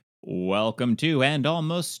Welcome to And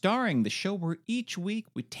Almost Starring, the show where each week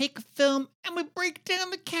we take a film and we break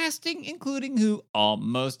down the casting, including who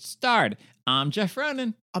almost starred. I'm Jeff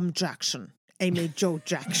Ronan. I'm Jackson. Amy Jo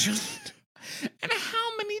Jackson. And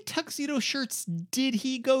how many tuxedo shirts did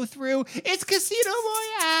he go through? It's Casino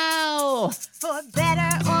Royale! For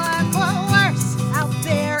better or for worse, out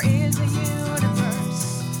there is a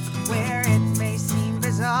universe where it may seem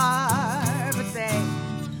bizarre, but they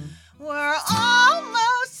were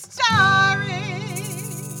almost starring.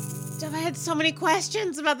 I had so many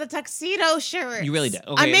questions about the tuxedo shirts. You really did.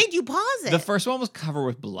 Okay. I made you pause it. The first one was covered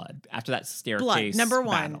with blood after that staircase Blood, number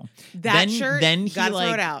one. battle. That shirt, then he gotta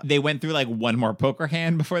throw it out. They went through like one more poker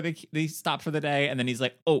hand before they stopped for the day, and then he's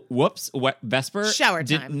like, "Oh, whoops, what Vesper Shower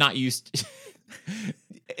did time. not used."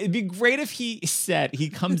 It'd be great if he said he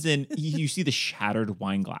comes in, you see the shattered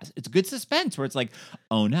wine glass. It's good suspense where it's like,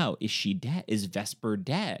 oh no, is she dead? Is Vesper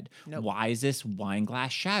dead? Nope. Why is this wine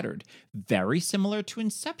glass shattered? Very similar to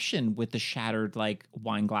Inception with the shattered like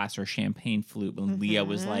wine glass or champagne flute when Leah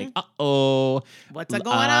was like, uh-oh. What's going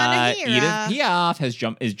on here? Edith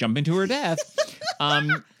Piaf is jumping to her death.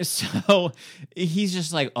 So he's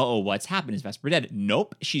just like, oh, what's happened? Is Vesper dead?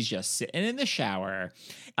 Nope. She's just sitting in the shower.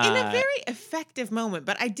 In a very effective moment.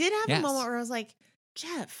 But I did have Yes. a moment where I was like,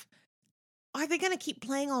 Jeff, are they going to keep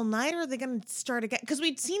playing all night or are they going to start again? Because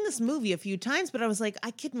we'd seen this movie a few times, but I was like,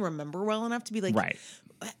 I couldn't remember well enough to be like, Right.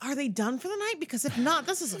 Are they done for the night? Because if not,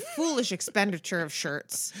 this is a foolish expenditure of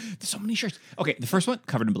shirts. There's so many shirts. Okay, the first one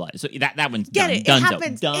covered in blood. So that one's Get done. it. It Dunzo.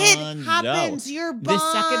 happens. It Dunzo. happens. You're The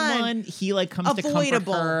second Bond. one, he like comes to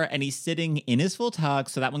Avoidable. comfort her, and he's sitting in his full tux,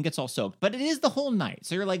 so that one gets all soaked. But it is the whole night,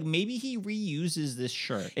 so you're like, maybe he reuses this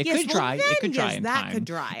shirt. It Yes, could well, dry. then, it could dry yes, in that time. could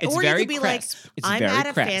dry. It's or very you could be crisp. like, It's I'm very at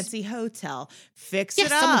a crisp. fancy hotel. Fix Yeah,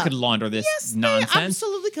 it up. someone could launder this Yes, nonsense. they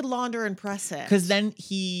absolutely could launder and press it. Because then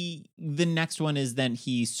the next one is then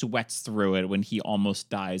he sweats through it when he almost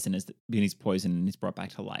dies and he's poisoned and he's brought back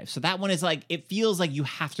to life. So that one is like, it feels like you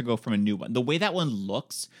have to go from a new one. The way that one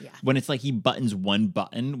looks, Yeah. when it's like he buttons one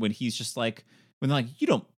button, when he's just like, when they're like, you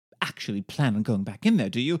don't actually plan on going back in there,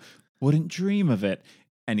 do you? Wouldn't dream of it.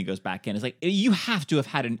 And he goes back in. It's like, you have to have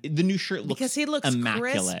had the new shirt looks Because he looks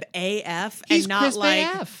immaculate. crisp AF He's and not crisp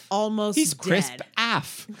like AF. almost He's dead. crisp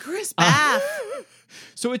AF. Crisp Uh, AF.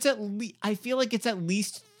 So it's at least, I feel like it's at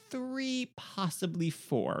least 3, possibly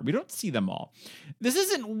 4. We don't see them all. This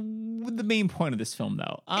isn't the main point of this film,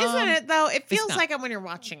 though. Isn't it, though? It feels not. like it when you're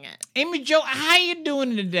watching it. Amy Jo, how you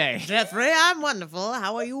doing today? Jeffrey, I'm wonderful.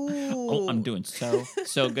 How are you? Oh, I'm doing so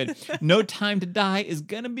good. No Time to Die is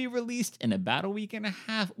going to be released in about a week and a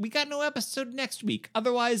half. We got no episode next week.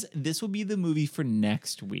 Otherwise, this will be the movie for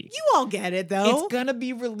next week. You all get it, though. It's going to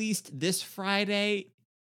be released this Friday.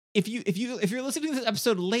 If you're listening to this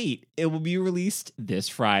episode late, it will be released this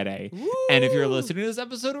Friday. Woo. And if you're listening to this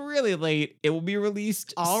episode really late, it will be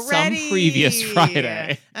released Already. some previous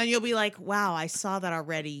Friday. And you'll be like, wow, I saw that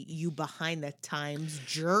already, you behind the times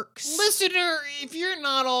jerks. Listener, if you're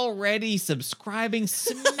not already subscribing,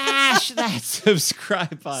 smash that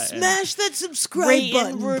subscribe button. Smash that subscribe Rate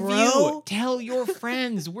button, and review. bro. Tell your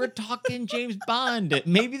friends. We're talking James Bond.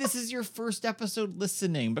 Maybe this is your first episode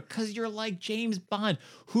listening because you're like James Bond.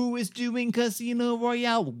 Who is doing Casino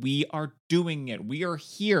Royale? We are doing it. We are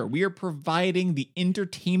here. We are providing the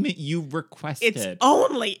entertainment you requested. It's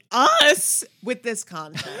only us with this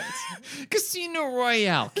content. Casino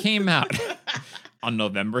Royale came out on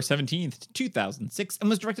November 17th, 2006, and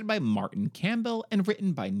was directed by Martin Campbell and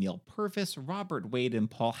written by Neil Purvis, Robert Wade, and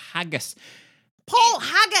Paul Haggis. Paul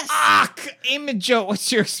Haggis. Amy Jo,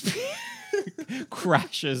 what's your experience?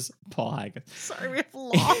 Crashes Paul Haggis. Sorry, we've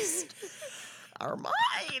lost our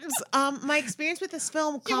minds. My experience with this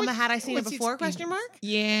film, had I seen it what's the before? experience? Question mark.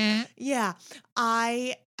 Yeah. Yeah,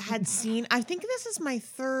 I had seen. I think this is my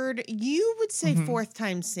third. You would say fourth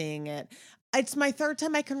time seeing it. It's my third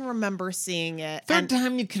time I can remember seeing it. Third and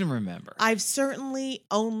time you can remember. I've certainly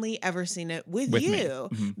only ever seen it with With you me.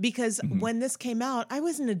 Mhm. because when this came out, I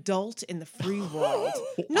was an adult in the free world.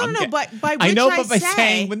 No, I'm no, get- but by which I know, but by say,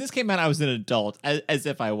 saying when this came out, I was an adult, as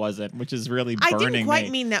if I wasn't, which is really I burning didn't quite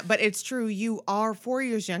me. mean that, but it's true. You are 4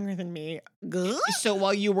 years younger than me. So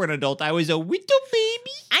while you were an adult, I was a little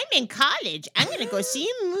baby. I'm in college. I'm going to go see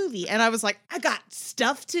a movie. And I was like, I got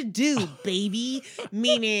stuff to do, baby.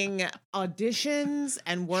 Meaning auditions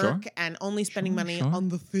and work and only spending money on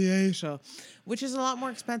the theater, which is a lot more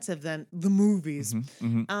expensive than the movies.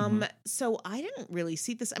 So I didn't really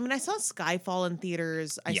see this. I mean, I saw Skyfall in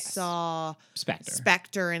theaters. I saw Spectre.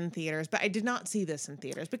 Spectre in theaters, but I did not see this in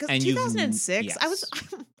theaters because And you- 2006, yes.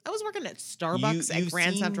 I was working at Starbucks at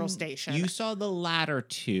Grand Central Station. You saw the latter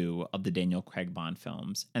two of the Daniel Craig Bond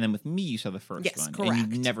films, and then with me, you saw the first one. Correct.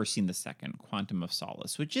 And you've never seen the second, Quantum of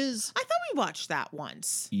Solace, which is... I thought we watched that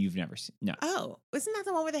once. You've never seen... No. Oh, isn't that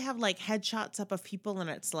the one where they have like headshots up of people and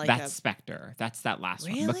it's like That's Spectre. That's that last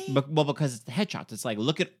one. Really? Well, because it's the headshots. It's like,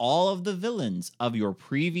 look at all of the villains of your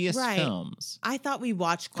previous films. I thought we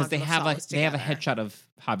watched Quantum Because they have a headshot of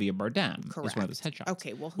Javier Bardem. Correct. Is one of those headshots.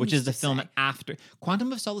 Okay, well, which is the film say? after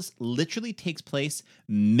Quantum of Solace literally takes place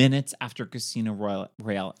minutes after Casino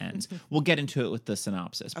Royale ends. We'll get into it with the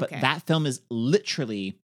synopsis, but that film is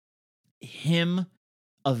literally him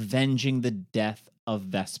avenging the death of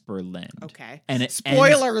Vesper Lind. Okay. And it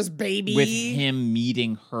spoilers, baby. With him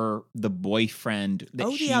meeting the boyfriend.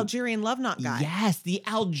 The Algerian love knot guy. Yes, the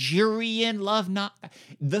Algerian love knot.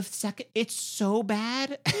 The second, it's so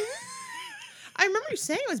bad. I remember you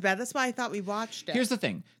saying it was bad. That's why I thought we watched it. Here's the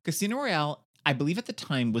thing. Casino Royale, I believe at the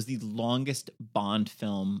time, was the longest Bond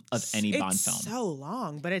film of any Bond film. It's so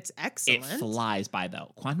long, but it's excellent. It flies by,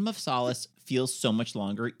 though. Quantum of Solace feels so much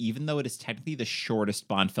longer, even though it is technically the shortest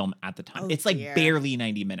Bond film at the time. It's like barely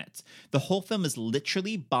 90 minutes. The whole film is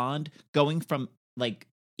literally Bond going from like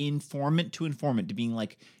informant to being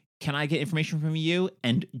like, can I get information from you?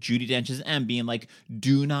 And Judi Dench's M being like,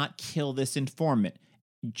 do not kill this informant.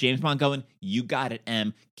 James Bond going, you got it,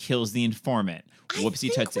 M, kills the informant.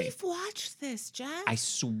 Whoopsie tootsie. We've watched this, Jeff. I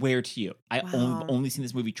swear to you. I've only seen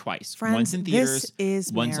this movie twice. Friends, once in theaters,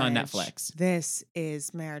 once marriage. On Netflix. This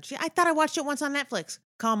is marriage. I thought I watched it once on Netflix,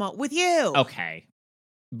 with you. Okay.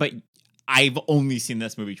 But I've only seen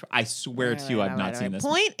this movie twice. I swear to you, I've not seen this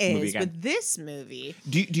movie again. Point is, with this movie...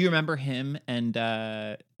 Do you remember him and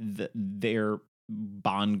their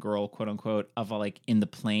Bond girl, quote unquote, of like in the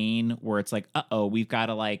plane where it's like, we've got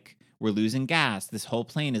to like, we're losing gas. This whole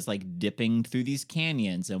plane is like dipping through these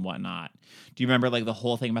canyons and whatnot. Do you remember like the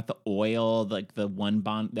whole thing about the oil, like the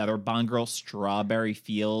other Bond girl, Strawberry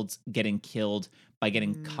Fields, getting killed by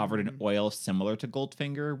getting covered in oil, similar to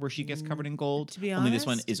Goldfinger, where she gets covered in gold? To be honest, only this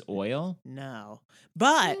one is oil. No,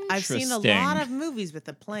 but I've seen a lot of movies with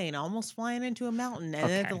the plane almost flying into a mountain,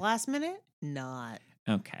 and at the last minute, not.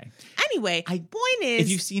 Okay. Anyway, point is, if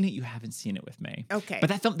you've seen it, you haven't seen it with me. Okay. But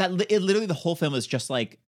that film, literally the whole film is just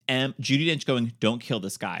like Judi Dench going, "Don't kill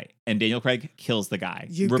this guy," and Daniel Craig kills the guy.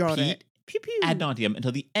 You got it. Pew, pew. Ad nauseum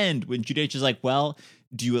until the end when Judi Dench is like, "Well,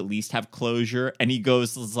 do you at least have closure?" And he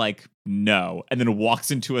goes like, "No," and then walks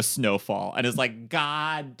into a snowfall and is like,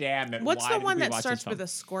 "God damn it!" What's the one that starts with a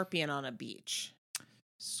scorpion on a beach?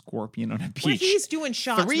 Scorpion on a beach. Where he's doing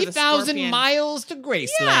shots 3,000 miles to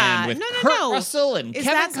Graceland with Kurt Russell and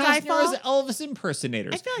Kevin Costner as Elvis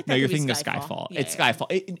impersonators. I feel like no, you're thinking of Skyfall. It's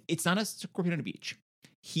Skyfall. It's not a scorpion on a beach.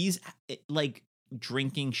 He's like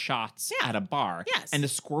drinking shots at a bar. Yes. And the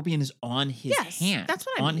scorpion is on his hand. That's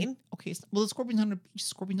what I mean. Okay. Well, the scorpion's on a beach.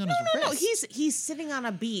 Scorpion's on his wrist. No. He's sitting on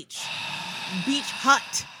a beach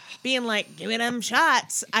hut. Being like, give me them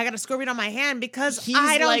shots. I got a scorpion on my hand because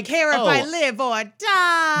I don't care if I live or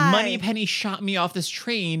die. Moneypenny shot me off this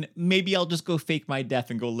train. Maybe I'll just go fake my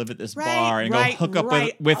death and go live at this bar and go hook up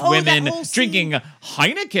with women drinking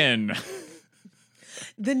Heineken.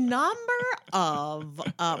 The number of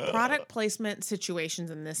product placement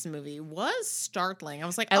situations in this movie was startling. I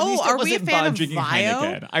was like, are we a fan of Vio?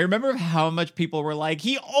 Heineken. I remember how much people were like,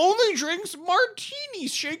 he only drinks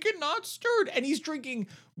martinis, shaken, not stirred. And he's drinking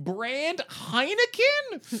brand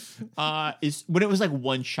Heineken? Is when it was like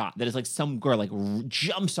one shot that is like some girl like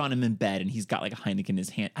jumps on him in bed and he's got like a Heineken in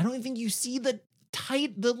his hand. I don't even think you see the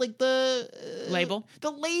label.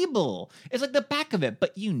 The label. It's like the back of it,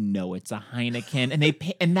 but you know it's a Heineken,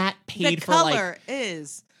 and that paid the for color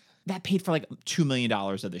is. That paid for like $2 million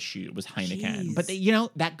of the shoot was Heineken. Jeez. But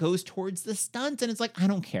that goes towards the stunts. And it's like, I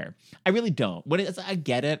don't care. I really don't. I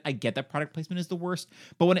get it. I get that product placement is the worst.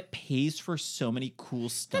 But when it pays for so many cool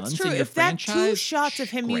stunts in your franchise. That 2 shots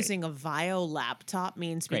of him using a Vio laptop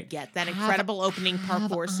means we get that incredible opening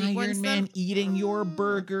parkour sequence. Iron Man eating your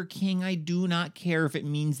Burger King. I do not care if it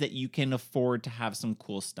means that you can afford to have some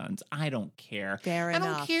cool stunts. I don't care. Fair enough.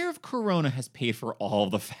 I don't care if Corona has paid for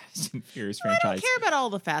all the Fast and Furious franchise. I don't care about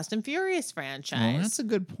all the Fast and Furious franchise. Well, that's a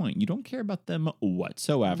good point. You don't care about them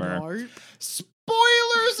whatsoever. Nope.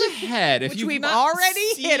 Spoilers ahead. Which we've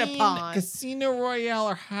already hit upon. Casino Royale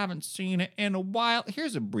or haven't seen it in a while.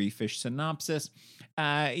 Here's a briefish synopsis.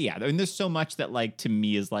 There's so much that like to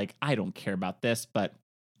me is like, I don't care about this, but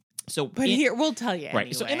here we'll tell you. Right.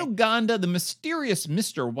 Anyway. So in Uganda, the mysterious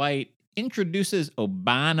Mr. White introduces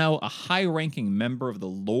Obano, a high-ranking member of the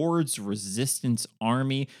Lord's Resistance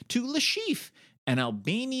Army, to Lashif, An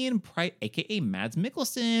Albanian, aka Mads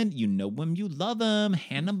Mikkelsen, you know him, you love him,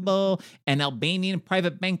 Hannibal, an Albanian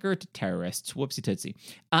private banker to terrorists. Whoopsie tootsie.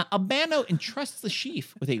 Albano entrusts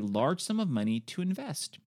Lashif with a large sum of money to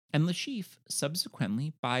invest. And Lashif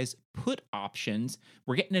subsequently buys put options.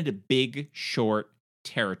 We're getting into Big Short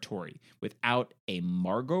territory without a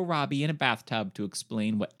Margot Robbie in a bathtub to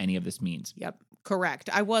explain what any of this means. Yep. Correct.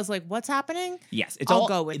 I was like, what's happening? Yes. I'll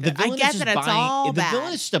go with it. I get that it's all bad. The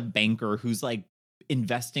villain is just a banker who's like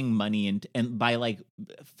investing money and by like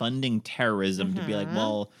funding terrorism to be like,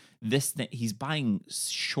 well, this thing, he's buying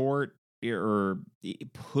short or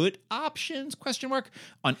put options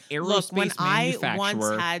on aerospace when manufacturer. I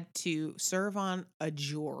once had to serve on a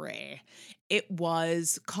jury, it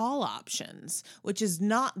was call options, which is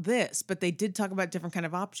not this, but they did talk about different kind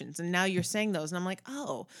of options. And now you're saying those, and I'm like,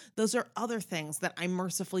 oh, those are other things that I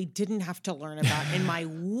mercifully didn't have to learn about in my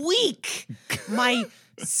week, my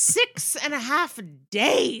 6.5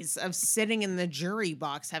 days of sitting in the jury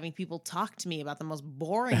box having people talk to me about the most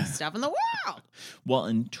boring stuff in the world. Well,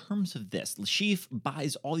 in terms of this, Lashif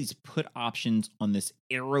buys all these put options on this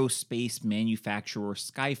aerospace manufacturer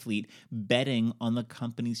Skyfleet, betting on the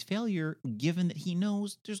company's failure, given that he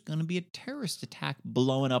knows there's going to be a terrorist attack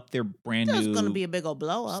blowing up their brand new... There's going to be a big old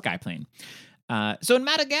blow up. Skyplane. So in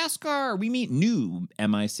Madagascar, we meet new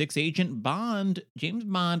MI6 agent Bond, James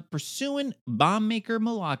Bond, pursuing bomb maker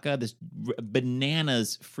Malaka, this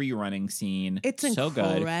bananas free-running scene. It's so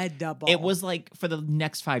incredible. Good. It was like, for the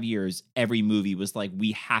next 5 years, every movie was like,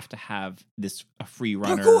 we have to have this a free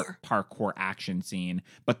runner parkour action scene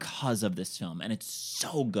because of this film. And it's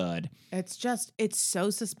so good. It's so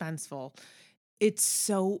suspenseful. It's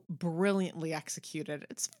so brilliantly executed.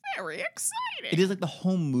 It's very exciting. It is like the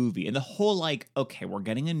whole movie and the whole like, okay, we're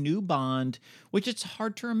getting a new Bond, which it's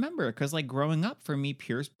hard to remember because like growing up for me,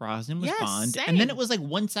 Pierce Brosnan was Bond. Same. And then it was like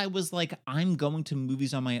once I was like, I'm going to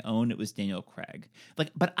movies on my own, it was Daniel Craig. Like,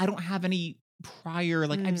 but I don't have any prior,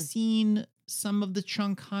 like I've seen some of the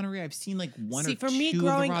Sean Connery. I've seen like one or two for me,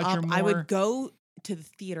 growing of the Roger up, Moore. I would go to the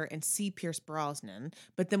theater and see Pierce Brosnan,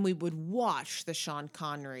 but then we would watch the Sean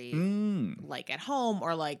Connery like at home,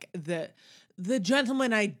 or like the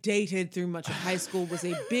gentleman I dated through much of high school was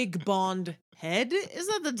a big Bond head. Is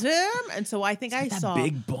that the term? And so I think I saw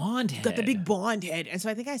big Bond head. Got the big Bond head, and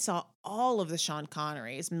so I think I saw all of the Sean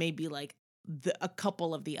Connerys, maybe like a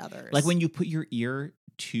couple of the others. Like when you put your ear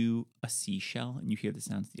to a seashell and you hear the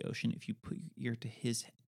sounds of the ocean, if you put your ear to his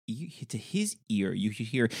ear, you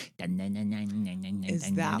hear.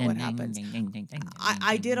 Is that what happens?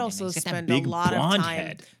 I did also spend a lot of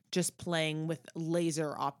time just playing with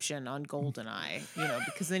laser option on GoldenEye,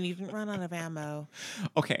 because then you didn't run out of ammo.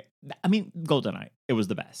 Okay, I mean GoldenEye, it was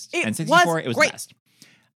the best. And 64, it was the best.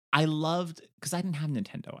 I loved, because I didn't have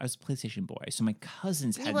Nintendo. I was a PlayStation boy. So my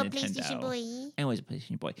cousins had Nintendo. PlayStation boy. I was a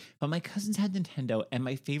PlayStation boy. But my cousins had Nintendo, and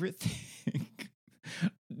my favorite thing,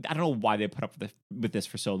 I don't know why they put up with this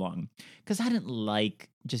for so long, because I didn't like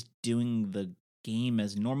just doing the game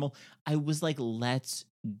as normal. I was like, the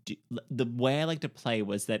way I like to play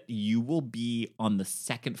was that you will be on the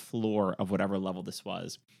second floor of whatever level this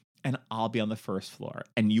was, and I'll be on the first floor,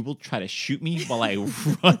 and you will try to shoot me while I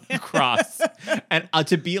run across, and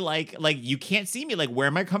to be like you can't see me, like where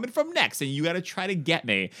am I coming from next? And you got to try to get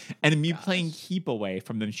me, and me playing keep away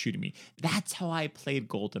from them shooting me. That's how I played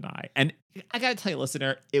GoldenEye, and I gotta tell you,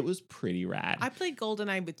 listener, it was pretty rad. I played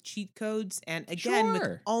GoldenEye with cheat codes, and again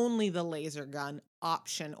with only the laser gun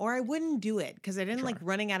option, or I wouldn't do it because I didn't like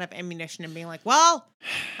running out of ammunition and being like, well,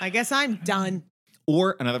 I guess I'm done.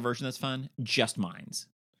 Or another version that's fun, just mines.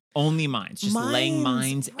 Only mines. Just laying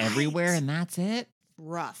mines everywhere, and that's it.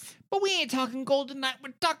 Rough. But we ain't talking GoldenEye.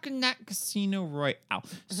 We're talking that Casino Royale.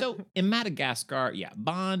 So in Madagascar,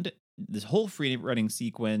 Bond, this whole free running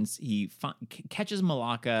sequence, he catches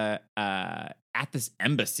Malaka at this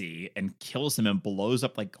embassy and kills him and blows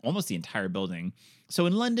up like almost the entire building. So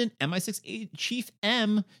in London, MI6 Chief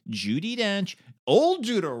M, Judi Dench, old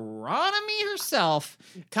Deuteronomy herself.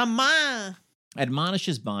 Come on.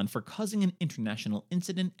 Admonishes Bond for causing an international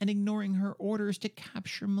incident and ignoring her orders to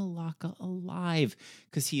capture Malaka alive,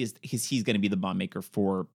 because he's going to be the bomb maker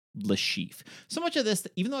for Lashif. So much of this,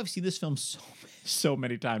 even though I've seen this film so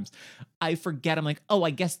many times, I forget. I'm like, oh,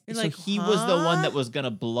 I guess he was the one that was going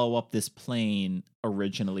to blow up this plane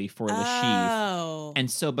originally for Lashif. And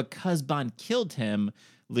so because Bond killed him,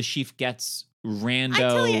 Lashif gets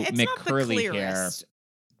Rando McCurly hair.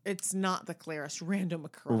 It's not the clearest. Rando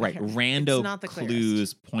McCurly. Right. Rando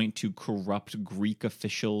clues point to corrupt Greek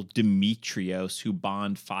official Demetrios, who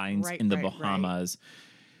Bond finds in the Bahamas.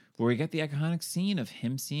 where we get the iconic scene of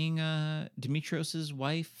him seeing Demetrios's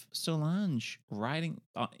wife Solange riding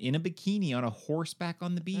in a bikini on a horseback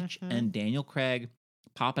on the beach, and Daniel Craig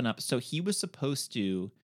popping up. So he was supposed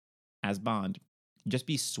to, as Bond, just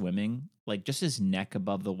be swimming, like just his neck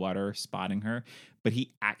above the water, spotting her. But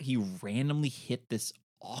he randomly hit this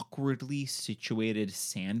awkwardly situated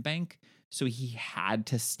sandbank, so he had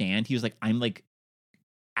to stand. He was like, I'm like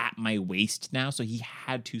at my waist now, so he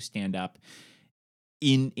had to stand up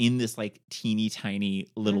in this like teeny tiny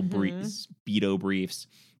little Speedo briefs,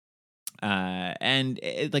 and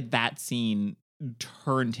like that scene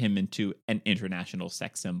turned him into an international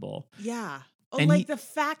sex symbol. Yeah. Oh, like the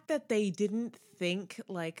fact that they didn't think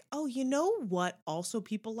like, oh, you know what also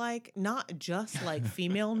people like? Not just like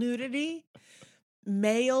female nudity,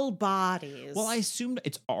 male bodies. Well, I assumed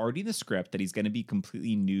it's already in the script that he's going to be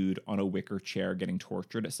completely nude on a wicker chair getting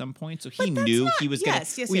tortured at some point. So he knew he was going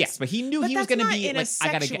to. Yes, but he knew he was going to be in like, a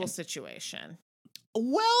sexual situation.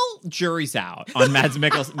 Well, jury's out on Mads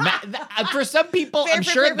Mikkelsen. For some people, I'm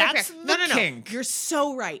sure that's the kink. You're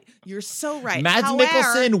so right. You're so right. Mads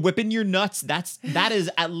Mikkelsen whipping your nuts. That is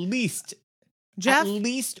at least, Jeff, at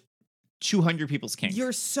least 200 people's kink.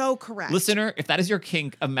 You're so correct. Listener, if that is your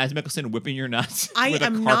kink of Mads Mikkelsen whipping your nuts I with a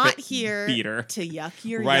am carpet not here beater, to yuck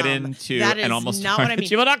your right yum. into that is and almost not what I mean.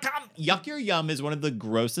 gmail.com. Yuck your yum is one of the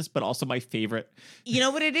grossest, but also my favorite. You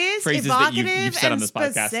know what it is? Phrases evocative that you've said on and this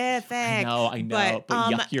specific. podcast. I know,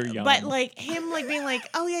 but yuck your yum. But like him, like being like,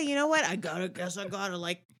 oh yeah, you know what? I gotta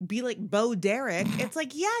like be like Bo Derek. It's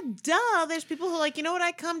like, yeah, duh. There's people who are like, you know what?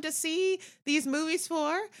 I come to see these movies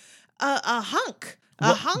for a hunk.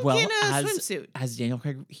 A hunk in a swimsuit. As Daniel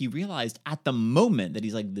Craig, he realized at the moment that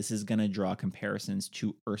he's like, this is going to draw comparisons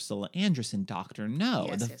to Ursula Andress, Dr. No,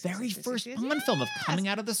 the very first Bond film of coming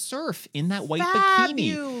out of the surf in that white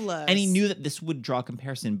bikini. And he knew that this would draw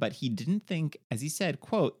comparison, but he didn't think, as he said,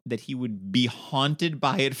 quote, that he would be haunted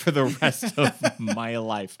by it for the rest of my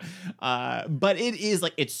life. But it is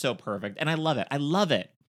like, it's so perfect. And I love it. I love it.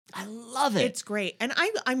 It's great. And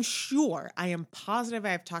I'm sure, I am positive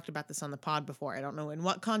I've talked about this on the pod before. I don't know in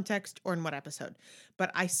what context or in what episode,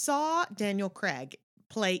 but I saw Daniel Craig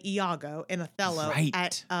play Iago in Othello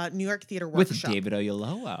at New York Theater Workshop. With David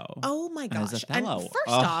Oyelowo. Oh my gosh. And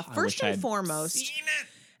first and foremost,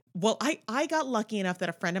 well, I got lucky enough that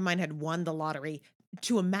a friend of mine had won the lottery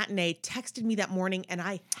to a matinee, texted me that morning, and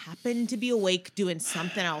I happened to be awake doing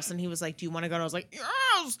something else. And he was like, do you want to go? And I was like,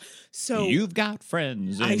 yes. So you've got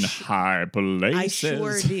friends in high places. I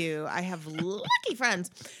sure do. I have lucky friends.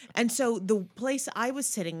 And so the place I was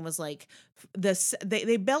sitting was like this.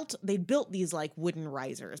 They built these like wooden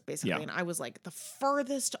risers basically, and I was like the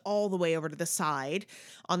furthest all the way over to the side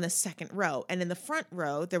on the second row. And in the front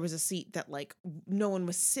row, there was a seat that like no one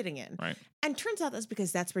was sitting in. Right. And turns out that's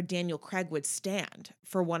because that's where Daniel Craig would stand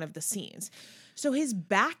for one of the scenes. So his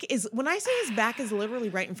back is, when I say his back is literally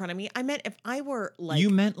right in front of me, I meant if I were like, you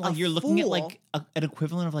meant like you're looking at like an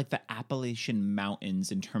equivalent of like the Appalachian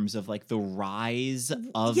Mountains in terms of like the rise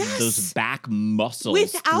of those back muscles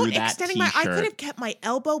without through that extending t-shirt. I could have kept my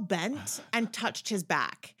elbow bent and touched his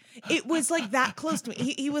back. It was like that close to me.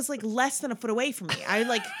 He was like less than a foot away from me.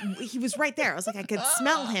 He was right there. I was like, I could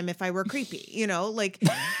smell him if I were creepy, you know, like,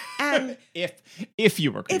 and if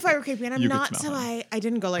you were creepy. If I were creepy, and I'm not, so I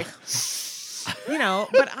didn't go like, you know,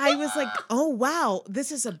 but I was like, oh wow,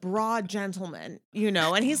 this is a broad gentleman, you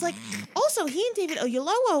know, and he's like, also he and David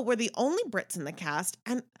Oyelowo were the only Brits in the cast,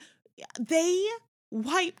 and they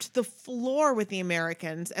wiped the floor with the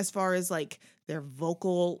Americans as far as like their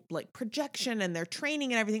vocal like projection and their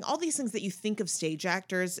training and everything, all these things that you think of stage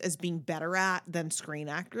actors as being better at than screen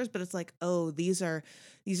actors, but it's like, oh, these are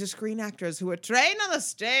screen actors who are trained on the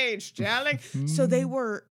stage, darling. So they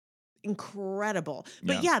were incredible.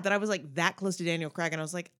 But that I was like that close to Daniel Craig, and I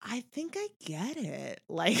was like, I think I get it.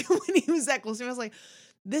 Like when he was that close to me, I was like,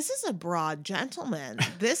 this is a broad gentleman.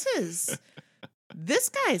 This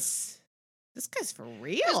guy's for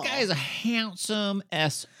real. This guy is a handsome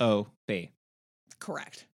SOB.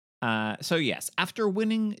 Correct. So yes, after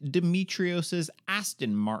winning Demetrios's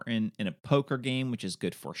Aston Martin in a poker game, which is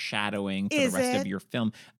good foreshadowing for the rest of your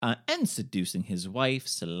film, and seducing his wife,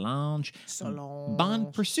 Solange,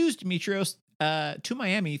 Bond pursues Demetrios to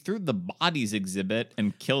Miami through the bodies exhibit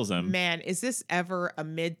and kills him. Man, is this ever a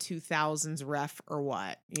mid-2000s ref or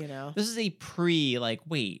what? You know? This is a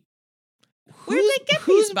wait. Where'd they get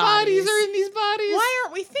these bodies? Are in these bodies? Why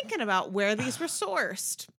aren't we thinking about where these were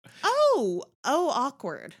sourced? Oh,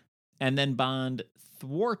 awkward. And then Bond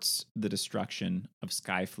thwarts the destruction of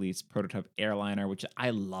Skyfleet's prototype airliner, which I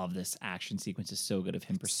love. This action sequence is so good of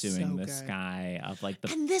him pursuing this guy of like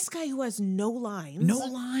and this guy who has no lines. No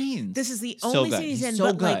lines. This is the only scene he's in, so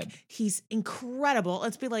but good. like he's incredible.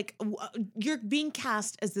 Let's be like, you're being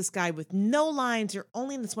cast as this guy with no lines. You're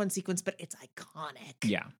only in this one sequence, but it's iconic.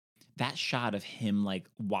 Yeah. That shot of him like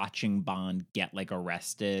watching Bond get like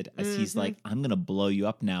arrested as he's like, I'm gonna blow you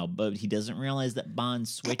up now, but he doesn't realize that Bond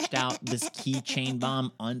switched out this keychain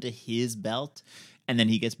bomb onto his belt, and then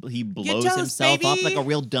he blows himself up like a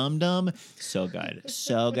real dum-dum. So good.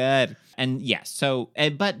 So good. And yes,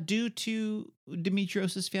 but due to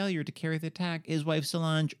Dimitrios' failure to carry the attack, his wife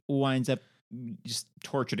Solange winds up just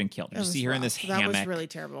tortured and killed. You see her in this hammock. That was really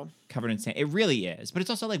terrible. Covered in sand. It really is. But it's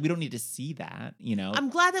also like we don't need to see that, you know? I'm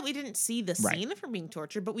glad that we didn't see the scene of her being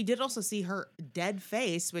tortured, but we did also see her dead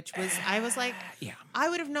face, which was, I was like, I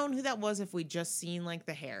would have known who that was if we just seen like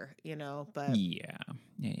the hair, you know? But Yeah.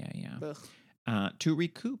 To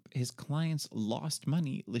recoup his client's lost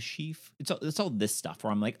money, Lashif, it's all this stuff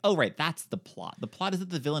where I'm like, oh, right, that's the plot. The plot is that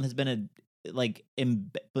the villain has been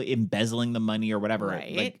embezzling the money or whatever.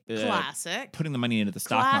 Right. Classic. Putting the money into the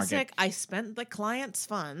stock market. Classic. I spent the client's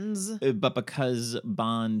funds. But because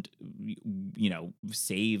Bond,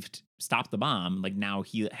 stopped the bomb, like now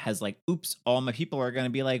he has like, oops, all my people are going to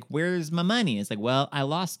be like, where's my money? It's like, well, I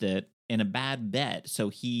lost it in a bad bet. So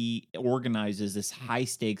he organizes this high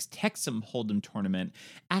stakes Texas Hold'em tournament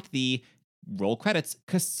at the roll credits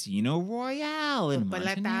Casino Royale in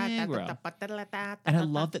Montenegro. And I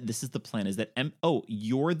love that this is the plan, is that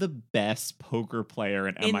you're the best poker player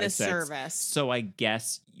in MI6. The service. So I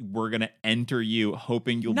guess we're going to enter you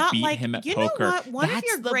hoping you'll beat him at poker. You know what? One of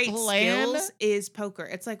your great skills is poker.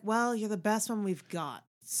 It's like, well, you're the best one we've got.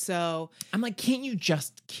 So I'm like, can't you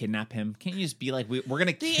just kidnap him? Can't you just be like, we're going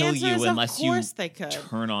to kill you unless you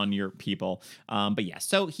turn on your people? But yeah,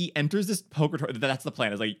 so he enters this poker tournament. That's the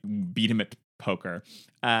plan, is like beat him at poker.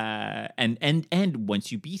 And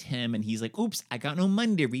once you beat him and he's like, oops, I got no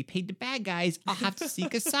money to repay the bad guys, I'll have to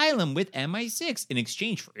seek asylum with MI6 in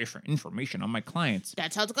exchange for information on my clients.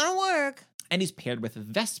 That's how it's going to work. And he's paired with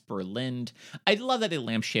Vesper Lind. I love that they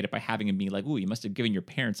lampshade it by having him be like, ooh, you must have given your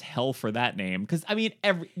parents hell for that name. Because, I mean,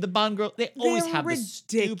 the Bond girl, they always have the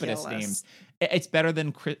stupidest names. It's better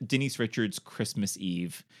than Denise Richards' Christmas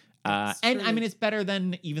Eve. And I mean, it's better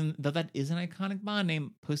than, even though that is an iconic Bond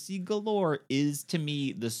name, Pussy Galore is, to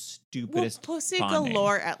me, the stupidest Pussy Bond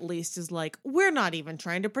Galore name. At least is like, we're not even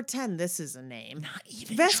trying to pretend this is a name. Not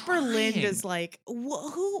even Vesper trying. Lind is like,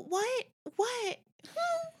 who, what?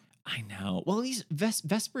 I know. Well, at least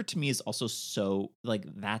Vesper to me is also so, like,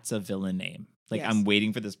 that's a villain name. Like, yes. I'm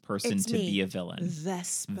waiting for this person to be a villain.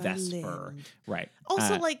 Vesper. Lind. Right.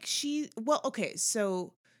 Also,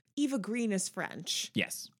 so Eva Green is French.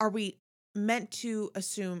 Yes. Are we meant to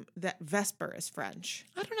assume that Vesper is French?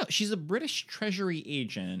 I don't know. She's a British Treasury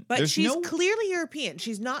agent. But she's clearly European.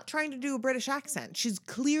 She's not trying to do a British accent. She's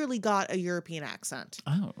clearly got a European accent.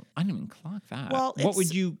 Oh, I didn't even clock that. Well, what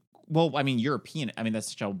would you... Well, I mean, European. I mean, that's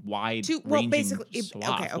such a wide ranging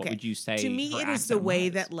swath. Okay. What would you say? To me, it is the way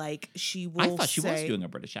that, like, she will. I thought she was doing a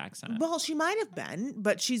British accent. Well, she might have been,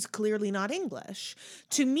 but she's clearly not English.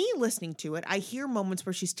 To me, listening to it, I hear moments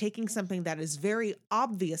where she's taking something that is very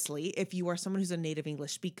obviously, if you are someone who's a native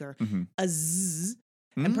English speaker, a z,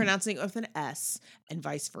 and pronouncing it with an s, and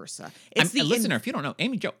vice versa. It's the listener. If you don't know,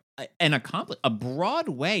 Amy Jo, a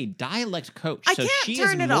Broadway dialect coach. I can't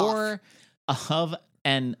turn it off. Of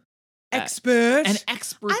an expert. An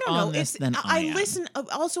expert on this than I am. Listen.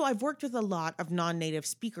 Also, I've worked with a lot of non-native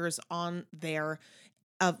speakers on their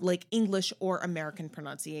like English or American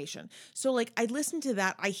pronunciation. So like I listen to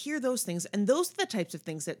that, I hear those things, and those are the types of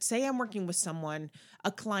things that, say I'm working with someone,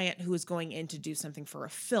 a client who is going in to do something for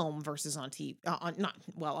a film versus on TV, on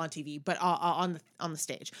TV, but on the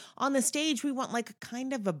stage. On the stage, we want like a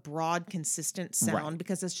kind of a broad, consistent sound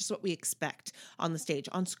because that's just what we expect on the stage.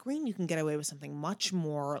 On screen, you can get away with something much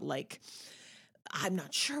more like, I'm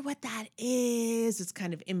not sure what that is. It's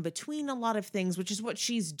kind of in between a lot of things, which is what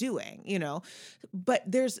she's doing, you know. But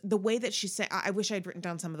there's the way that she's saying, I wish I'd written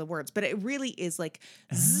down some of the words, but it really is like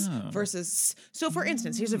z versus s. So for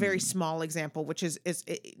instance, here's a very small example, which is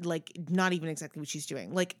like not even exactly what she's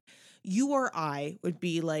doing. Like you or I would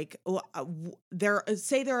be like, there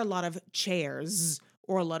are a lot of chairs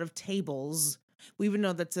or a lot of tables We would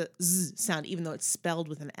know that's a Z sound, even though it's spelled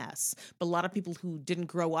with an S. But a lot of people who didn't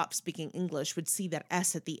grow up speaking English would see that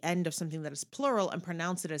S at the end of something that is plural and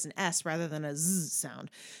pronounce it as an S rather than a Z sound.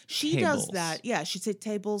 She does that. Yeah, she'd say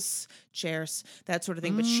tables, chairs, that sort of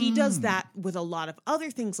thing. But she does that with a lot of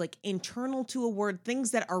other things, like internal to a word,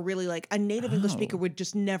 things that are really like a native English speaker would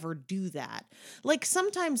just never do that. Like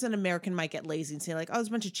sometimes an American might get lazy and say like, oh, there's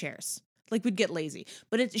a bunch of chairs. Like we'd get lazy,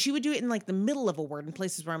 but she would do it in like the middle of a word in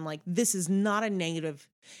places where I'm like, this is not a native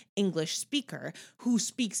English speaker who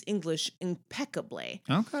speaks English impeccably.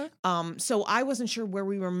 Okay. So I wasn't sure where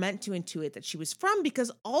we were meant to intuit that she was from, because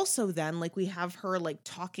also then like we have her like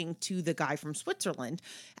talking to the guy from Switzerland,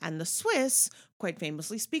 and the Swiss quite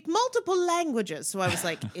famously speak multiple languages. So I was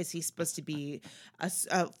like, is he supposed to be a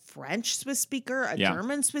French Swiss speaker, a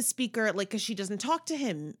German Swiss speaker? Like, because she doesn't talk to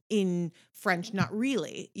him in French, not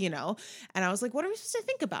really, you know? And I was like, what are we supposed to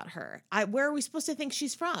think about her? Where are we supposed to think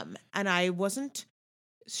she's from? And I wasn't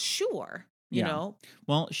sure, you know?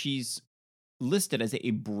 Well, she's listed as a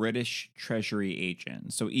British Treasury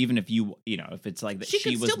agent. So even if if it's like that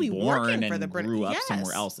she was born and grew up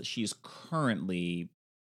somewhere else, that she's currently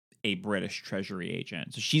a British Treasury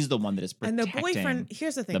agent. So she's the one that is protecting. And the boyfriend,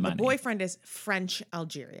 here's the thing, the boyfriend is French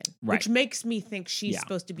Algerian, which makes me think she's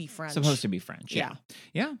supposed to be French. Supposed to be French, yeah.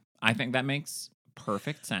 I think that makes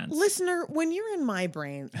perfect sense. Listener, when you're in my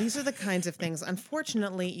brain, these are the kinds of things,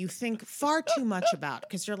 unfortunately, you think far too much about,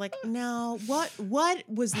 because you're like, no, what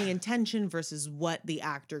was the intention versus what the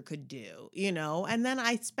actor could do, you know? And then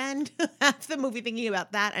I spend half the movie thinking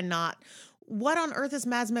about that and not what on earth is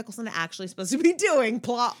Mads Mikkelsen actually supposed to be doing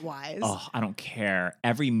plot-wise? Oh, I don't care.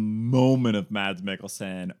 Every moment of Mads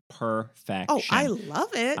Mikkelsen, perfection. Oh, I love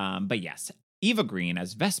it. But yes, Eva Green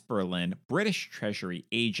as Vesperlin, British Treasury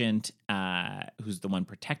agent, who's the one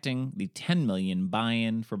protecting the 10 million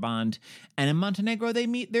buy-in for Bond. And in Montenegro, they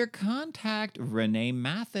meet their contact, Renee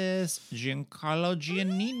Mathis, Giancarlo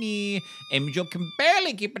Giannini. Angel can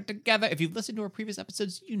barely keep it together. If you've listened to our previous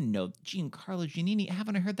episodes, you know Giancarlo Giannini.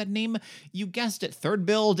 Haven't I heard that name? You guessed it. Third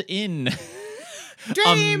build in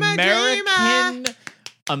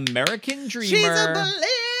American Dreamer. She's a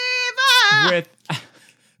believer. With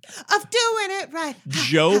of doing it right.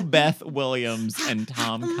 Jo Beth Williams and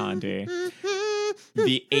Tom Conti.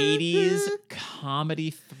 The 80s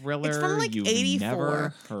comedy thriller it's from like you've 84.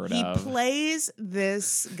 Never heard of. He plays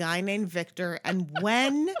this guy named Victor, and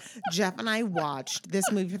when Jeff and I watched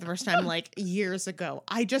this movie for the first time like years ago,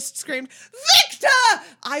 I just screamed, Victor!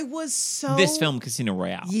 I was so... This film, Casino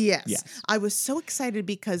Royale. Yes. I was so excited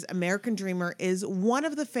because American Dreamer is one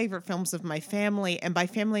of the favorite films of my family, and by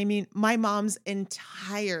family I mean my mom's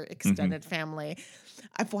entire extended family.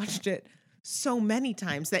 I've watched it so many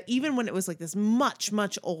times that even when it was like this much,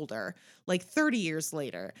 much older, like 30 years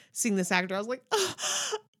later, seeing this actor, I was like, oh,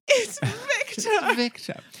 it's Victor. It's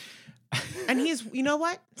Victor. And he's, you know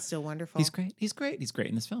what? Still wonderful. He's great. He's great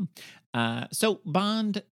in this film. So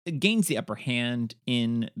Bond gains the upper hand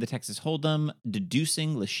in the Texas Hold'em,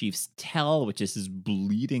 deducing Le Chiffre's tell, which is his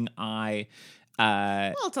bleeding eye.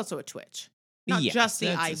 Well, it's also a twitch. Not just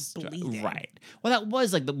the eye bleeding. Right. Well, that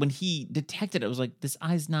was like when he detected it, it was like, this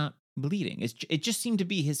eye's not bleeding. It just seemed to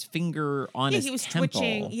be his finger on his temple. He was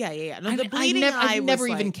twitching. Yeah. No, the bleeding eye I never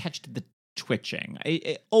even catched the twitching.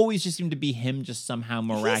 It always just seemed to be him just somehow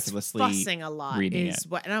miraculously he's fussing a lot. Reading it.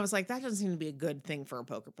 And I was like, that doesn't seem to be a good thing for a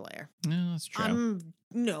poker player. No, that's true. I'm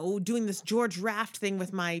doing this George Raft thing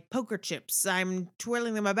with my poker chips. I'm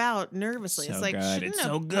twirling them about nervously. So it's like, good. Shouldn't it's a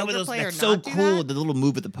so good. poker player That's so not do cool. that? The little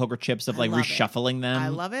move with the poker chips of like reshuffling them. I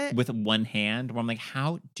love it. With one hand, where I'm like,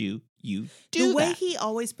 how do you do the way that? he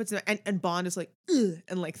always puts them, and Bond is like, ugh,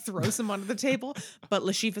 and like throws them onto the table, but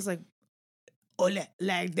Le Chiffre is like, ole,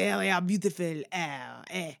 like they are beautiful.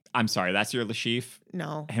 I'm sorry, that's your Le Chiffre?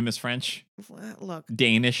 No. Him is French? Look.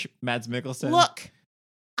 Danish Mads Mikkelsen? Look.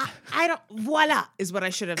 I don't, voila is what I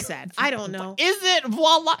should have said. I don't know. Is it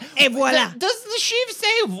voila? Et voila. Does Le Chiffre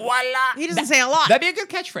say voila? He doesn't say a lot. That'd be a good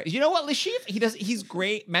catchphrase. You know what, Le Chiffre? He's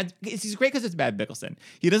great. He's great because it's Mads Mikkelsen.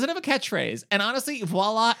 He doesn't have a catchphrase. And honestly,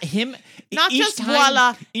 voila, him. Not just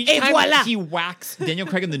voila. Et voila. He whacks Daniel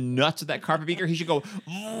Craig in the nuts with that carpet beaker, he should go,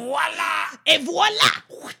 voila. Et voila.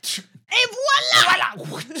 Et voila. Voila.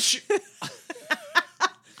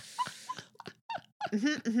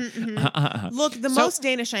 Look, the most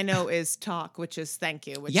Danish I know is talk, which is thank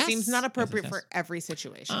you, which seems not appropriate for every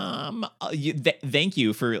situation. Thank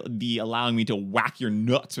you for allowing me to whack your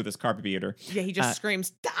nuts with this carpet beater. Yeah, he just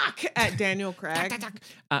screams "Doc" at Daniel Craig.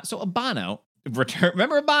 So Abano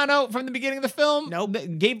Remember Bono from the beginning of the film? Nope.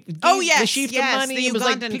 Gave yes, the chief yes, the money. the It was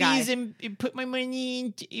like, Ugandan please guy. put my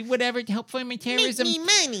money in whatever to help fight my terrorism. Make me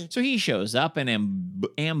money. So he shows up and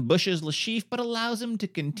ambushes Lashif, but allows him to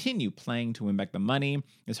continue playing to win back the money.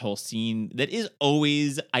 This whole scene that is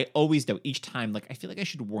I always know each time, like, I feel like I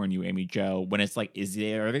should warn you, Amy Jo, when it's like,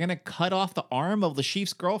 are they going to cut off the arm of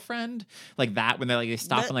Lashif's girlfriend? Like that, when they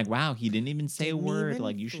stop and like, wow, he didn't even say a word.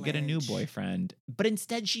 Like, you should get a new boyfriend. But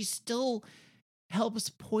instead, she still helps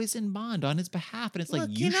poison Bond on his behalf. And it's like,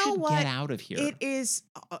 you should get out of here. It is,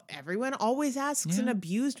 everyone always asks an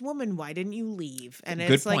abused woman, why didn't you leave? And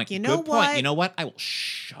Good it's point. like, you know Good what? Point. You know what? I will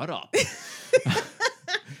shut up.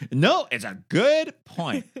 No, it's a good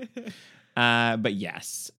point. But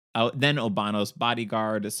yes. Then Obano's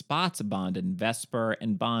bodyguard spots Bond and Vesper,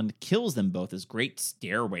 and Bond kills them both. This great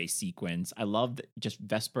stairway sequence. I love that just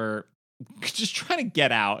Vesper just trying to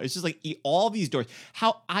get out. It's just like all these doors.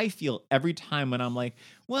 How I feel every time when I'm like,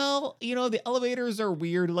 well, the elevators are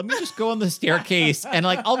weird. Let me just go on the staircase. And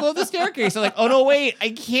like, I'll go the staircase. I'm like, oh no, wait,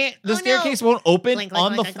 I can't. The staircase won't open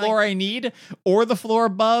on the floor I need or the floor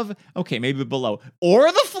above. Okay, maybe below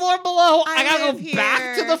or the floor below. I gotta go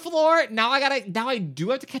back to the floor. Now I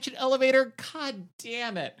do have to catch an elevator. God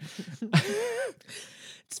damn it.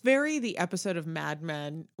 It's very the episode of Mad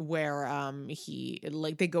Men where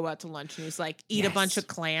they go out to lunch and he's like, eat a bunch of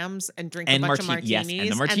clams and drink a bunch of martinis. Yes,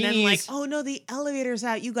 and the martinis. And then like, oh no, the elevator's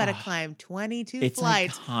out. You got to climb 22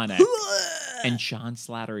 flights. It's iconic. And Sean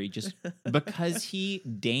Slattery, just because he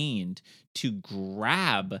deigned to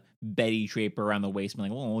grab Betty Draper around the waist,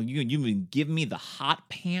 being like, well, you've been giving me the hot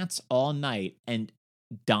pants all night. And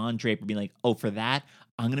Don Draper being like, oh, for that,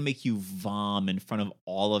 I'm going to make you vom in front of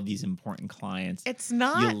all of these important clients. It's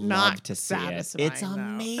not to see satisfying. It's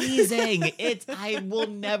amazing. I will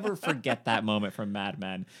never forget that moment from Mad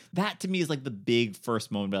Men. That to me is like the big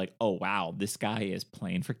first moment. Be like, oh, wow, this guy is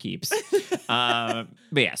playing for keeps. But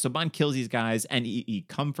yeah, so Bond kills these guys and he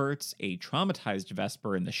comforts a traumatized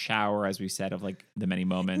Vesper in the shower, as we said, of like the many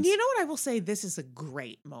moments. You know what I will say? This is a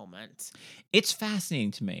great moment. It's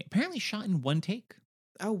fascinating to me. Apparently shot in one take.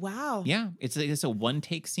 Oh, wow. Yeah, it's a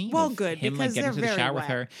one-take scene. Well, of good, him because getting they're to the very shower wet. with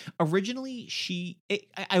her. Originally,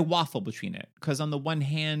 I waffle between it because on the one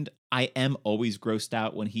hand, I am always grossed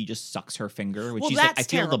out when he just sucks her finger. Which well, she's that's like, I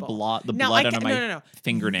feel terrible. the blood under my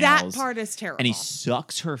fingernails. That part is terrible. And he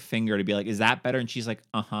sucks her finger to be like, is that better? And she's like,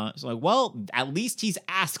 uh-huh. So like, well, at least he's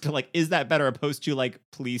asked, like, is that better? Opposed to like,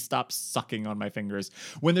 please stop sucking on my fingers.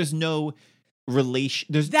 When there's no relation,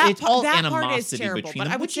 it's all animosity between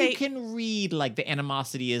them. I would say you can read like the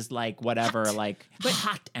animosity is like whatever, hot. Like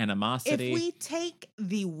hot animosity. If we take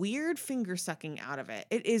the weird finger sucking out of it,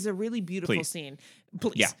 it is a really beautiful scene.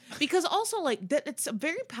 Please. Yeah. Because also like that, it's a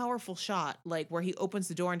very powerful shot, like where he opens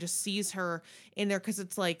the door and just sees her in there. Cause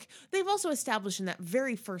it's like, they've also established in that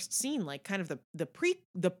very first scene, like kind of the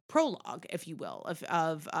prologue, if you will,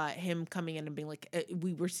 of him coming in and being like,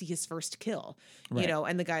 we see his first kill, right.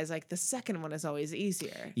 And the guy's like, the second one is always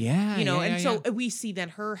easier. Yeah. So we see then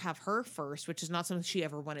her have her first, which is not something she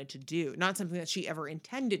ever wanted to do. Not something that she ever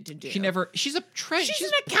intended to do. She's an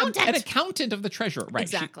accountant. An accountant of the treasurer. Right.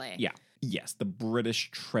 Exactly. Yeah. Yes, the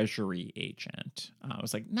British Treasury agent. I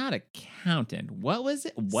was like, not accountant. What was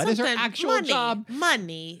it? What is her actual job?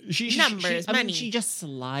 Money. Numbers. I mean, she just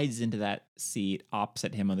slides into that seat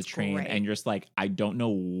opposite him on the train, and you're just like, I don't know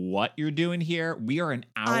what you're doing here. We are an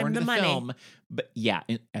hour into the film, but yeah,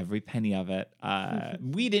 in every penny of it.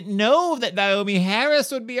 We didn't know that Naomi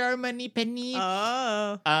Harris would be our money penny.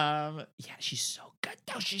 Oh. Yeah, she's so good.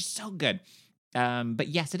 No, she's so good. But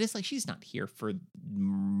yes, it is like she's not here for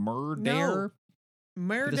murder.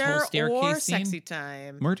 Murder or sexy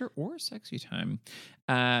time. Murder or sexy time.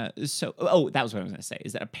 That was what I was going to say,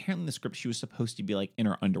 is that apparently in the script she was supposed to be like in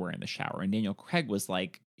her underwear in the shower. And Daniel Craig was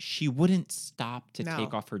like, she wouldn't stop to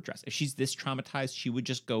take off her dress. If she's this traumatized, she would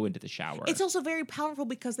just go into the shower. It's also very powerful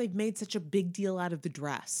because they've made such a big deal out of the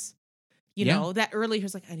dress. You know, that earlier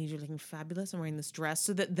was like, I need you looking fabulous. I'm wearing this dress.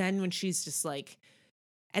 So that then when she's just like,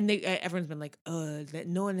 and everyone's been like,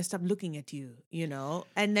 no one has stopped looking at you,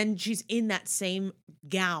 And then she's in that same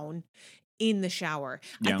gown in the shower.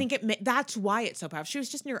 Yeah. I think that's why it's so powerful. If she was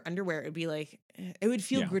just in her underwear, it'd be like, it would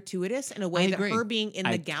feel gratuitous in a way that her being in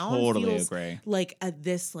the gown feels like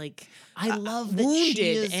this, like, I love that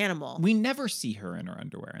wounded animal. We never see her in her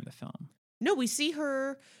underwear in the film. No, we see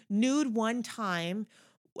her nude one time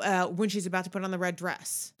when she's about to put on the red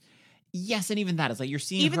dress. Yes, and even that is like you're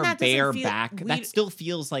seeing Even her that doesn't bare feel- back. we- That still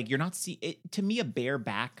feels like you're not seeing it. To me, a bare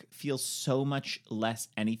back feels so much less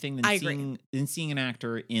anything than I agree. seeing an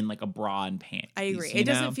actor in like a bra and pants. I agree. It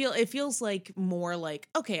doesn't feel. It feels like more like,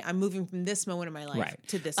 okay, I'm moving from this moment in my life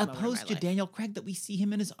to this moment in my opposed to life. Daniel Craig, that we see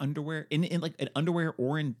him in his underwear, in like an underwear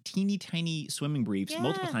or in teeny tiny swimming briefs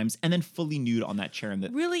multiple Yeah. times, and then fully nude on that chair in the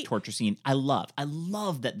Really- torture scene. I love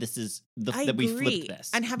that this is that we flipped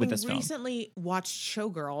this And having with this film. recently watched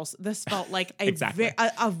Showgirls, this felt like a Exactly.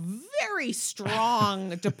 a very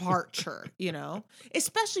strong departure,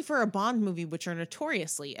 especially for a Bond movie, which are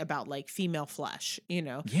notoriously about like female flesh,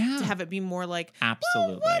 Yeah, to have it be more like,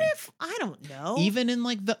 absolutely. well, what if, I don't know. Even in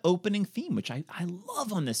like the opening theme, which I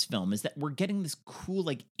love on this film, is that we're getting this cool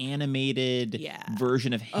like animated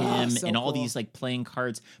version of him so and all cool. these like playing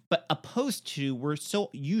cards, but opposed to we're so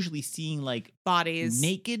usually seeing like bodies,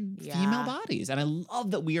 naked female bodies, and I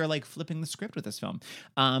love that we are like flipping the script with this film.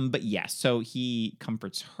 But yes, so he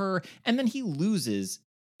comforts her, and then he loses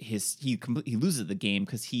he loses the game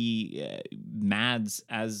because Mads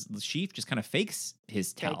as the Sheaf just kind of fakes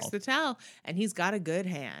his towel. Fakes the towel, and he's got a good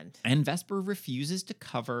hand. And Vesper refuses to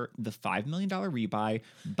cover the $5 million rebuy,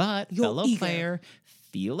 but Your fellow ego. player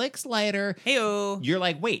Felix Leiter, Heyo. you're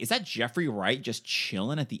like, wait, is that Jeffrey Wright just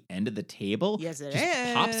chilling at the end of the table? Yes, it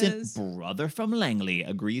just pops in. is. Brother from Langley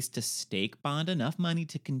agrees to stake Bond enough money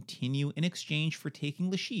to continue in exchange for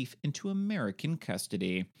taking Le Chiffre into American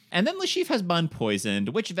custody. And then Le Chiffre has Bond poisoned,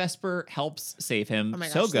 which Vesper helps save him. Oh my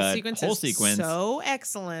gosh, so the good. sequence Whole is sequence. so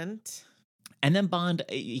excellent. And then Bond,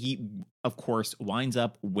 he, of course, winds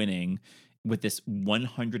up winning with this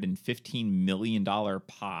 $115 million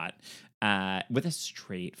pot with a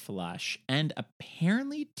straight flush, and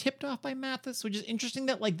apparently tipped off by Mathis, which is interesting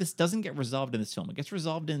that like this doesn't get resolved in this film. It gets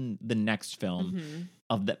resolved in the next film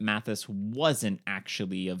of that Mathis wasn't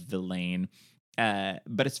actually a villain.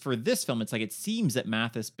 But it's for this film, it's like it seems that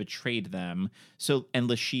Mathis betrayed them. So, and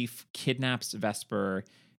Le Chiffre kidnaps Vesper,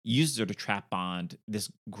 uses her to trap Bond,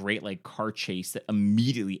 this great like car chase that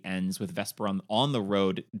immediately ends with Vesper on the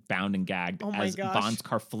road, bound and gagged, Oh my as gosh. Bond's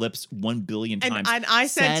car flips 1 billion times. And I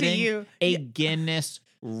said to setting you, a Guinness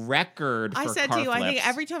record for I said car to you, flips. I think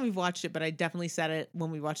every time we've watched it, but I definitely said it when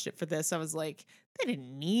we watched it for this, I was like, they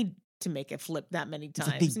didn't need to make it flip that many It's times.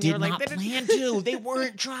 like they And you were did like, not "They didn't-" plan to. They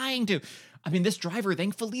weren't trying to. I mean, this driver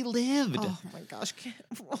thankfully lived. Oh my gosh.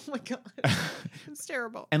 Oh my God. It's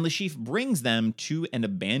terrible. And Le Chiffre brings them to an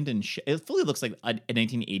abandoned ship. It fully looks like a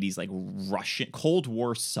 1980s like Russian Cold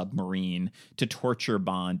War submarine to torture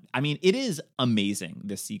Bond. I mean, it is amazing,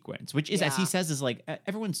 this sequence, which is, as he Yeah. says, is like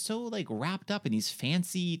everyone's so like wrapped up in these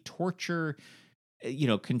fancy torture,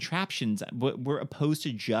 contraptions. We're opposed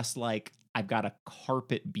to just like, I've got a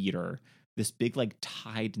carpet beater, this big like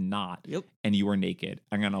tied knot, and you are naked.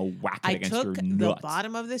 I'm gonna whack it I against took your the nuts.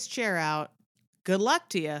 bottom of this chair out. Good luck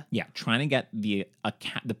to you. Yeah, trying to get the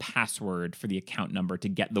password for the account number to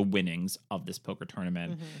get the winnings of this poker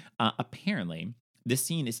tournament. Apparently, this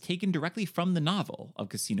scene is taken directly from the novel of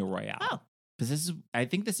Casino Royale. Oh, because I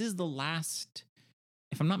think this is the last,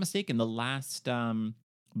 if I'm not mistaken, the last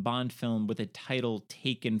Bond film with a title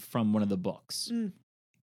taken from one of the books.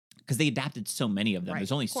 Because they adapted so many of them. Right,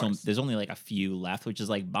 There's only of course. there's only like a few left, which is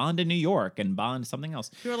like Bond in New York and Bond something else.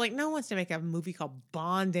 you were like, no one wants to make a movie called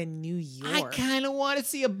Bond in New I York. kind of want to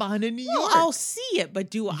see a Bond in New Well, York. I'll see it, but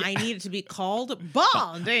do I need it to be called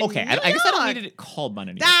Bond in Okay, New I guess I don't York? need it called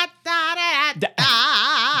Bond in New York. Da, da, da,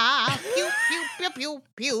 da. Pew, pew, pew, pew,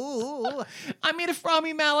 pew. I mean, if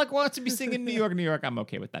Rami Malek wants to be singing New York, New York, I'm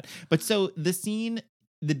okay with that. But so the scene,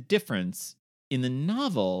 the difference in the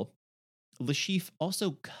novel, Le Chiffre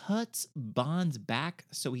also cuts Bond's back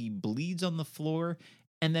so he bleeds on the floor,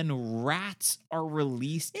 and then rats are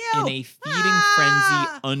released in a feeding frenzy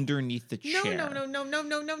underneath the chair. No.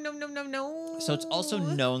 So it's also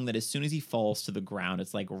knowing that as soon as he falls to the ground,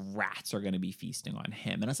 it's like rats are going to be feasting on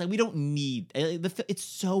him. And it's like, we don't need, it's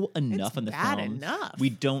so enough in the bad film. enough. We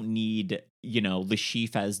don't need, Le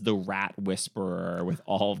Chiffre as the rat whisperer with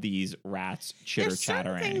all of these rats There's certain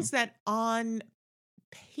chitter-chattering. things that on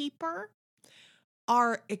paper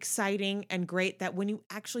are exciting and great that when you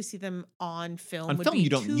actually see them on film, On would film, be you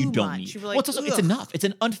don't too need. much. You're like, Well, it's ugh. enough. It's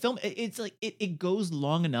an unfilmed. It's like it goes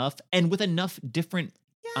long enough and with enough different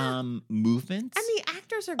movements. And the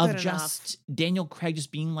actors are of good enough. just Daniel Craig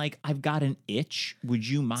just being like, I've got an itch. Would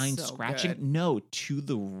you mind So scratching? good. No, to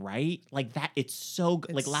the right. Like that. It's so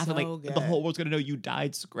good. Like It's laughing, so like the good. whole world's gonna know you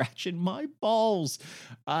died scratching my balls.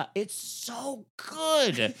 It's so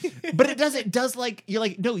good. But it does like, you're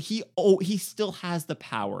like, no, he still has the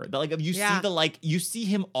power. That like you see Yeah. you see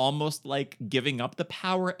him almost like giving up the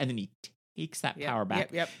power, and then he takes that power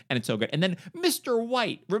back. Yep. And it's so good. And then Mr.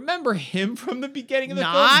 White, remember him from the beginning of the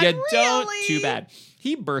Not film? You don't. really. Too bad.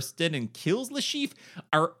 He bursts in and kills Lashif,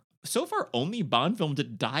 our so far only Bond film to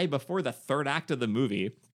die before the third act of the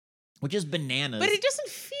movie, which is bananas. But it doesn't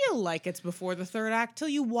feel like it's before the third act till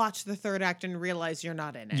you watch the third act and realize you're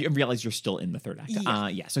not in it. You realize you're still in the third act.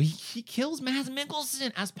 Yeah. So he kills Mads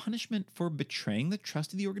Mikkelsen as punishment for betraying the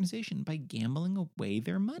trust of the organization by gambling away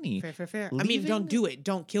their money. Fair. I mean, don't do it.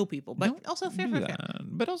 Don't kill people. But Don't also fair.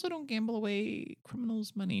 But also don't gamble away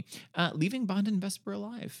criminals' money. Leaving Bond and Vesper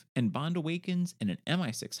alive. And Bond awakens in an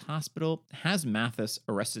MI6 hospital, has Mathis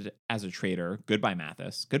arrested as a traitor. Goodbye,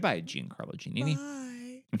 Mathis. Goodbye, Giancarlo Giannini. Bye.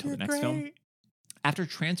 Until the next film. After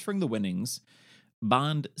transferring the winnings,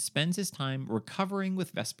 Bond spends his time recovering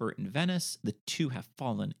with Vesper in Venice. The two have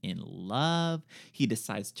fallen in love. He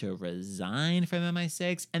decides to resign from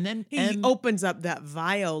MI6, and then He opens up that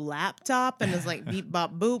Vio laptop and is like, beep,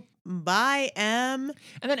 bop, boop. Bye, M.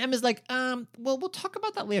 And then M is like, well, we'll talk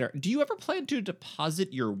about that later. Do you ever plan to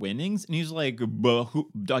deposit your winnings? And he's like,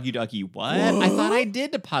 doggy, what? I thought I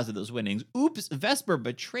did deposit those winnings. Oops, Vesper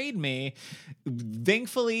betrayed me.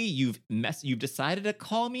 Thankfully, you've decided to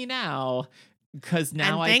call me now. Because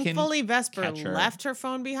now and thankfully Vesper catch her. left her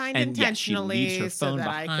phone behind And intentionally she leaves her phone so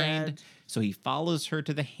that behind. I could. So he follows her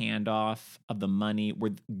to the handoff of the money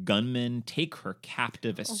where gunmen take her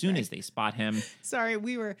captive as soon as they spot him. Sorry,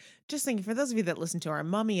 we were just thinking, for those of you that listened to our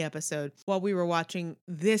Mummy episode, while we were watching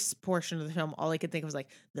this portion of the film, all I could think of was like,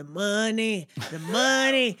 the money.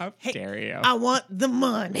 How dare you? I want the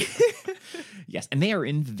money. Yes, and they are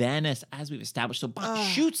in Venice, as we've established. So Bond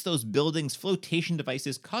shoots those buildings' flotation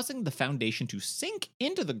devices, causing the foundation to sink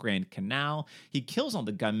into the Grand Canal. He kills all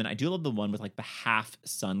the gunmen. I do love the one with like the half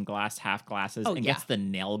sunglass, half glasses, and gets the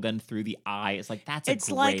nail gun through the eye. It's like, it's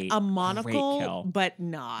like a monocle, but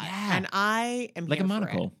not. Yeah. And I am like here a for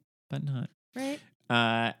monocle, it. but not. Right?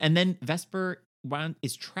 And then Vesper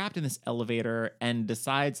is trapped in this elevator and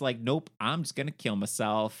decides like, nope, I'm just gonna kill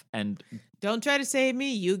myself. And don't try to save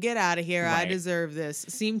me. You get out of here. Right. I deserve this.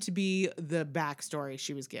 Seemed to be the backstory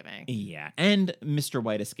she was giving. Yeah. And Mr.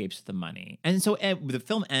 White escapes with the money. And so the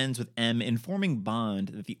film ends with M informing Bond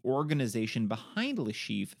that the organization behind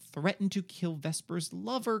Lashif threatened to kill Vesper's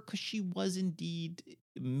lover because she was indeed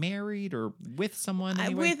married or with someone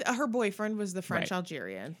anyway. With her boyfriend was the French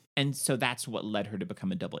Algerian. And so that's what led her to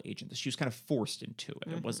become a double agent. She was kind of forced into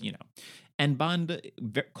it. It was, and Bond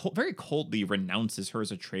very coldly renounces her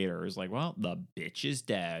as a traitor. Is like, well, the bitch is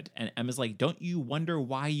dead. And Emma's like, don't you wonder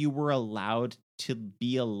why you were allowed to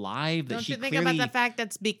be alive? Don't you think about the fact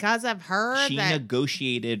that's because of her she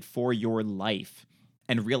negotiated for your life.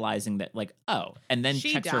 And realizing that, like, and then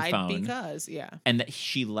she checks died her phone. because, and that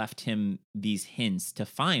she left him these hints to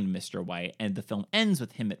find Mr. White. And the film ends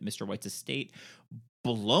with him at Mr. White's estate,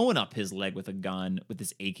 blowing up his leg with a gun with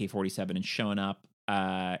this AK-47 and showing up,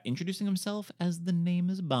 introducing himself as the name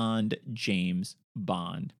is Bond, James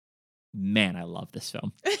Bond. Man, I love this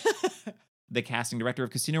film. The casting director of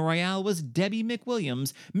Casino Royale was Debbie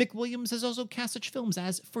McWilliams. McWilliams has also cast such films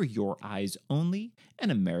as For Your Eyes Only,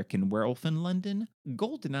 An American Werewolf in London,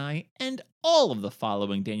 GoldenEye, and all of the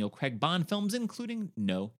following Daniel Craig Bond films, including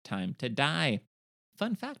No Time to Die.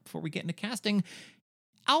 Fun fact before we get into casting,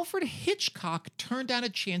 Alfred Hitchcock turned down a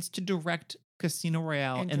chance to direct Casino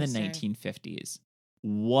Royale in the 1950s.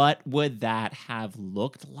 What would that have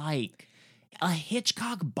looked like? A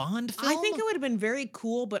Hitchcock Bond film? I think it would have been very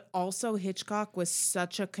cool, but also Hitchcock was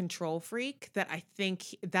such a control freak that I think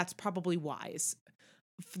that's probably wise.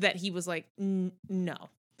 That he was like, no.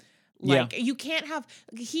 Like, you can't have,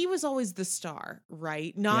 he was always the star,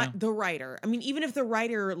 right? Not the writer. I mean, even if the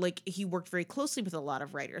writer, like, he worked very closely with a lot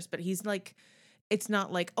of writers, but he's like, it's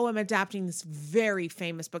not like, I'm adapting this very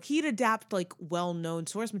famous book. He'd adapt like well-known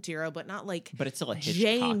source material, but not like but it's still a Hitchcock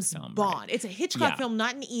James film, Bond. Right? It's a Hitchcock film,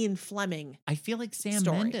 not an Ian Fleming. I feel like Sam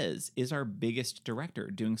Mendes is our biggest director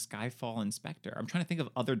doing Skyfall and Spectre. I'm trying to think of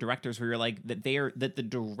other directors where you're like that the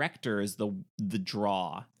director is the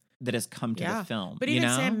draw that has come to the film. But even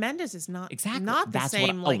Sam Mendes is not not the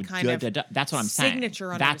same that's what I'm saying.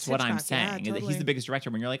 Signature on That's what I'm Hitchcock. saying. Yeah, totally. He's the biggest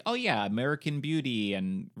director when you're like, oh yeah, American Beauty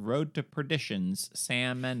and Road to Perdition's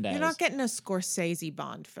Sam Mendes. You're not getting a Scorsese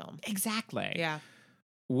Bond film. Exactly. Yeah.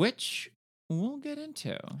 Which we'll get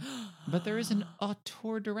into. But there is an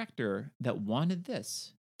auteur director that wanted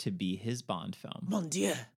this to be his Bond film. Mon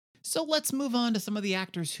Dieu. So let's move on to some of the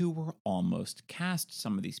actors who were almost cast.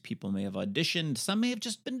 Some of these people may have auditioned. Some may have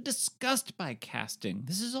just been discussed by casting.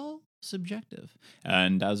 This is all subjective.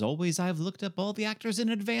 And as always, I've looked up all the actors in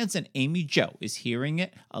advance, and Amy Jo is hearing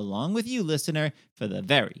it along with you, listener, for the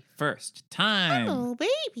very first time. Oh,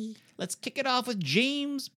 baby. Let's kick it off with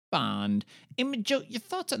James Bond. Amy Jo, your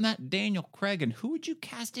thoughts on that Daniel Craig, and who would you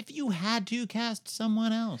cast if you had to cast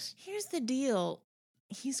someone else? Here's the deal.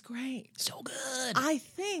 He's great. So good. I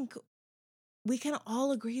think we can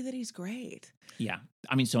all agree that he's great. Yeah.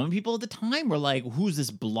 I mean, so many people at the time were like, who's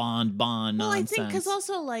this blonde Bond nonsense? I think because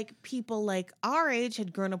also like people like our age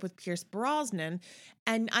had grown up with Pierce Brosnan.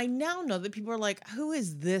 And I now know that people are like, who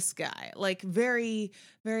is this guy? Like very,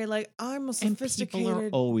 very like, I'm a sophisticated. And people are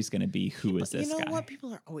always going to be, who is this guy? You know what?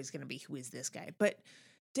 People are always going to be, who is this guy? But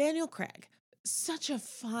Daniel Craig, such a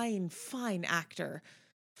fine, fine actor.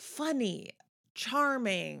 Funny,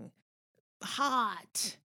 charming,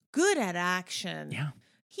 hot, good at action. Yeah.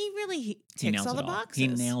 He really ticks all the boxes. He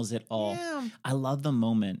nails it all. Yeah. I love the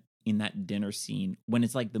moment in that dinner scene when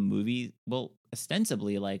it's like the movie, well,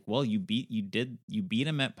 ostensibly like, well, you beat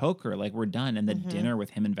him at poker, like we're done. And the dinner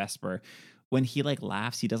with him and Vesper, when he like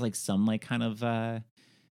laughs, he does like some like kind of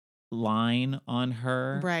line on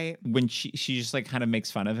her, right? When she just like kind of makes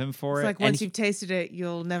fun of him for it's it. Like once you've tasted it,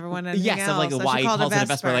 you'll never want anything else. Yes, of like why he calls it a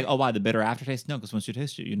Vesper, like, oh, why the bitter aftertaste? No, because once you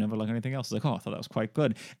taste it, you never like anything else. It's like, oh, I thought that was quite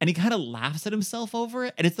good. And he kind of laughs at himself over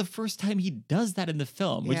it, and it's the first time he does that in the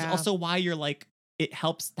film, which is also why you're like, it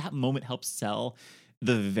helps. That moment helps sell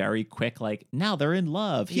the very quick, like, now they're in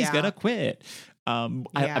love. He's gonna quit. I mean,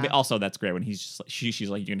 also that's great when he's just like, she's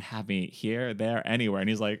like, you can have me here, there, anywhere, and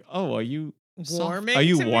he's like, oh, are you warming? Are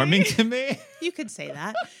you warming to me? You could say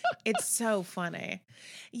that. It's so funny.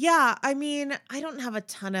 Yeah, I mean, I don't have a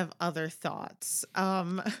ton of other thoughts.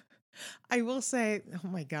 I will say, oh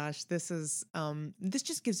my gosh, this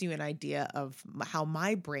just gives you an idea of how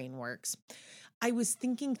my brain works. I was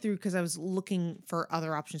thinking through because I was looking for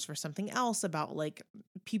other options for something else about like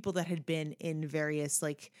people that had been in various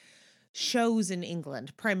like shows in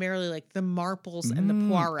England, primarily like the Marples and the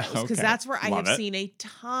Poirots, because that's where I have seen a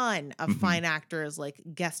ton of fine actors like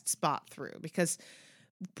guest spot through, because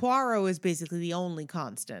Poirot is basically the only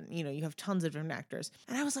constant. You know, you have tons of different actors.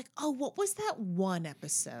 And I was like, oh, what was that one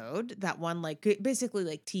episode? That one, like, basically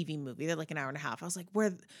like TV movie. They're like an hour and a half. I was like,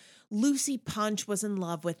 where Lucy Punch was in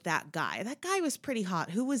love with that guy. That guy was pretty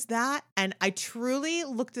hot. Who was that? And I truly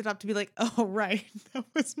looked it up to be like, oh, right. That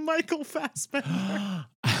was Michael Fassbender.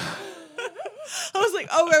 I was like,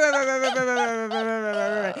 oh,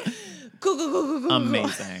 right. Cool.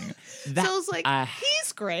 Amazing. So I was like,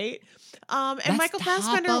 he's great. And Michael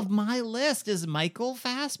Fassbender, top of my list is Michael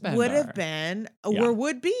Fassbender. Would have been, or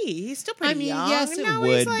would be. He's still pretty young. Yes, it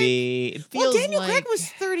would be. It feels Daniel like... Craig was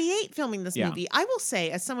 38 filming this movie. I will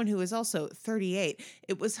say, as someone who is also 38,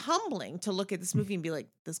 it was humbling to look at this movie and be like,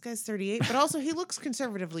 this guy's 38, but also he looks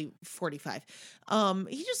conservatively 45.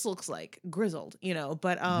 He just looks like grizzled, you know.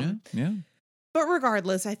 But But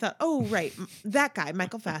regardless, I thought, oh right, that guy,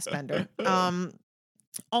 Michael Fassbender.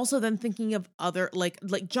 Also then thinking of other like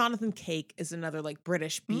Jonathan Cake is another like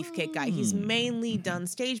British beefcake guy. He's mainly done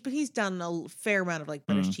stage, but he's done a fair amount of like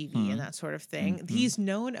British TV and that sort of thing. He's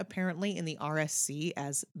known apparently in the RSC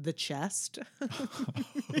as the Chest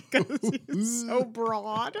because he's so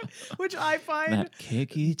broad, which I find that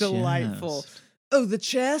kicky delightful. Chest. Oh, the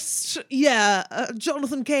Chest. Yeah,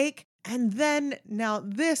 Jonathan Cake. And then now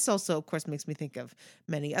this also, of course, makes me think of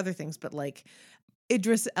many other things, but like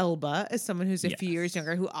Idris Elba is someone who's a few years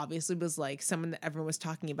younger, who obviously was like someone that everyone was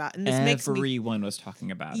talking about. And this everyone was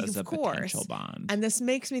talking about as a potential Bond. And this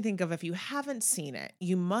makes me think of, if you haven't seen it,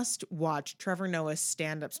 you must watch Trevor Noah's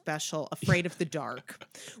stand-up special, Afraid of the Dark,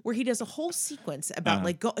 where he does a whole sequence about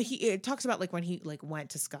it talks about like when he like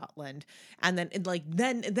went to Scotland, and then it like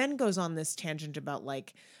then goes on this tangent about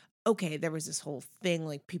like, okay, there was this whole thing,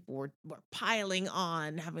 like people were piling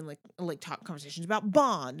on, having like talk conversations about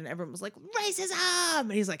Bond, and everyone was like, racism!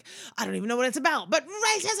 And he's like, I don't even know what it's about, but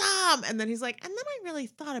racism! And then he's like, and then I really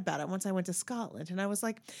thought about it once I went to Scotland, and I was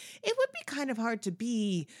like, it would be kind of hard to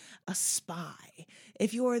be a spy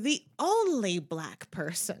if you're the only Black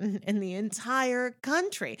person in the entire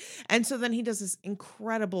country. And so then he does this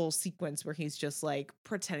incredible sequence where he's just like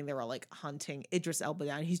pretending they were like hunting Idris Elba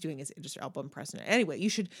down. He's doing his Idris Elba impression. Anyway, you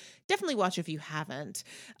should definitely watch if you haven't.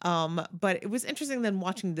 But it was interesting then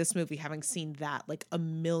watching this movie, having seen that like a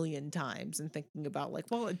million times and thinking about like,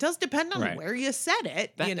 well, it does depend on where you said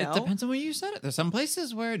it. You know, it depends on where you said it. There's some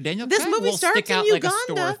places where Daniel Craig will starts stick out in like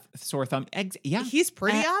Uganda. a sore thumb. Yeah. He's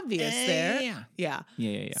pretty obvious there. Yeah.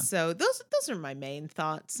 So those are my main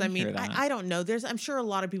thoughts. I mean, I don't know. I'm sure a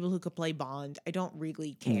lot of people who could play Bond. I don't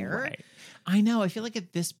really care. Right. I know. I feel like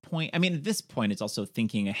at this point, it's also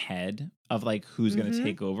thinking ahead of like who's going to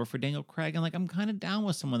take over for Daniel Craig. And like, I'm kind of down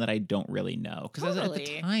with someone that I don't really know. Because at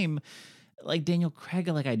the time, like Daniel Craig,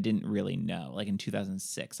 like I didn't really know, like in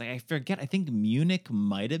 2006. Like I forget, I think Munich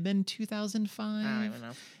might have been 2005. I don't even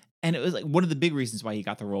know. And it was like one of the big reasons why he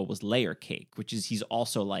got the role was Layer Cake, which is he's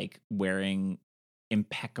also like wearing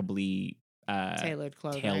impeccably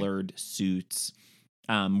tailored suits.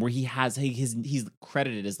 Where he's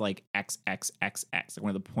credited as like XXXX. Like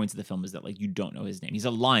one of the points of the film is that like you don't know his name. He's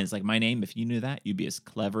a line. It's like, my name, if you knew that, you'd be as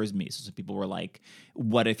clever as me. So some people were like,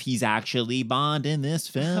 what if he's actually Bond in this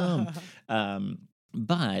film?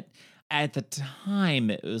 But at the time,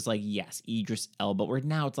 it was like, yes, Idris Elba. Where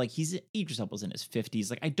now it's like Idris Elba's in his 50s.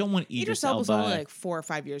 Like I don't want Idris Elba's only like 4 or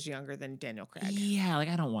 5 years younger than Daniel Craig. Yeah, like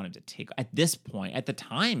I don't want him to take. At this point, at the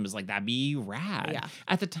time, it was like that'd be rad. Yeah.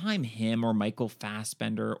 At the time, him or Michael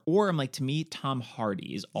Fassbender, or I'm like, to me, Tom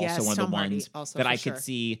Hardy is also one of the ones that I could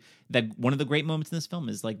see. That one of the great moments in this film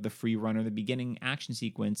is like the free runner, the beginning action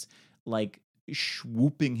sequence, like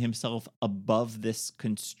swooping himself above this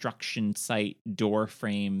construction site door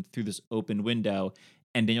frame through this open window,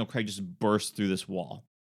 and Daniel Craig just bursts through this wall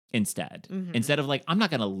instead. Instead of like, I'm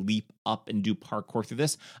not gonna leap up and do parkour through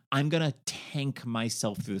this, I'm gonna tank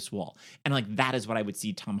myself through this wall. And like that is what I would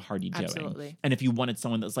see Tom Hardy doing. Absolutely. And if you wanted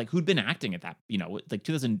someone that's like who'd been acting at that, like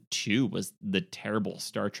 2002 was the terrible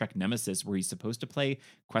Star Trek Nemesis where he's supposed to play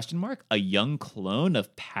a young clone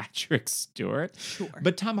of Patrick Stewart. Sure.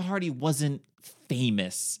 But Tom Hardy wasn't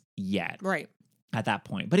famous yet. Right. At that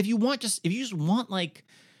point. But if you just want like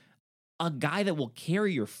a guy that will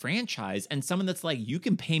carry your franchise and someone that's like, you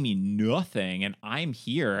can pay me nothing and I'm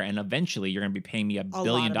here, and eventually you're going to be paying me $1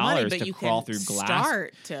 billion to crawl through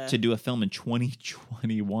glass to do a film in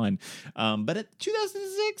 2021. But at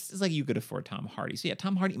 2006, it's like you could afford Tom Hardy. So yeah,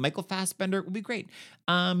 Tom Hardy, Michael Fassbender would be great.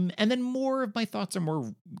 And then more of my thoughts are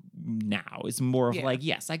more now. It's more of like,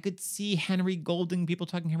 yes, I could see Henry Golding, people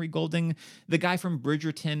talking Henry Golding, the guy from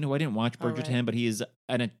Bridgerton, who I didn't watch Bridgerton, but he is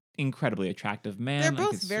an incredibly attractive man. They're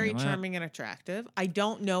both very charming and attractive. I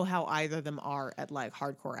don't know how either of them are at like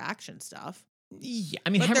hardcore action stuff. Yeah,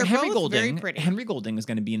 I mean, Henry Golding is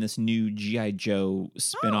going to be in this new G.I. Joe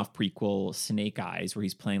spin-off prequel, Snake Eyes, where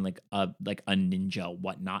he's playing like a ninja,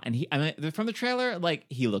 whatnot. And from the trailer, like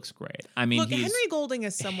he looks great. I mean, Henry Golding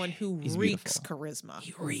is someone who reeks charisma.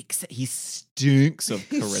 He stinks of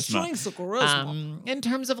charisma. In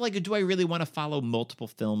terms of like, do I really want to follow multiple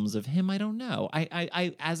films of him? I don't know.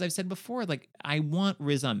 I as I've said before, like I want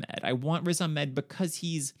Riz Ahmed. I want Riz Ahmed because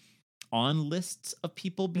he's on lists of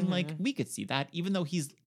people being like, we could see that, even though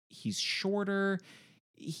he's shorter.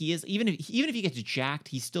 He is even if he gets jacked,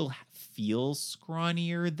 he still feels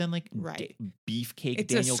scrawnier than like beefcake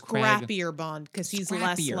Daniel Craig. It's a scrappier Bond because he's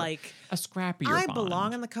less like a scrappier I Bond.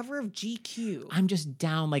 belong on the cover of GQ. I'm just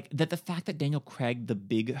down like that. The fact that Daniel Craig, the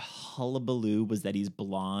big hullabaloo was that he's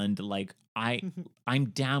blonde. Like I'm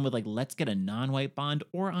down with like, let's get a non-white Bond,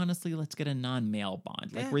 or honestly, let's get a non-male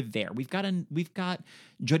Bond. Like we're there. We've got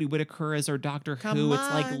Jodie Whittaker as our Doctor Who. It's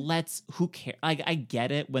like, who cares? Like I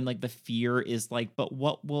get it when like the fear is like, but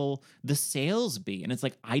what will the sales be? And it's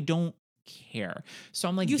like, I don't care. So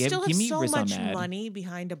I'm like, you still have so Riz much Ahmed. money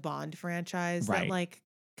behind a Bond franchise that like,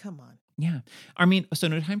 come on. Yeah. I mean, so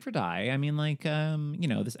No Time to Die. I mean, like,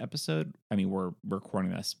 this episode, I mean, we're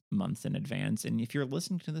recording this months in advance. And if you're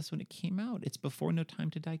listening to this when it came out, it's before No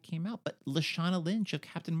Time to Die came out. But Lashana Lynch of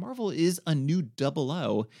Captain Marvel is a new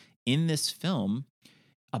 00 in this film.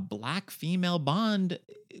 A black female Bond,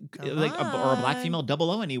 or a black female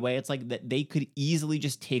 00 anyway. It's like that they could easily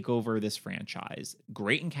just take over this franchise.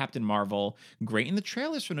 Great in Captain Marvel, great in the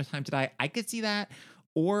trailers for No Time to Die. I could see that.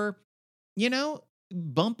 Or,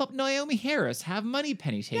 bump up Naomi Harris, have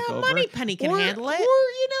Moneypenny take over. Moneypenny can handle it.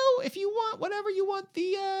 Or, if you want, whatever you want,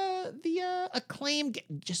 the acclaim,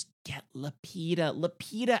 just get Lupita.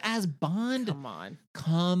 Lupita as Bond. Come on.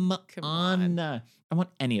 I want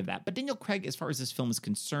any of that. But Daniel Craig, as far as this film is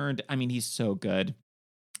concerned, I mean, he's so good.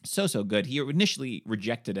 So good. He initially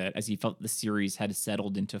rejected it as he felt the series had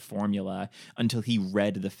settled into formula until he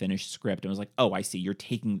read the finished script and was like, oh, I see.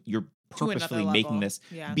 You're purposefully making this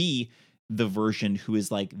be the version who is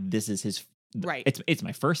like, this is his right. It's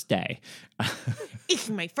my first day. It's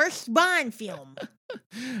my first Bond film.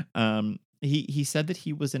 He said that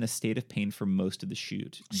he was in a state of pain for most of the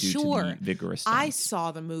shoot due to the vigorous stunts. I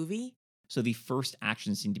saw the movie. So the first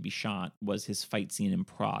action scene to be shot was his fight scene in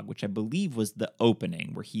Prague, which I believe was the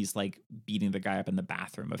opening where he's like beating the guy up in the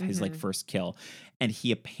bathroom of his like first kill. And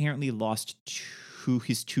he apparently lost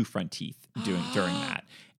his two front teeth during that.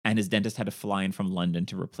 And his dentist had to fly in from London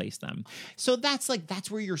to replace them. So that's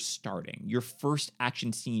where you're starting. Your first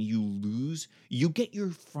action scene, you get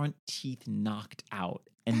your front teeth knocked out.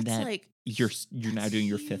 And that's then like, you're now doing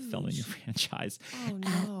your fifth film in your franchise. Oh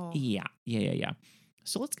no. Yeah.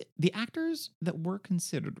 So let's get the actors that were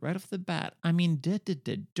considered right off the bat. I mean,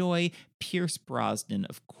 Pierce Brosnan,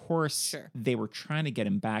 of course. Sure. They were trying to get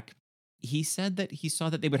him back. He said that he saw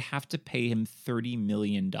that they would have to pay him $30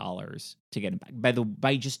 million to get him back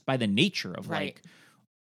by the nature of right.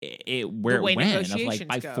 like where it went of like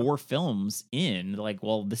by go. 4 films in, like,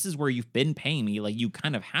 well, this is where you've been paying me, like you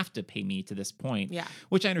kind of have to pay me to this point. Yeah,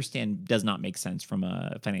 which I understand does not make sense from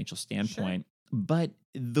a financial standpoint. Sure. But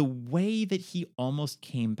the way that he almost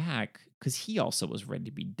came back, because he also was ready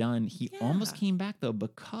to be done, he almost came back though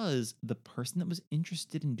because the person that was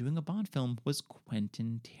interested in doing a Bond film was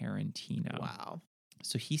Quentin Tarantino. Wow.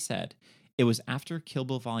 So he said it was after Kill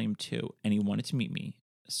Bill Volume 2 and he wanted to meet me.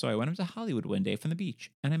 So I went up to Hollywood one day from the beach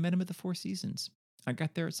and I met him at the Four Seasons. I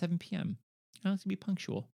got there at 7 p.m. I was going to be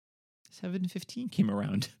punctual. 7:15 came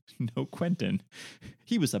around. No Quentin.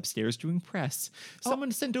 He was upstairs doing press.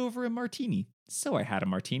 Someone sent over a martini. So I had a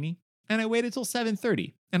martini and I waited till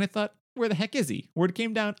 7:30 and I thought, where the heck is he? Word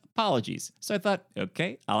came down, apologies. So I thought,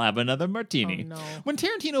 okay, I'll have another martini. Oh, no. When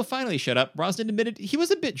Tarantino finally showed up, Brosnan admitted he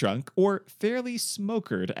was a bit drunk, or fairly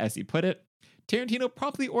smokered, as he put it. Tarantino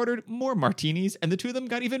promptly ordered more martinis, and the two of them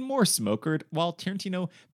got even more smokered, while Tarantino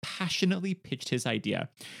passionately pitched his idea,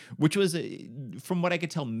 which was, from what I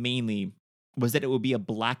could tell, mainly was that it would be a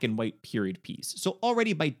black and white period piece. So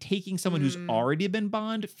already by taking someone who's already been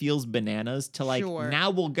Bond feels bananas to like,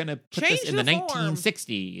 now we're going to put this in the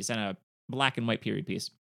 1960s and a black and white period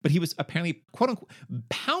piece. But he was apparently, quote unquote,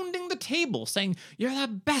 pounding the table saying, you're the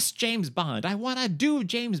best James Bond. I want to do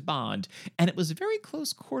James Bond. And it was very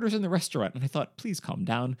close quarters in the restaurant. And I thought, please calm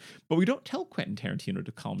down. But we don't tell Quentin Tarantino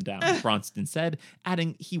to calm down, Bronston said,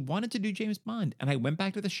 adding he wanted to do James Bond. And I went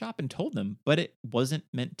back to the shop and told them, but it wasn't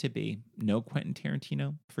meant to be. No Quentin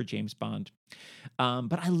Tarantino for James Bond.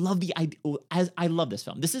 But I love the idea. I love this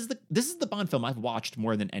film. This is the Bond film I've watched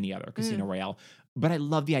more than any other, Casino Royale. But I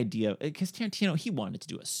love the idea because Tarantino, he wanted to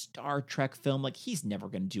do a Star Trek film. Like, he's never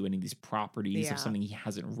going to do any of these properties of something he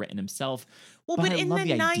hasn't written himself. Well, but in the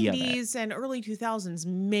 90s and early 2000s,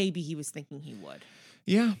 maybe he was thinking he would.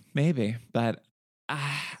 Yeah, maybe. But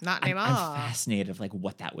not anymore. I'm fascinated of like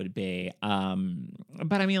what that would be.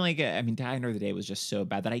 But I mean, Die Another Day was just so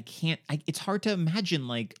bad that it's hard to imagine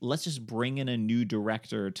like, let's just bring in a new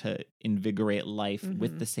director to invigorate life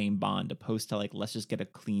with the same Bond, opposed to like, let's just get a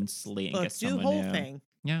clean slate and get someone new. Whole thing.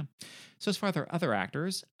 Yeah. So as far as other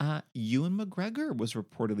actors, Ewan McGregor was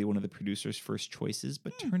reportedly one of the producer's first choices,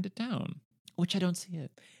 but turned it down, which I don't see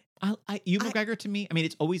it. Ewan McGregor to me, I mean,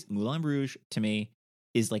 it's always Moulin Rouge to me.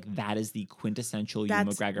 Is like that is the quintessential Ewan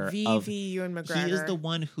McGregor. Ewan McGregor. He is the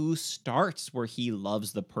one who starts where he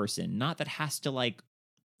loves the person, not that has to like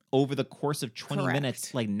over the course of 20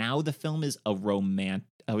 minutes. Like now the film is a romance.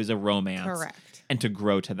 Correct. And to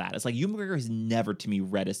grow to that, it's like Ewan McGregor is never to me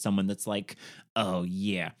read as someone that's like, oh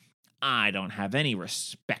yeah, I don't have any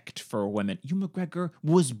respect for women. Ewan McGregor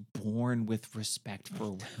was born with respect for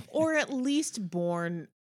women, or at least born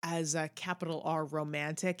as a capital R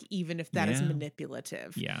romantic, even if that is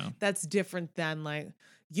manipulative. Yeah. That's different than like,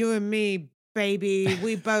 you and me, baby,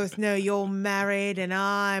 we both know you're married and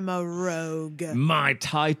I'm a rogue. My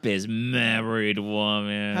type is married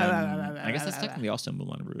woman. I guess that's technically also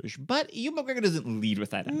Moulin Rouge. But Ewan McGregor doesn't lead with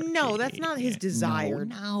that energy. No, that's not his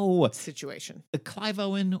desired situation. Clive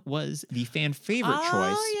Owen was the fan favorite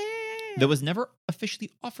choice. Yeah. That was never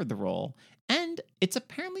officially offered the role, and it's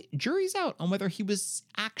apparently jury's out on whether he was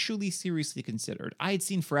actually seriously considered. I had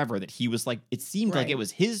seen forever that he was like, it seemed like it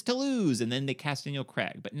was his to lose, and then they cast Daniel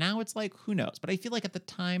Craig. But now it's like, who knows? But I feel like at the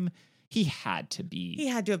time, he had to be. He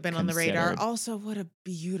had to have been on the radar. Also, what a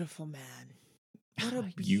beautiful man. What a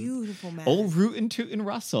beautiful man. Old Rootin' Tootin'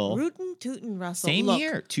 Russell. Rootin' Tootin' Russell. Same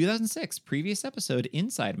year, 2006, previous episode,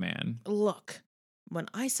 Inside Man. Look. When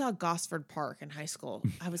I saw Gosford Park in high school,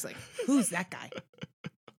 I was like, who's that guy?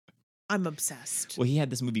 I'm obsessed. Well, he had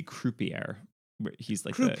this movie Croupier, where he's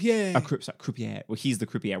like Croupier. Croupier. Well, he's the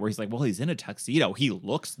croupier, where he's like, well, he's in a tuxedo. He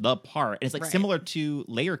looks the part. And it's like similar to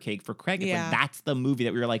Layer Cake for Craig. It's like, that's the movie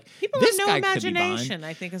that we were like, people this have no guy imagination, could be Bond.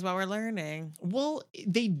 I think is what we're learning. Well,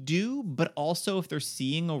 they do, but also if they're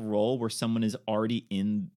seeing a role where someone is already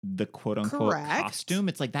in the quote unquote costume,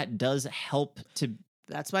 it's like that does help to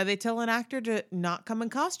That's why they tell an actor to not come in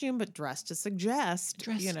costume, but dress to suggest.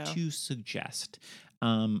 Dress you know. to suggest.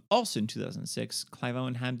 Also in 2006, Clive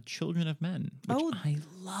Owen had Children of Men, which I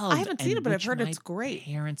love. I haven't seen it, but I've heard it's great.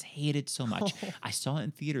 Parents hated so much. Oh. I saw it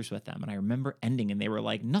in theaters with them, and I remember ending, and they were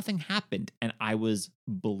like, nothing happened, and I was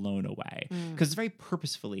blown away because it's very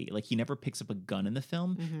purposefully like he never picks up a gun in the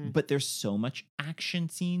film, but there's so much action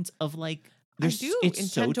scenes of like. I do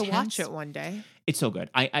intend to watch it one day. It's so good.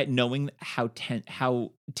 I knowing how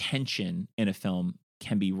tension in a film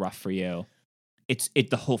can be rough for you.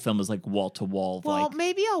 The whole film is like wall to wall. Well, like,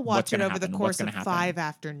 maybe I'll watch it over the course of 5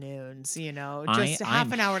 afternoons, just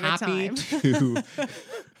half an hour at a time.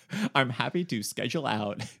 I'm happy to schedule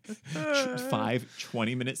out 5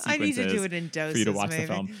 20-minute sequences. I need to do it in doses for you to watch maybe.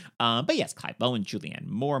 the film. But yes, Clive Owen, Julianne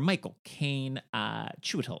Moore, Michael Caine,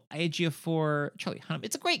 Chiwetel Ejiofor, Charlie Hunnam.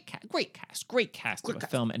 It's a great cast of a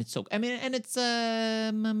film, and it's so. I mean, and it's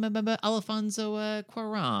Alfonso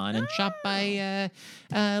Cuarón and shot by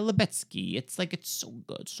Lebetsky. It's so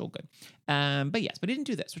good. But yes, but he didn't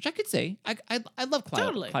do this, which I could say I love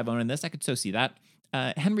Clive Owen in this. I could so see that.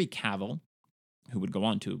 Henry Cavill, who would go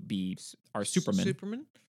on to be our Superman.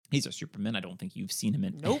 He's our Superman. I don't think you've seen him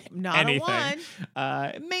in not anything.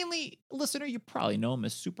 a one. Mainly, listener, you probably know him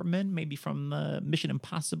as Superman, maybe from Mission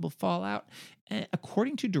Impossible Fallout.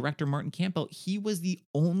 According to director Martin Campbell, he was the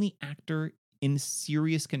only actor in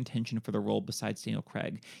serious contention for the role besides Daniel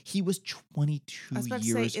Craig. He was 22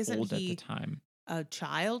 years old at the time. A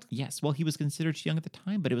child? Yes. Well, he was considered too young at the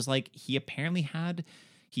time, but it was like he apparently had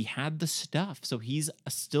the stuff. So he's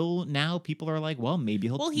still now people are like, well, maybe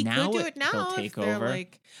he could do it now. He'll take over.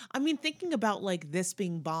 Like, I mean, thinking about like this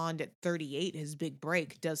being Bond at 38, his big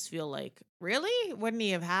break does feel like, really? Wouldn't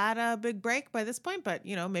he have had a big break by this point? But,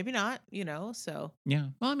 maybe not, so. Yeah.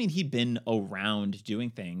 Well, I mean, he'd been around doing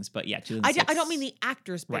things, but yeah. I don't mean the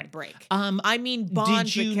actor's big break. I mean Bond,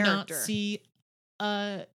 the character. Did you not see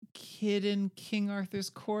A Kid in King Arthur's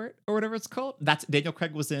Court or whatever it's called? That's Daniel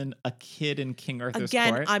Craig was in A Kid in King Arthur's Court.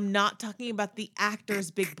 Again, I'm not talking about the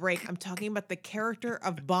actor's big break. I'm talking about the character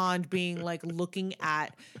of Bond being like looking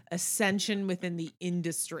at ascension within the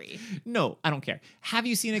industry. No, I don't care. Have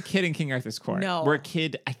you seen A Kid in King Arthur's Court? No. Where a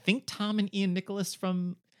kid, I think Tom and Ian Nicholas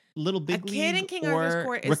from Little Big League, A Kid in King Arthur's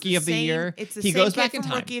Court is Rookie of the Year. It's the he same goes kid back in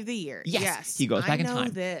from time. Rookie of the Year. Yes, he goes back in time. I know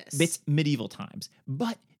this. It's medieval times,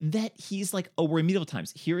 but that he's like, oh, we're in medieval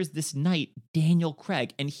times. Here is this knight, Daniel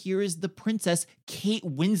Craig, and here is the princess, Kate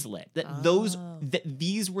Winslet.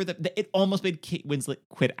 These were it almost made Kate Winslet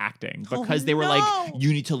quit acting because they were like,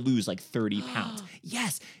 you need to lose like 30 pounds.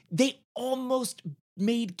 Yes, they almost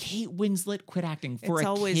made Kate Winslet quit acting for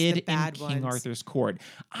A Kid in King Arthur's Court.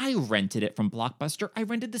 I rented it from Blockbuster. I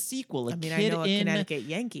rented the sequel. I know a Connecticut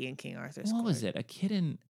Yankee in King Arthur's Court. What was it? A kid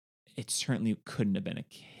in... It certainly couldn't have been a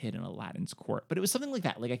kid in Aladdin's court, but it was something like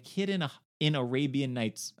that, like a kid in Arabian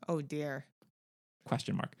Nights. Oh dear.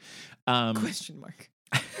 Question mark. Question mark.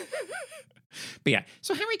 But yeah,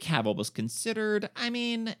 so Henry Cavill was considered. I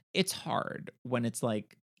mean, it's hard when it's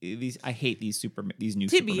like these. I hate these new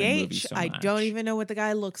Superman movies so much. I don't even know what the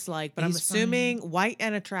guy looks like, but I'm assuming white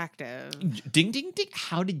and attractive. Ding ding ding!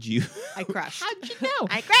 How did you? I crushed. How'd you know?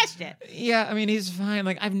 I crushed it. Yeah, I mean he's fine.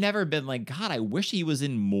 Like I've never been like, God, I wish he was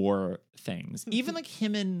in more things. Even like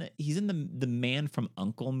he's in the Man from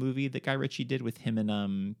U.N.C.L.E. movie that Guy Ritchie did with him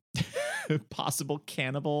and Possible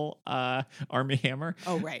Cannibal, Armie Hammer.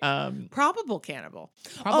 Oh right. Probable Cannibal.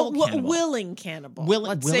 Cannibal. Willing Cannibal.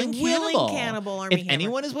 Willing Cannibal. Armie if Hammer.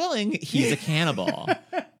 anyone is willing, he's a cannibal.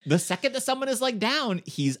 The second that someone is like down,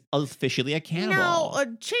 he's officially a cannibal. Now,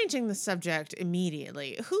 changing the subject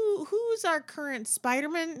immediately. Who's our current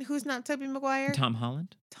Spider-Man? Who's not Tobey Maguire? Tom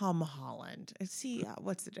Holland. Tom Holland. See,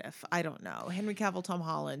 what's the diff? I don't know. Henry Cavill, Tom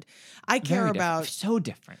Holland. I care about so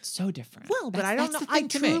different. Well, but I don't know. I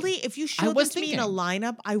truly, if you showed them to me in a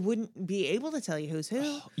lineup, I wouldn't be able to tell you who's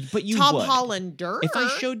who. But you Tom would. Hollander. If I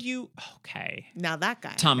showed you, okay. Now that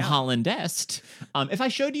guy. Tom Holland-est. If I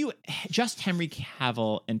showed you just Henry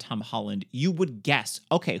Cavill and Tom Holland, you would guess,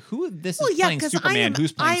 okay, who of this is playing Superman,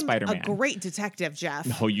 who's playing Spider-Man? I'm a great detective,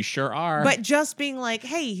 Jeff. No, you sure are. But just being like,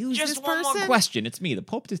 hey, who's this person? Just one more question. It's me, the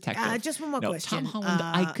Pope Detective. Just one more question. Tom Holland,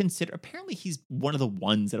 I consider, apparently he's one of the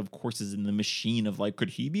ones that, of course, is in the machine of like,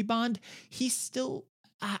 could he be Bond? He's still...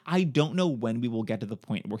 I don't know when we will get to the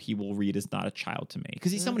point where he will read as not a child to me.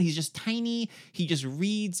 Because he's someone, he's just tiny. He just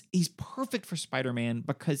reads. He's perfect for Spider-Man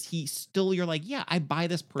because he's still, you're like, yeah, I buy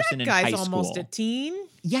this person in high school. That guy's almost a teen.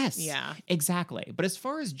 Yes. Yeah. Exactly. But as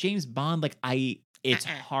far as James Bond, like it's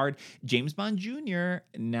hard. James Bond Jr.,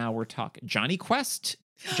 now we're talking. Johnny Quest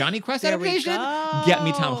Jonny Quest There we adaptation? go. Get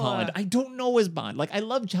me Tom Holland. I don't know as Bond. Like, I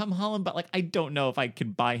love Tom Holland, but like, I don't know if I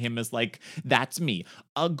could buy him as like, that's me,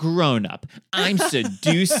 a grown-up. I'm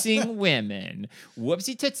seducing women.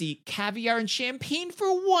 Whoopsie tootsie, caviar and champagne for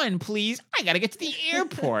one, please. I gotta get to the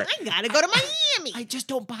airport. I gotta go to Miami. I just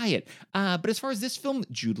don't buy it. But as far as this film,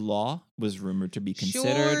 Jude Law was rumored to be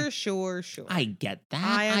considered. Sure. I get that.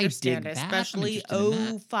 I understand, dig that. especially I'm interested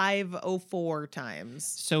in that. 0504 times.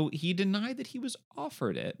 So he denied that he was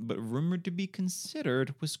offered it, but rumored to be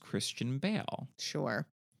considered was Christian Bale. Sure.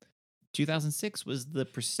 2006 was The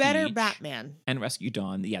Prestige. Better Batman. And Rescue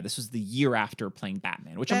Dawn. Yeah, this was the year after playing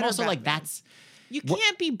Batman, which I'm Better also like, Batman. that's... You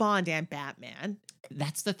can't be Bond and Batman.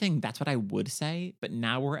 That's the thing. That's what I would say. But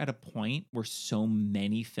now we're at a point where so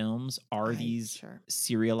many films are these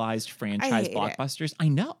serialized franchise blockbusters. I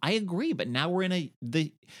know. I agree. But now we're in at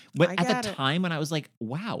the time when I was like,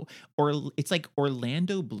 wow. Or it's like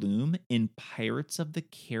Orlando Bloom in Pirates of the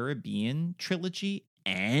Caribbean trilogy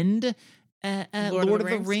and Lord of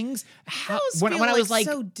the Rings. When I was like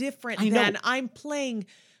so different than I'm playing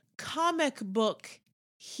comic book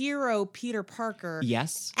hero Peter Parker,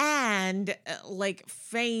 yes, and like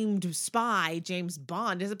famed spy James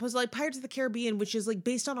Bond, as opposed to like Pirates of the Caribbean, which is like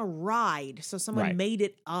based on a ride, so someone made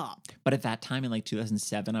it up. But at that time in like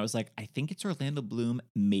 2007, I was like, I think it's Orlando Bloom,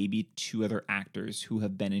 maybe two other actors who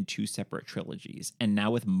have been in two separate trilogies, and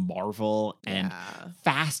now with Marvel and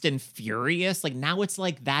Fast and Furious, like now it's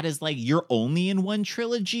like that is like you're only in one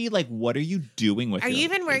trilogy. Like, what are you doing with? Are you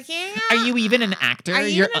even working? Are you even an actor?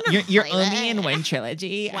 You're only in one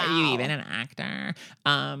trilogy. Wow. Are you even an actor?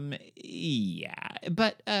 Yeah.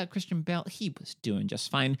 But Christian Bale, he was doing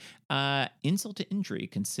just fine. Insult to injury,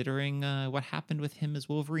 considering what happened with him as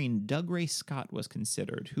Wolverine. Doug Ray Scott was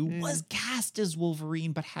considered, who was cast as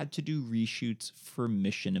Wolverine, but had to do reshoots for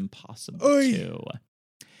Mission Impossible 2.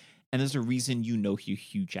 And there's a reason you know who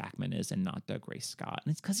Hugh Jackman is and not Doug Ray Scott.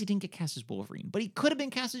 And it's because he didn't get cast as Wolverine. But he could have been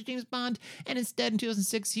cast as James Bond. And instead, in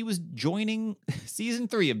 2006, he was joining season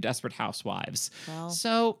 3 of Desperate Housewives. Well,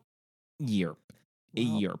 so, yerp.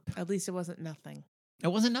 At least it wasn't nothing. It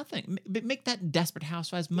wasn't nothing. Make that Desperate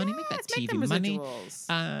Housewives money. Make that TV money.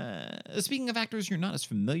 Speaking of actors you're not as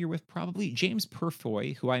familiar with, probably, James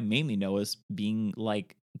Purefoy, who I mainly know as being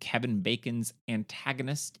like Kevin Bacon's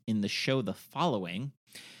antagonist in the show The Following.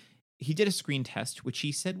 He did a screen test, which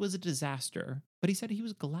he said was a disaster, but he said he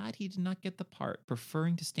was glad he did not get the part,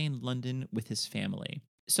 preferring to stay in London with his family.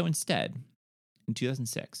 So instead, in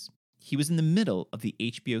 2006, he was in the middle of the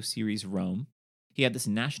HBO series Rome. He had this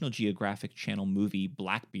National Geographic Channel movie,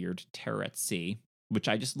 Blackbeard, Terror at Sea, which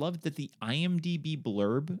I just loved that the IMDb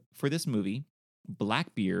blurb for this movie,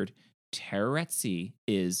 Blackbeard, Terror at Sea,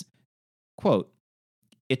 is, quote,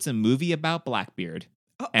 "It's a movie about Blackbeard,"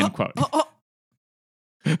 end quote.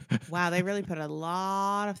 Wow, they really put a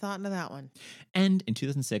lot of thought into that one. And in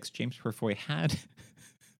 2006, James Purefoy had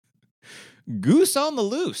Goose on the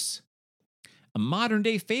Loose, a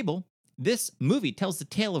modern-day fable. This movie tells the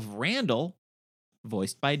tale of Randall,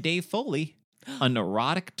 voiced by Dave Foley, a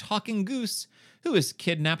neurotic talking goose who is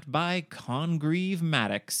kidnapped by Congreve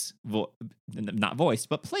Maddox, not voiced,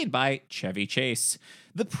 but played by Chevy Chase,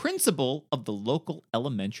 the principal of the local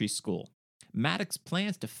elementary school. Maddox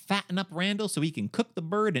plans to fatten up Randall so he can cook the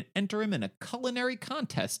bird and enter him in a culinary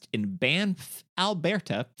contest in Banff,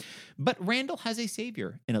 Alberta. But Randall has a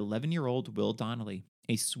savior, an 11-year-old Will Donnelly,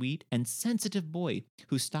 a sweet and sensitive boy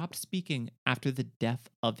who stopped speaking after the death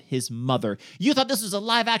of his mother. You thought this was a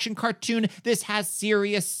live-action cartoon? This has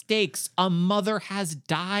serious stakes. A mother has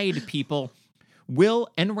died, people. Will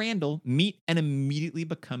and Randall meet and immediately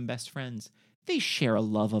become best friends. They share a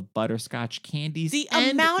love of butterscotch candies and rude noises.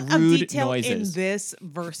 The amount of detail in this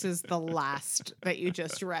versus the last that you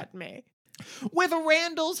just read me. With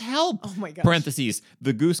Randall's help. Oh my gosh. Parentheses.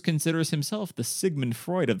 The goose considers himself the Sigmund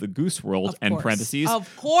Freud of the goose world. End parentheses.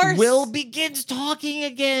 Of course. Will begins talking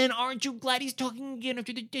again. Aren't you glad he's talking again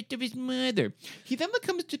after the death of his mother? He then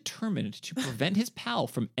becomes determined to prevent his pal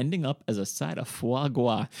from ending up as a side of foie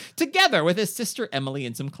gras. Together with his sister Emily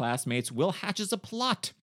and some classmates, Will hatches a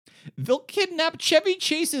plot. They'll kidnap Chevy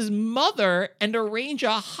Chase's mother and arrange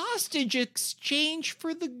a hostage exchange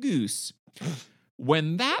for the goose.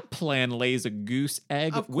 When that plan lays a goose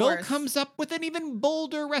egg, Will comes up with an even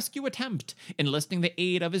bolder rescue attempt, enlisting the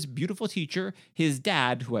aid of his beautiful teacher, his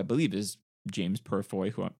dad, who I believe is James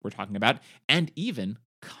Purefoy, who we're talking about, and even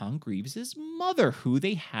Congreve's mother, who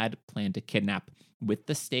they had planned to kidnap. With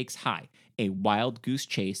the stakes high, a wild goose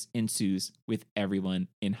chase ensues with everyone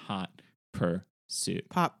in hot pursuit.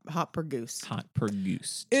 Hot per goose. Hot per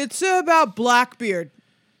goose. It's about Blackbeard.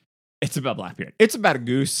 It's about Blackbeard. It's about a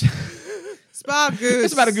goose. It's about a goose.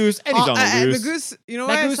 It's about a goose, and he's on the And loose. the goose, you know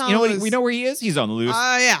That what? goose, you know what? We know where he is. He's on the loose.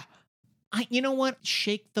 Yeah. You know what?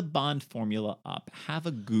 Shake the Bond formula up. Have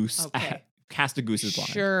a goose. Okay. Cast a goose as blind.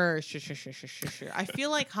 Sure. I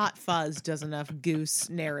feel like Hot Fuzz does enough goose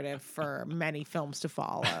narrative for many films to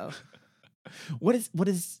follow. What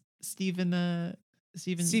is Stephen Merchant?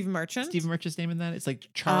 Stephen Merchant's name in that? It's like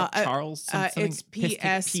Charles something. It's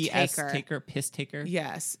P.S. Taker. Piss Taker.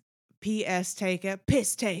 Yes. P.S. Taker.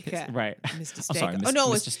 Piss Taker. Right. Mr. Staker. Sorry, no,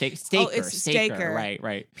 Mr. Staker. it's Staker.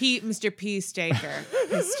 Right. Mr. P. Staker.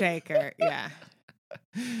 Piss Taker. Yeah.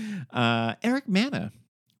 Eric Bana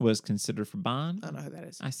was considered for Bond. I don't know who that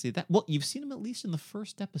is. I see that. Well, you've seen him at least in the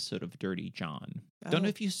first episode of Dirty John. Don't know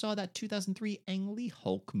if you saw that 2003 Ang Lee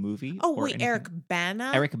Hulk movie. Oh, wait, anything. Eric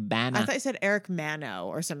Bana? Eric Bana. I thought you said Eric Mano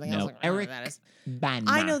or something. No, I was like, Eric that is. Bana.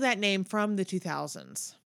 I know that name from the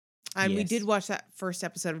 2000s. And we Yes. did watch that first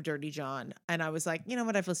episode of Dirty John. And I was like, you know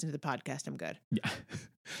what? I've listened to the podcast. I'm good. Yeah.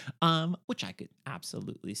 Which I could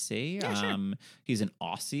absolutely see. Yeah, sure. He's an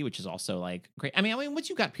Aussie, which is also like great. I mean, once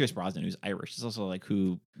you got Pierce Brosnan, who's Irish, it's also like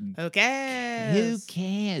who cares? Who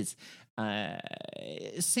cares?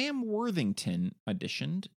 Sam Worthington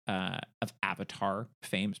auditioned of Avatar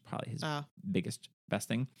fame, is probably his biggest best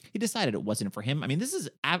thing. He decided it wasn't for him. I mean, this is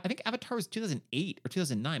I think Avatar was 2008 or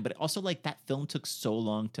 2009, but also like that film took so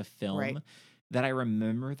long to film that I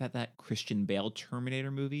remember that Christian Bale Terminator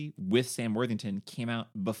movie with Sam Worthington came out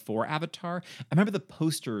before Avatar. I remember the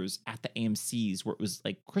posters at the AMCs where it was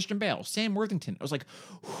like Christian Bale, Sam Worthington. I was like,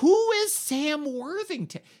 who is Sam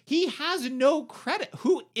Worthington? He has no credit.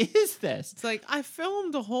 Who is this? It's like, I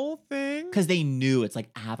filmed the whole thing. Because they knew it's like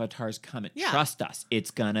Avatar's coming. Yeah. Trust us,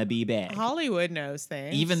 it's gonna be big. Hollywood knows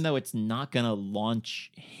things. Even though it's not gonna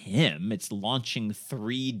launch him, it's launching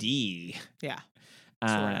 3D.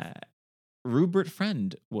 Yeah. Rupert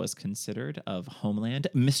Friend was considered of Homeland.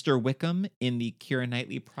 Mr. Wickham in the Keira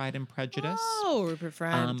Knightley Pride and Prejudice. Oh, Rupert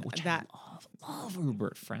Friend. Which I love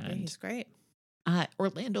Rupert Friend. Yeah, he's great.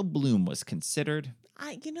 Orlando Bloom was considered.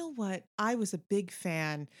 You know what? I was a big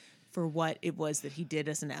fan for what it was that he did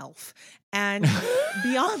as an elf. And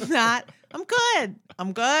beyond that,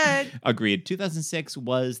 I'm good. Agreed. 2006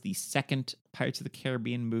 was the second Pirates of the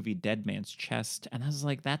Caribbean movie, Dead Man's Chest. And I was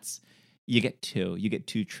like, you get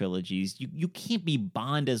two trilogies. You can't be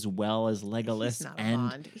Bond as well as Legolas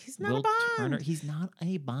and Will Turner. He's not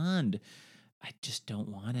a Bond. I just don't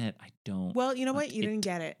want it. I don't. Well, you know what? You didn't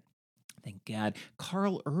get it. Thank God.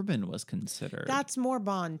 Carl Urban was considered. That's more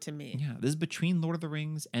Bond to me. Yeah, this is between Lord of the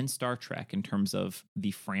Rings and Star Trek in terms of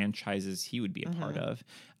the franchises he would be a part of.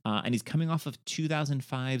 And he's coming off of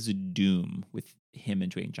 2005's Doom with him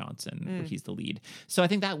and Dwayne Johnson, where he's the lead. So I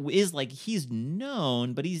think that is like, he's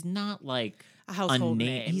known, but he's not like a household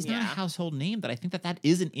name. He's not a household name. That I think that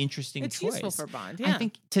is an interesting choice. It's useful for Bond. Yeah. I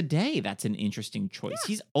think today that's an interesting choice. Yeah.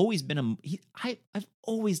 He's always been I've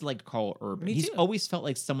always liked Carl Urban. He's always felt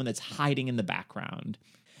like someone that's hiding in the background.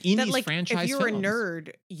 In these franchise if you're films. a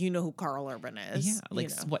nerd, you know who Carl Urban is. Yeah,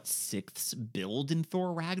 like what, sixth build in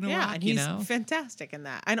Thor Ragnarok? Yeah, and he's fantastic in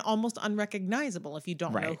that, and almost unrecognizable if you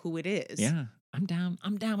don't know who it is. Yeah, I'm down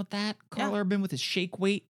with that. Carl Urban with his shake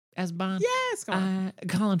weight as Bond. Yes, come on.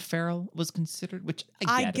 Colin Farrell was considered, which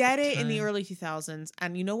I get it in the early 2000s,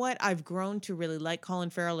 and you know what? I've grown to really like Colin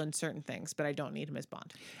Farrell in certain things, but I don't need him as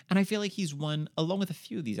Bond. And I feel like he's one, along with a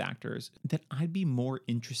few of these actors, that I'd be more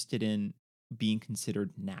interested in being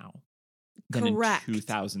considered now than in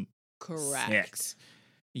 2006. Correct.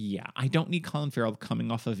 Yeah, I don't need Colin Farrell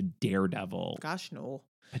coming off of Daredevil. Gosh, no.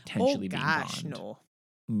 Potentially being Bond. No.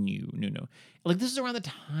 No. Like, this is around the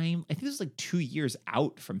time, I think this is like 2 years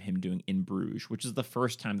out from him doing In Bruges, which is the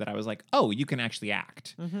first time that I was like, oh, you can actually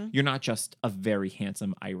act. Mm-hmm. You're not just a very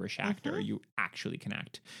handsome Irish actor. Mm-hmm. You actually can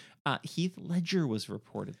act. Heath Ledger was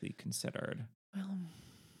reportedly considered. Well,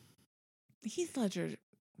 Heath Ledger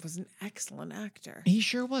was an excellent actor. He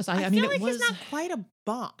sure was. I mean, feel like he's not quite a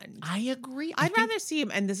Bond. I agree. I'd rather see him,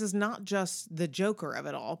 and this is not just the Joker of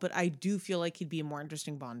it all, but I do feel like he'd be a more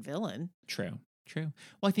interesting Bond villain. True. Well,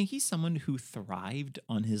 I think he's someone who thrived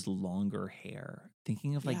on his longer hair.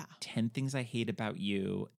 Thinking of 10 Things I Hate About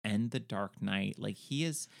You and The Dark Knight. Like, he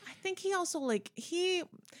is. I think he also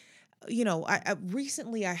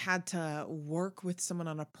recently I had to work with someone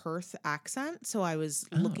on a Perth accent. So I was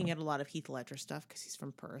looking at a lot of Heath Ledger stuff because he's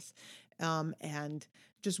from Perth. And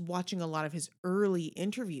just watching a lot of his early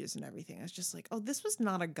interviews and everything. I was just like, oh, this was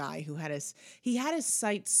not a guy who had his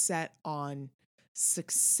sights set on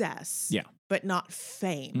success, Yeah. but not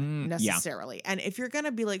fame necessarily. Yeah. And if you're going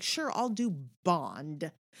to be like, sure, I'll do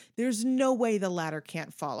Bond, there's no way the latter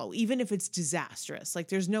can't follow, even if it's disastrous. Like,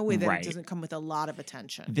 there's no way that it doesn't come with a lot of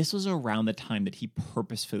attention. This was around the time that he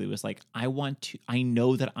purposefully was like, I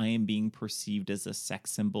know that I am being perceived as a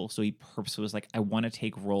sex symbol. So he purposefully was like, I want to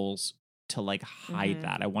take roles to like hide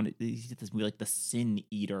that. I wanted this movie like The Sin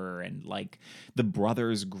Eater and like The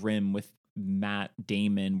Brothers Grimm with Matt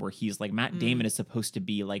Damon, where he's like, Matt Damon is supposed to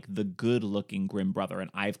be like the good looking grim brother, and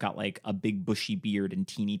I've got like a big bushy beard and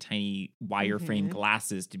teeny tiny wireframe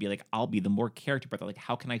glasses to be like, I'll be the more character brother. Like,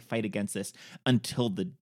 how can I fight against this until the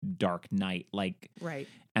Dark Knight? Like, right.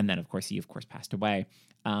 And then of course he passed away.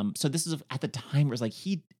 So this is at the time where it's like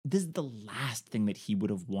this is the last thing that he would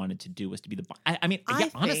have wanted to do, was to be the I mean,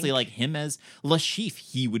 honestly, like him as Lashif,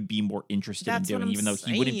 he would be more interested in doing, even though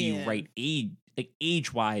he wouldn't be right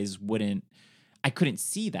age wise. I couldn't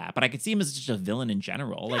see that, but I could see him as just a villain in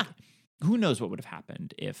general. Yeah. Like, who knows what would have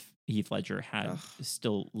happened if Heath Ledger had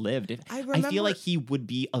still lived? I feel like he would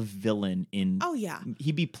be a villain in. Oh yeah,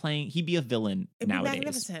 he'd be a villain nowadays.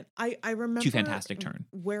 Magnificent. I remember Too Fantastic Turn.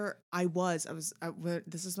 Where I was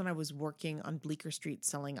this is when I was working on Bleecker Street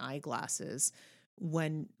selling eyeglasses,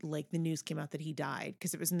 when like the news came out that he died,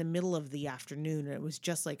 because it was in the middle of the afternoon, and it was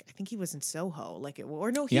just like, I think he was in Soho,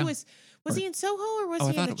 was he in Soho or was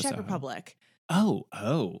he in the Czech Republic? Oh,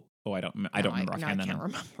 I don't remember. I can't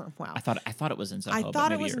remember. Wow. I thought it was in Soho. I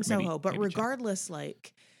thought it was in Soho, but regardless,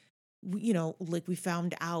 like, like we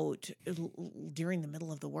found out during the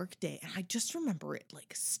middle of the workday, and I just remember it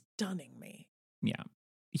like stunning me. Yeah,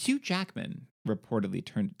 Hugh Jackman reportedly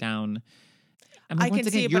turned it down. I can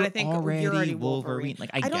see it, but I think you're already Wolverine.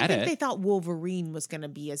 Like, I don't think they thought Wolverine was going to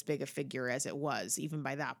be as big a figure as it was, even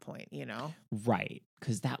by that point. Right?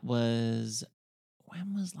 Because that was.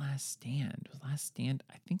 When was Last Stand? Was Last Stand,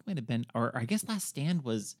 I think, might have been, or I guess Last Stand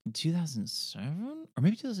was 2007 or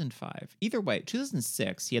maybe 2005. Either way,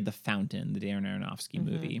 2006, he had The Fountain, the Darren Aronofsky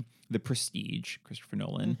movie, The Prestige, Christopher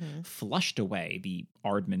Nolan, Flushed Away, the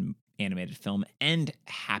Aardman animated film, and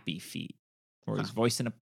Happy Feet, where he's voicing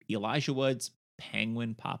Elijah Wood's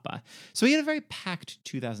Penguin Papa. So he had a very packed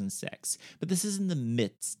 2006, but this is in the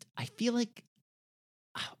midst. I feel like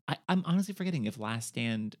I'm honestly forgetting if Last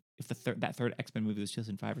Stand, if that third X-Men movie was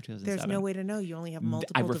 2005 or 2007. There's no way to know. You only have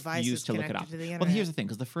multiple devices to look it up. To the internet. Well, here's the thing,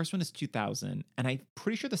 because the first one is 2000, and I'm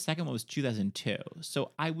pretty sure the second one was 2002.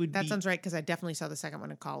 So that sounds right, because I definitely saw the second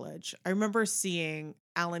one in college. I remember seeing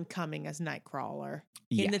Alan Cumming as Nightcrawler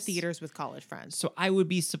in the theaters with college friends. So I would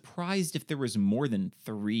be surprised if there was more than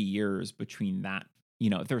 3 years between that.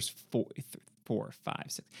 If there's 4, 5,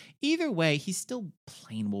 6. Either way, he's still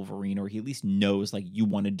playing Wolverine, or he at least knows, like, you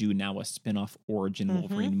want to do now a spin-off origin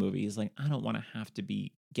Wolverine movie. He's like, I don't want to have to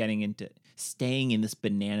be staying in this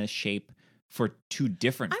banana shape for 2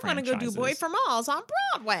 different franchises. I want to go do Boy from Oz on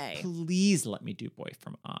Broadway. Please let me do Boy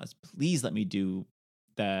from Oz. Please let me do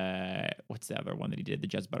what's the other one that he did? The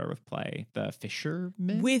Jez Butterworth play, The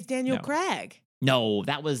Fisherman? With Daniel Craig. No,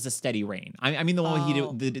 that was A Steady Rain. I mean the one he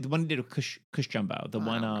did, the one he did with Cush Jumbo. The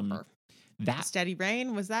one that Steady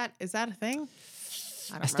Rain, is that a thing?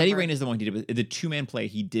 A Steady Rain is the one he did with the 2-man play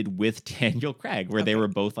he did with Daniel Craig, where they were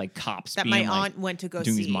both like cops. That my aunt went to go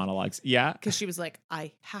doing see these monologues. Yeah, because she was like,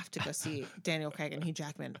 I have to go see Daniel Craig and Hugh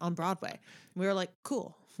Jackman on Broadway. We were like,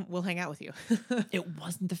 cool. We'll hang out with you. It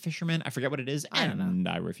wasn't The Fisherman. I forget what it is. I don't know. And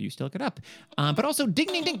I refuse to look it up. But also, ding,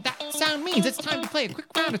 ding, ding. That sound means it's time to play a quick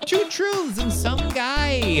round of 2 truths and some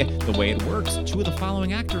guy. The way it works, 2 of the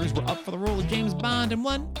following actors were up for the role of James Bond and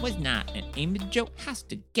 1 was not. And Amy Jo has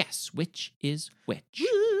to guess which is which.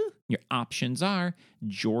 Woo. Your options are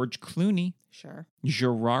George Clooney. Sure.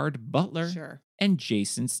 Gerard Butler. Sure. And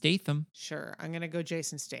Jason Statham. Sure. I'm going to go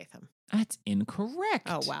Jason Statham. That's incorrect.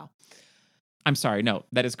 Oh, wow. I'm sorry. No,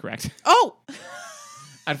 that is correct. Oh!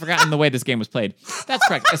 I'd forgotten the way this game was played. That's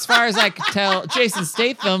correct. As far as I could tell, Jason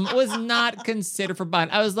Statham was not considered for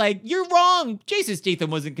Bond. I was like, you're wrong. Jason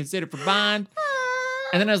Statham wasn't considered for Bond.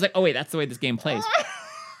 And then I was like, oh, wait, that's the way this game plays.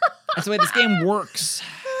 That's the way this game works.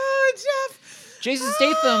 Oh, Jeff. Jason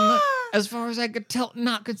Statham, as far as I could tell,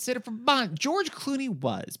 not considered for Bond. George Clooney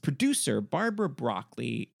was. Producer Barbara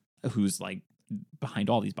Broccoli, who's like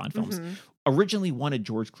behind all these Bond films, originally wanted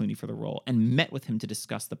George Clooney for the role and met with him to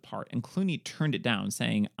discuss the part. And Clooney turned it down,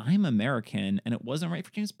 saying, I'm American and it wasn't right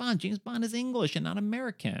for James Bond. James Bond is English and not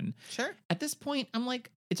American. Sure. At this point, I'm like,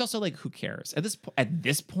 it's also like, who cares? At this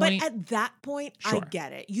point. But at that point, sure. I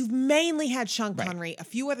get it. You've mainly had Sean Connery, a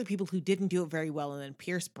few other people who didn't do it very well, and then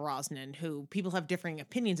Pierce Brosnan, who people have differing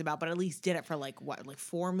opinions about, but at least did it for like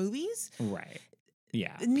 4 movies? Right.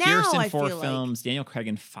 Yeah. Now Pearson I 4 feel films, Daniel Craig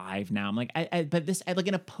in 5 now. I'm like, but this, like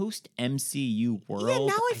in a post MCU world. Yeah,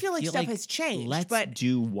 now I feel like stuff has changed. Let's but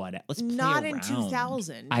do what? Let's play not around. in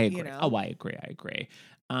 2000. I agree. You know? Oh, I agree.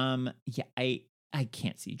 Yeah, I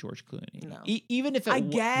can't see George Clooney. No. Even if I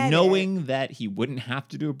get knowing that he wouldn't have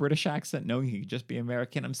to do a British accent, knowing he could just be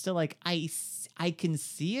American, I'm still like, I can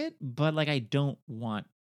see it, but like I don't want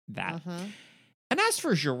that. And as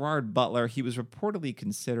for Gerard Butler, he was reportedly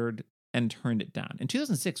considered and turned it down. In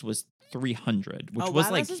 2006 was 300, which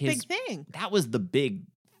was like his big thing. That was the big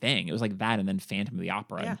thing. It was like that, and then Phantom of the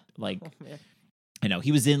Opera. Yeah. Like, I know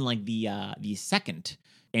he was in like the second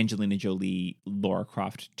Angelina Jolie Lara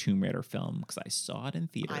Croft Tomb Raider film because I saw it in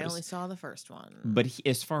theaters. I only saw the first one. But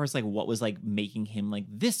as far as like what was like making him like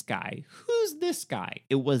this guy, who's this guy?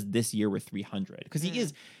 It was This Year with 300 because he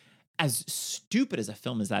is. As stupid as a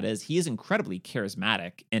film as that is, he is incredibly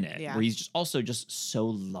charismatic in it. Yeah. Where he's just also just so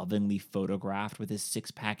lovingly photographed with his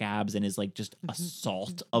 6-pack abs and his like just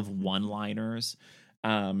assault of one-liners.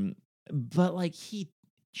 But like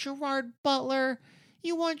Gerard Butler,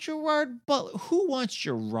 you want Gerard Butler? Who wants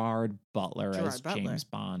Gerard Butler as James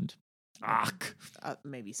Bond?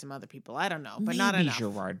 Maybe some other people. I don't know, but maybe not enough.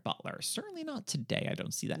 Gerard Butler. Certainly not today. I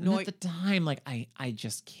don't see that. And at the time, like I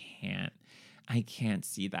just can't. I can't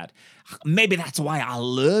see that. Maybe that's why I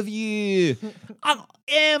love you.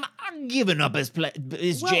 I'm giving up as James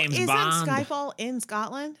Bond. Isn't Skyfall in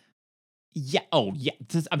Scotland? Yeah. Oh, yeah.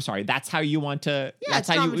 I'm sorry. That's how you want to. Yeah, that's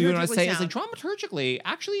how you want to say. It's like dramaturgically.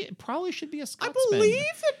 Actually, it probably should be a Scotsman. I believe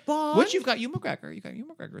it, Bond. Which you've got Ewan McGregor. You got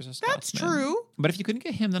Ewan McGregor as a Scotsman. That's true. But if you couldn't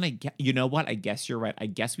get him, then you know what? I guess you're right. I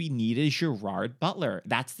guess we needed Gerard Butler.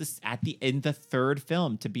 That's in the third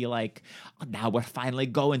film to be like, oh, now we're finally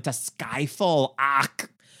going to Skyfall.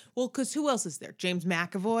 Well, because who else is there? James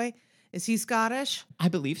McAvoy. Is he Scottish? I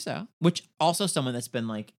believe so. Which also someone that's been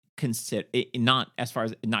like. Not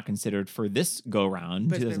considered for this go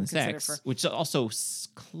round 2006, which is also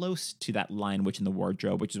close to that line "Witch in the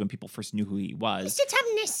Wardrobe," which is when people first knew who he was. Mr.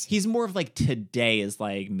 Tumnus. He's more of like today is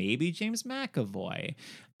like maybe James McAvoy,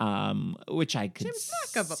 which I could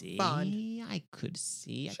see. Bond. I could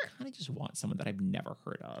see. Sure. I kind of just want someone that I've never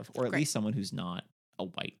heard of, or at least someone who's not a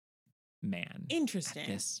white man.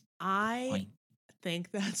 Interesting. I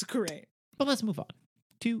think that's great. But let's move on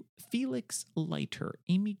to Felix Leiter.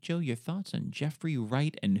 Amy Jo, your thoughts on Jeffrey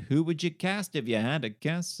Wright, and who would you cast if you had to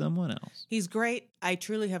cast someone else? He's great. I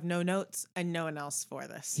truly have no notes and no one else for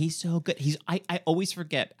this. He's so good. I always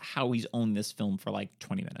forget how he's owned this film for like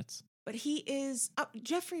 20 minutes. But he is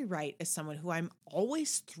Jeffrey Wright is someone who I'm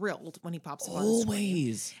always thrilled when he pops up on the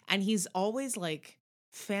screen. And he's always like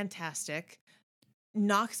fantastic,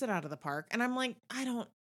 knocks it out of the park, and I'm like, I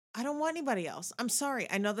don't want anybody else. I'm sorry.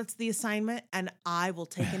 I know that's the assignment, and I will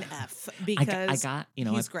take an F because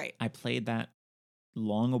he's great. I played that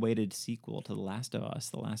long-awaited sequel to The Last of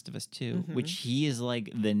Us 2, which he is like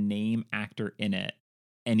the name actor in it,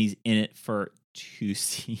 and he's in it for 2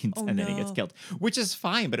 scenes, and then he gets killed, which is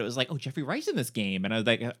fine. But it was like, oh, Jeffrey Wright's in this game, and I was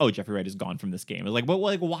like, oh, Jeffrey Wright is gone from this game. I was like, well,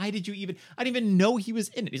 like, why did you even? I didn't even know he was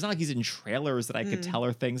in it. It's not like he's in trailers that I could tell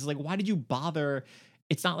or things. It's like, why did you bother?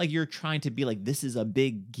 It's not like you're trying to be like, this is a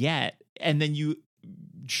big get, and then you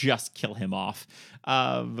just kill him off.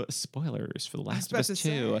 Spoilers for The Last of Us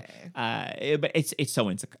 2. But it's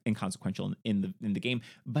so inconsequential in the game.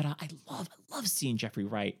 But I love seeing Jeffrey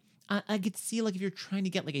Wright. I could see like if you're trying to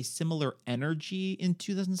get like a similar energy in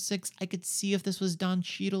 2006, I could see if this was Don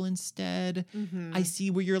Cheadle instead. I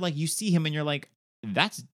see where you're like, you see him and you're like,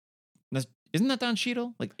 that's isn't that Don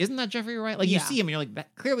Cheadle? Like, isn't that Jeffrey Wright? Like, you see him and you're like,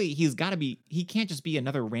 that, clearly he's got to be, he can't just be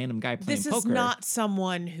another random guy playing poker. This is not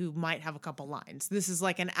someone who might have a couple lines. This is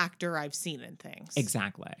like an actor I've seen in things.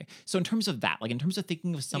 Exactly. So in terms of that, like in terms of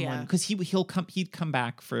thinking of someone, because he'd come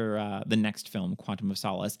back for the next film, Quantum of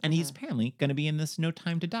Solace, and he's apparently going to be in this No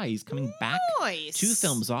Time to Die. He's coming back 2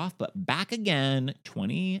 films off, but back again,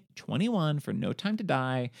 2021 for No Time to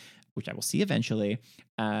Die, which I will see eventually.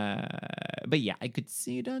 But yeah, I could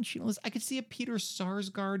see Don Cheadle. I could see a Peter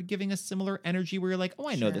Sarsgaard giving a similar energy where you're like, oh,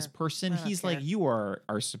 I know this person. He's like, you are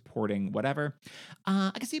supporting whatever.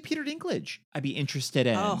 I could see a Peter Dinklage. I'd be interested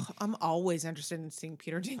in. Oh, I'm always interested in seeing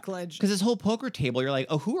Peter Dinklage. Because this whole poker table, you're like,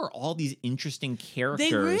 oh, who are all these interesting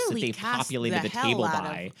characters that they've populated the table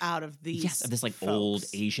by? Out of these, yes, this like folks. Old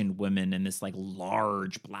Asian woman and this like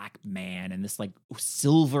large black man and this like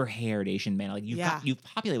silver-haired Asian man. Like you've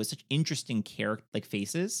populated with such interesting character like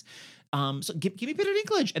faces. So give me Peter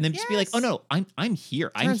Dinklage, and then just be like, oh no, I'm here.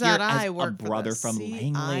 Turns I'm here out as I work a brother from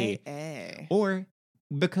Langley, or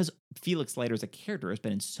because Felix Leiter as a character has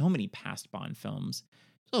been in so many past Bond films.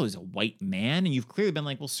 oh, he's a white man, and you've clearly been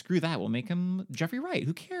like, well, screw that. We'll make him Jeffrey Wright.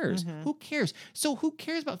 Who cares? Who cares? So who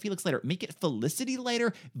cares about Felix Leiter? Make it Felicity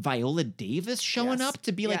Leiter, Viola Davis showing up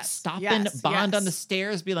to be like stopping Bond on the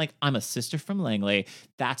stairs, be like, I'm a sister from Langley.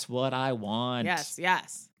 That's what I want.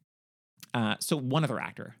 Yes. So one other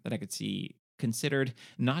actor that I could see considered,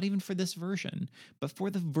 not even for this version, but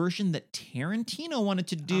for the version that Tarantino wanted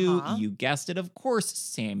to do, you guessed it, of course,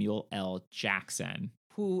 Samuel L. Jackson.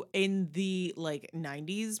 Who in the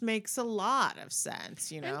 90s makes a lot of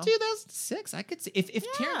sense, you know? In 2006, I could see if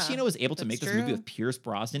Tarantino was able to make this movie with Pierce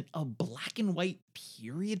Brosnan, a black and white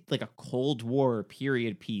period, like a Cold War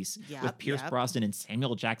period piece with Pierce Brosnan and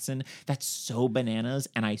Samuel Jackson, that's so bananas,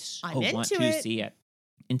 and I want to see it.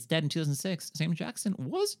 Instead, in 2006, Samuel Jackson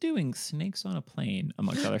was doing Snakes on a Plane,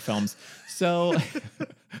 amongst other films. So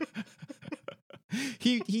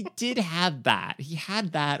he did have that. He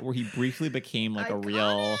had that where he briefly became like a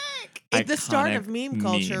real at the start of meme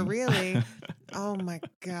culture, really. Oh my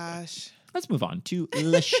gosh. Let's move on to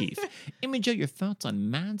Le Chiffre. Imogen, your thoughts on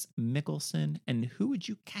Mads Mikkelsen, and who would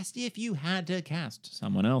you cast if you had to cast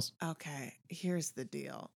someone else? Okay, here's the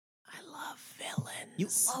deal. I love villains. You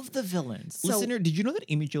love the villains. So, listener, did you know that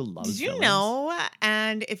Amy Jo loves villains? Did you know?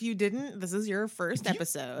 And if you didn't, this is your first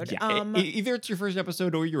episode. Yeah, either it's your first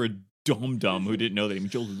episode or you're a dum-dum who didn't know that Amy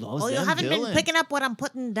Jo loves you haven't villains. Been picking up what I'm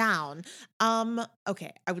putting down.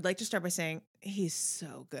 Okay, I would like to start by saying he's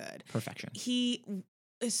so good. Perfection. He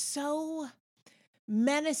is so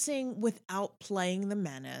menacing without playing the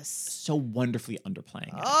menace. So wonderfully underplaying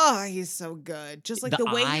it. Oh, he's so good. Just like the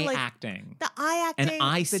way he acting. The eye acting. And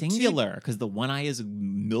eye singular, because the one eye is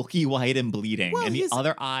milky white and bleeding. Well, and the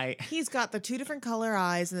other eye. He's got the two different color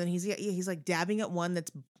eyes, and then he's like dabbing at one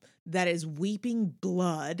that is weeping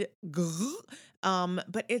blood.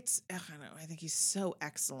 But it's, I don't know, I think he's so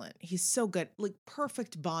excellent. He's so good. Like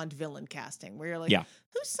perfect Bond villain casting where you're like,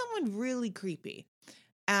 who's someone really creepy?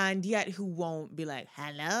 And yet who won't be like,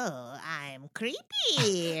 hello, I'm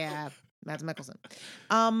creepy. Mads Mikkelsen.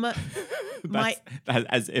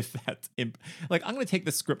 As if that's like, I'm going to take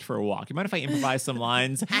the script for a walk. You mind if I improvise some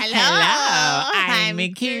lines? Hello, I'm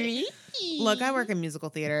creepy. Look, I work in musical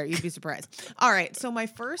theater. You'd be surprised. All right. So my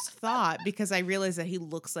first thought, because I realized that he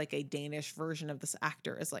looks like a Danish version of this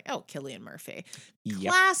actor, is like, oh, Cillian Murphy.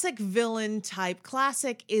 Yep. Classic villain type.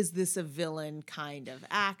 Classic, is this a villain kind of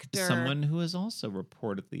actor? Someone who has also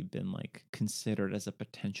reportedly been like considered as a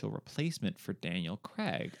potential replacement for Daniel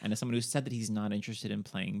Craig. And as someone who said that he's not interested in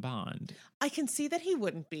playing Bond. I can see that he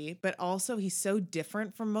wouldn't be, but also he's so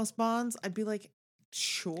different from most Bonds. I'd be like,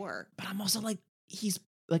 sure. But I'm also like, he's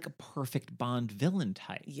like a perfect Bond villain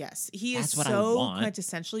type. Yes, he is so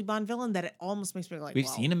quintessentially Bond villain that it almost makes me like, we've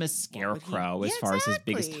seen him as Scarecrow as far as his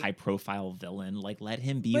biggest high profile villain. Like, let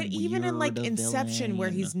him be. But even in like Inception, villain. Where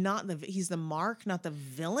he's the mark, not the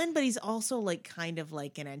villain, but he's also like kind of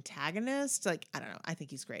like an antagonist. Like, I don't know. I think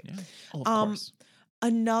he's great. Yeah. Oh, of course.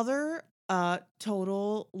 Another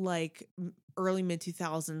total like early mid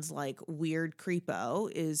 2000s like weird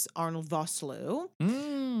creepo is Arnold Vosloo,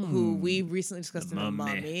 who we recently discussed in The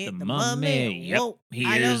Mummy. The Mummy. Yep. Whoa,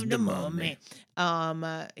 Here's the Mummy.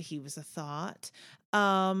 He was a thought.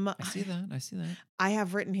 I see that. I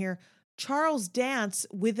have written here Charles Dance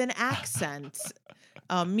with an accent,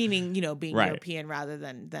 meaning being European rather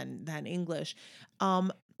than English.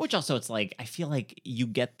 Which also, it's like, I feel like you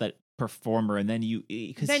get the performer and then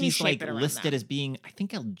because he's like listed as being, I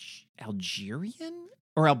think, Algerian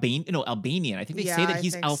or Albanian. I think they say that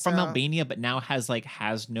he's from Albania, but now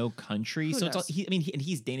has no country. So it's and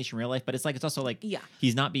he's Danish in real life, but it's also like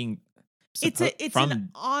he's not being. It's an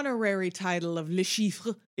honorary title of Le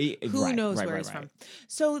Chiffre. Who knows where he's from?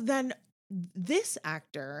 So then this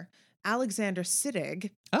actor, Alexander Siddig,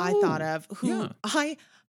 I thought of, who I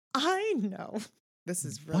know. This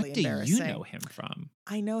is really embarrassing. What do you know him from?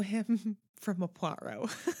 I know him from a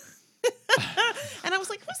Poirot. And I was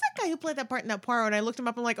like, who's that guy who played that part in that Poirot? And I looked him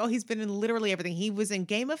up and I'm like, oh, he's been in literally everything. He was in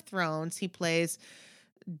Game of Thrones. He plays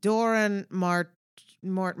Doran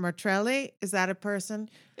Martrelli. Is that a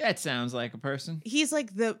person? That sounds like a person. He's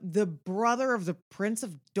like the brother of the Prince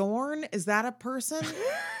of Dorne. Is that a person?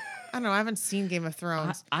 I don't know. I haven't seen Game of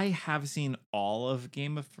Thrones. I have seen all of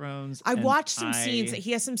Game of Thrones. I watched some scenes.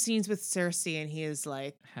 He has some scenes with Cersei, and he is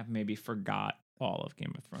like, have maybe forgot all of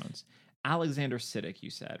Game of Thrones. Alexander Siddig, you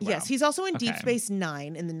said. Wow. Yes, he's also in Deep Space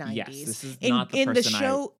Nine in the 90s. Yes, this is not the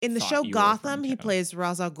person in the show Gotham. He plays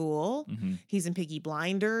Ra's al Ghul. Mm-hmm. He's in Peaky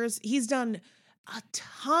Blinders. He's done a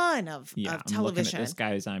ton of I'm looking television. at this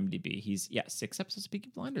guy's IMDb. He's 6 episodes of Peaky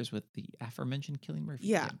Blinders with the aforementioned Cillian Murphy.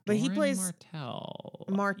 Yeah, but he plays Martell.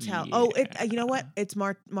 Martell. Yeah. Oh, you know what? It's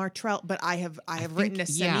Martrell, but I have written a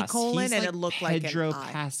semicolon, he's and like it looked Pedro like an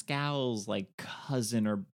I. Pascal's like cousin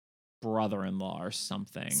or brother-in-law or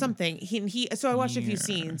something. So I watched a few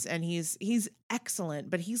scenes, and he's excellent,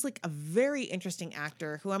 but he's like a very interesting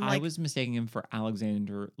actor who I was mistaking him for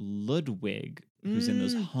Alexander Ludwig, who's in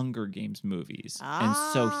those Hunger Games movies. And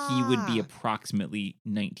so he would be approximately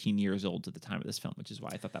 19 years old at the time of this film, which is why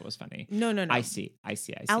I thought that was funny. No. I see.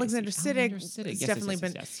 Alexander Siddig has definitely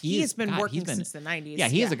been. He has been working since the 90s. Yeah,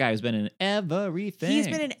 he is a guy who's been in everything. He's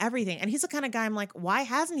been in everything, and he's the kind of guy I'm like, why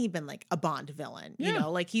hasn't he been like a Bond villain? You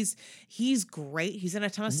know, like he's great. He's in a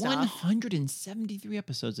ton of stuff. 173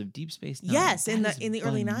 episodes of Deep Space Nine. Yes, in the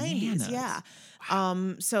early 90s. Yeah.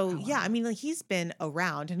 Wow. Yeah, I mean, like he's been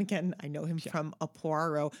around, and again, I know him from a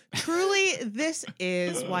Poirot. Truly, this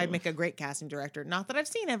is why I make a great casting director. Not that I've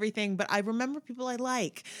seen everything, but I remember people I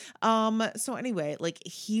like. So anyway, like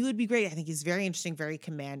he would be great. I think he's very interesting, very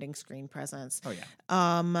commanding screen presence. Oh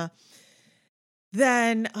yeah.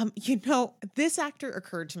 Then this actor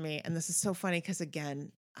occurred to me, and this is so funny because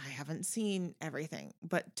again, I haven't seen everything,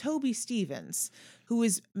 but Toby Stevens, who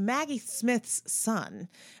is Maggie Smith's son,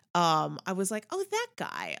 I was like, oh, that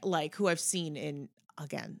guy, like who I've seen in,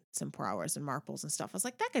 again, some 4 Hours and Marples and stuff. I was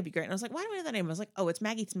like, that could be great. And I was like, why do I know that name? I was like, oh, it's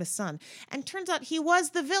Maggie Smith's son. And turns out he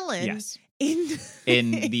was the villain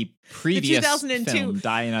in the previous 2002 film,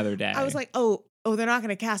 Die Another Day. I was like, oh, they're not going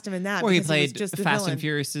to cast him in that. Or he played just Fast villain. and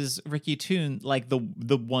Furious's Ricky Toon, like the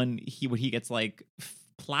one he gets like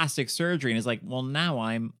plastic surgery and is like, well, now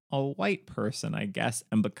I'm a white person, I guess,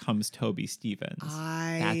 and becomes Toby Stevens.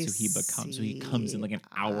 That's who he becomes. So he comes in like an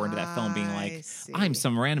hour into that film being like, I'm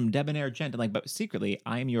some random debonair gent. And like, but secretly,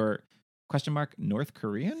 I'm your North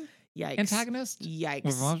Korean antagonist? Yikes.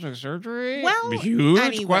 With plastic surgery? Well, huge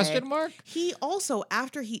anyway, question mark? He also,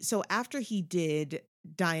 after he did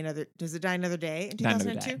Die Another Day in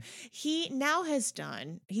 2002,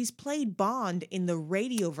 he's played Bond in the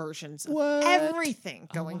radio versions of everything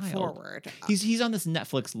going forward. He's on this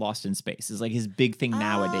Netflix Lost in Space is like his big thing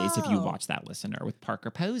nowadays if you watch that, listener, with Parker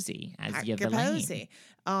Posey as Yvelline. Get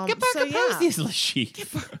Parker Posey as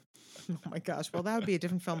Lashif. Oh my gosh. Well, that would be a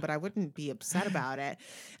different film, but I wouldn't be upset about it.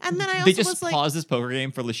 And then I also they just pause this poker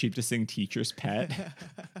game for Lashif to sing Teacher's Pet.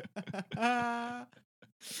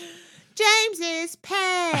 James's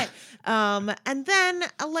pet. And then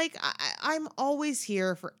like I'm always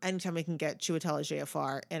here for anytime we can get Chiwetel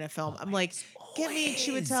Ejiofor in a film. I'm like, get me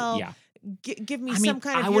Chiwetel. Yeah. Give me some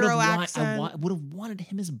kind of Euro accent. I would have wanted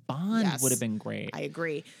him as Bond. Yes, would have been great. I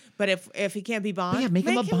agree. But if he can't be Bond, make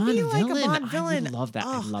him a Bond villain. Like a Bond villain. I love that.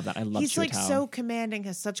 I love that. I love he's Chiwetel. Like so commanding,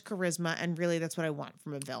 has such charisma, and really that's what I want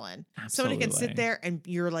from a villain. Absolutely. Somebody can sit there and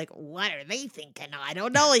you're like, what are they thinking? I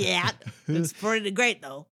don't know yet. It's pretty great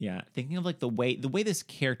though. Yeah, thinking of like the way this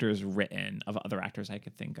character is written of other actors I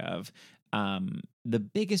could think of. The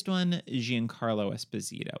biggest one, Giancarlo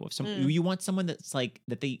Esposito. If you want someone that's like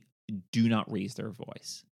that they do not raise their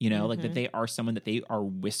voice, like that they are someone that they are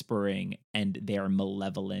whispering and they are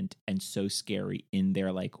malevolent and so scary in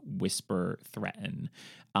their like whisper threaten,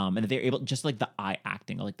 and that they're able, just like the eye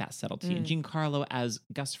acting, like that subtlety. And Giancarlo as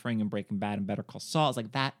Gus Fring in Breaking Bad and Better Call Saul is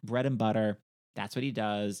like that bread and butter. That's what he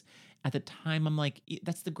does. At the time, I'm like,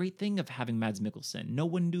 that's the great thing of having Mads Mikkelsen. No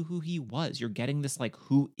one knew who he was. You're getting this like,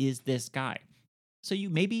 who is this guy? So you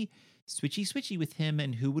maybe switchy with him,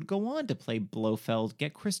 and who would go on to play Blofeld,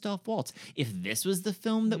 get Christoph Waltz. If this was the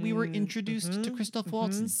film that we were introduced to Christoph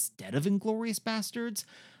Waltz instead of Inglourious Bastards,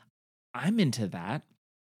 I'm into that.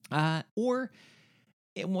 We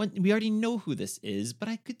already know who this is, but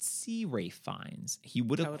I could see Ralph Fiennes. He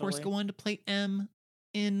would, of course, go on to play M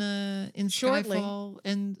in Skyfall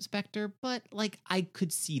and Spectre, but like I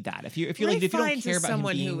could see that if you're like, if you don't care about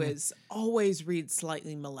someone him being, who is always reads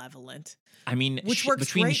slightly malevolent. I mean, which works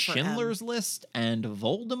between great Schindler's List and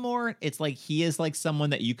Voldemort, it's like he is like someone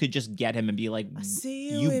that you could just get him and be like,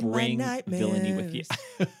 you bring villainy with you.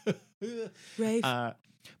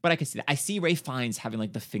 But I can see that. I see Ralph Fiennes having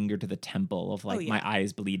like the finger to the temple of like, my eye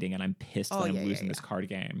is bleeding and I'm pissed that I'm losing this card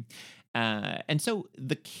game. And so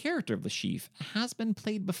the character of Lashif has been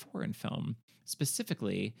played before in film,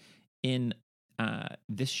 specifically in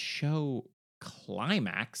this show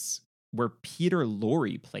Climax, where Peter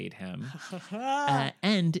Lorre played him,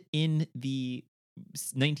 and in the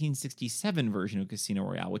 1967 version of Casino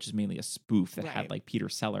Royale, which is mainly a spoof that had like Peter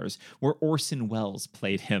Sellers, where Orson Welles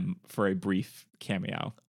played him for a brief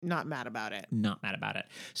cameo. Not mad about it.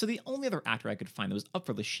 So the only other actor I could find that was up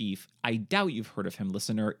for Lashif, I doubt you've heard of him,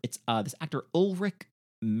 listener. It's this actor Ulrich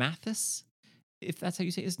Mathis. if that's how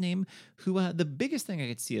you say his name, who the biggest thing I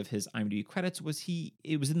could see of his IMDb credits was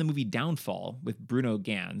it was in the movie Downfall with Bruno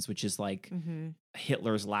Ganz, which is like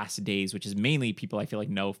Hitler's last days, which is mainly people I feel like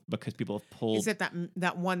know because people have pulled. Is it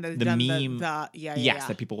that one that the done meme? Yes,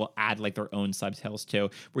 that people will add like their own subtitles to,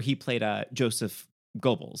 where he played Joseph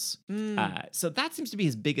Goebbels. So that seems to be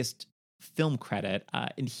his biggest film credit,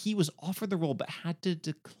 and he was offered the role but had to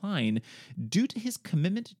decline due to his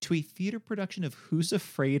commitment to a theater production of Who's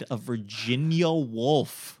Afraid of Virginia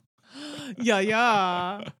Woolf.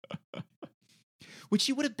 Yeah. Which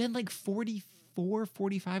he would have been like 44,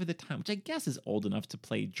 45 at the time, which I guess is old enough to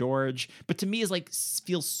play George, but to me is like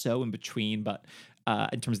feels so in between, but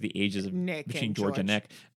in terms of the ages of between George and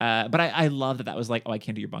Nick. But I love that was like, oh, I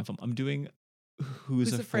can't do your Bond film. I'm doing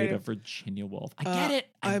Who's Afraid of Virginia Woolf. I get it.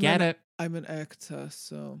 I get it. I'm an actor,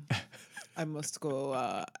 so I must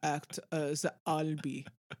go act as Albie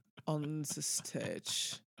on the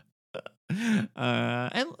stage.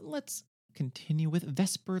 And let's continue with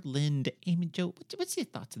Vesper Lind. Amy Jo, what's your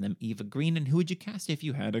thoughts on them? Eva Green, and who would you cast if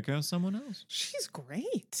you had to cast someone else? She's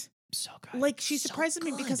great. So good. Like, she surprises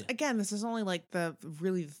me because, again, this is only like the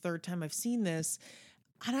third time I've seen this,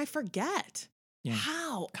 and I forget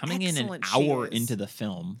how coming in an hour into the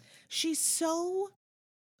film. She's so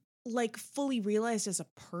like fully realized as a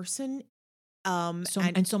person.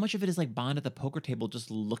 So much of it is like Bond at the poker table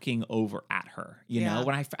just looking over at her, you know,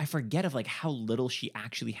 when I forget of like how little she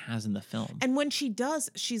actually has in the film. And when she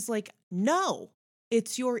does, she's like, no,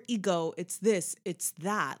 it's your ego. It's this, it's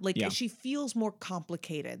that. Like she feels more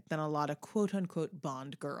complicated than a lot of quote unquote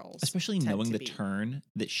Bond girls. Especially knowing the turn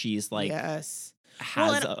that she's like,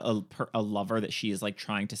 has a lover that she is like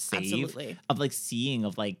trying to save. Absolutely. Of like seeing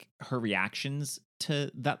of like her reactions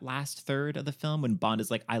to that last third of the film when Bond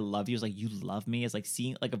is like, I love you, is like, you love me, is like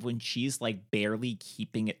seeing like of when she's like barely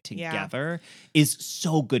keeping it together is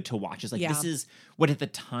so good to watch. It's like this is what at the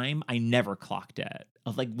time I never clocked it.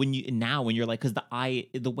 Of like when you're like, because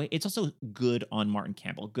the way it's also good on Martin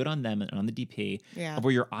Campbell, good on them and on the DP of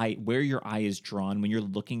where your eye is drawn when you're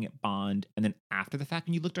looking at Bond, and then after the fact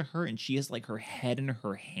when you look to her and she has like her head in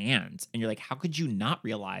her hands and you're like, how could you not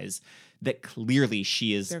realize that clearly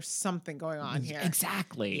there's something going on here.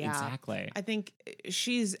 Exactly. I think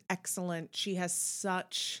she's excellent. She has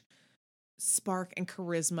such spark and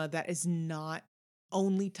charisma that is not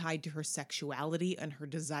only tied to her sexuality and her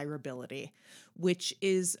desirability, which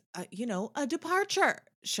is, a departure,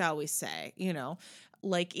 shall we say,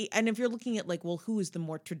 like, and if you're looking at like, well, who is the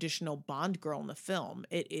more traditional Bond girl in the film?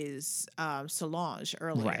 It is Solange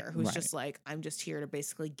earlier, who's just like, I'm just here to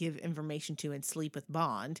basically give information to and sleep with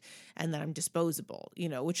Bond, and then I'm disposable,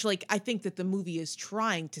 which like, I think that the movie is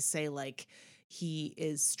trying to say like, he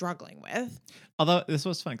is struggling with. Although this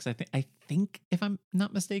was fun because I think if I'm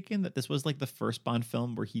not mistaken that this was like the first Bond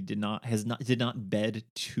film where he did not bed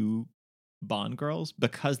two Bond girls,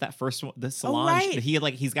 because that first one, the Solange,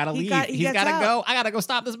 he's got to leave. He's got to go. I got to go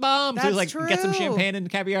stop this bomb. That's so he's like, true. Get some champagne and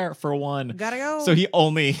caviar for one. Gotta go. So he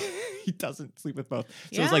doesn't sleep with both.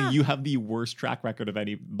 So it's like you have the worst track record of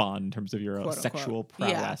any Bond in terms of your Quote, sexual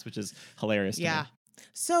prowess, which is hilarious to me.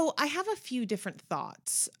 So I have a few different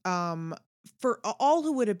thoughts. For all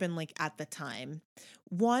who would have been like at the time,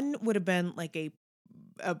 one would have been like a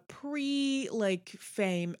pre like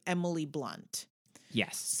fame Emily Blunt.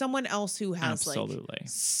 Yes. Someone else who has like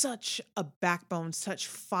such a backbone, such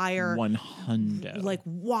fire, 100, like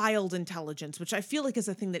wild intelligence, which I feel like is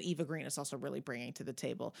a thing that Eva Green is also really bringing to the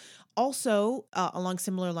table. Also, along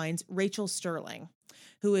similar lines, Rachel Sterling,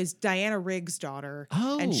 who is Diana Rigg's daughter,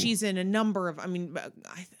 and she's in a number of,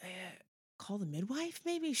 Call the Midwife,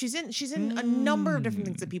 maybe she's in a number of different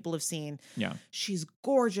things that people have seen. She's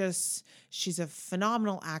gorgeous, she's a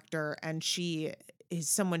phenomenal actor, and she is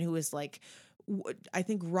someone who is like, I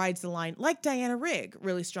think rides the line like Diana Rigg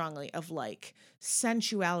really strongly of like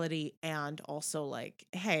sensuality and also like,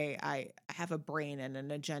 hey, I have a brain and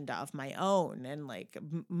an agenda of my own and like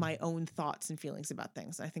my own thoughts and feelings about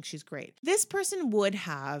things. I think she's great. This person would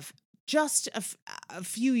have just a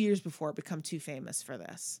few years before become too famous for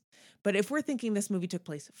this. But if we're thinking this movie took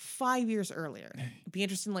place 5 years earlier, it'd be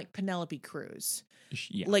interesting, like Penelope Cruz.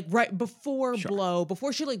 Like right before Blow,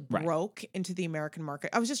 before she like broke into the American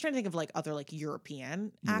market. I was just trying to think of like other like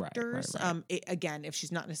European actors. Again, if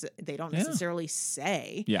she's not they don't necessarily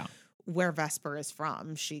say where Vesper is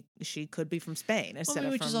from. She could be from Spain instead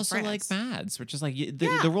of from France. Which is also like Mads, which is like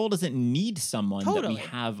the role doesn't need someone that we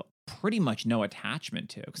have pretty much no attachment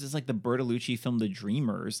to, because it's like the Bertolucci film The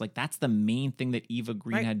Dreamers, like that's the main thing that Eva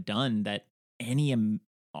Green had done that any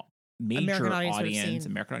major audience,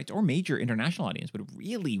 American audience or major international audience would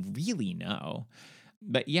really know.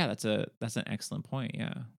 But yeah, that's an excellent point.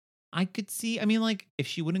 I could see. I mean, like if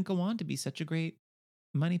she wouldn't go on to be such a great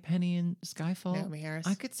Moneypenny in Skyfall, Naomi Harris.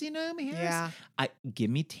 I could see Naomi Harris. Yeah. Give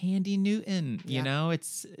me Tandy Newton. You Yeah. know,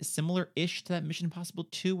 it's similar-ish to that Mission Impossible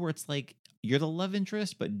 2 where it's like you're the love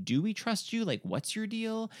interest, but do we trust you? Like, what's your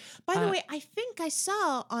deal? By the way, I think I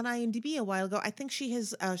saw on IMDb a while ago, I think she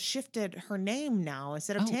has shifted her name now.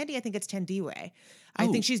 Instead of Tandy, I think it's Tandiwe. I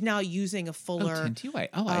think she's now using a fuller Tandiwe.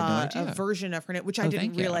 I had no idea. a version of her name, which I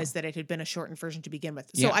didn't realize that it had been a shortened version to begin with.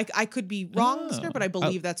 So Yeah. I could be wrong, listener, but I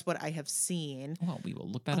believe that's what I have seen. Well, we will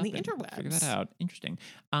look that on up the and interwebs. figure that out. Interesting.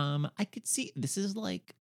 I could see this is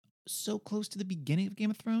like so close to the beginning of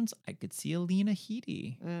Game of Thrones. I could see Alina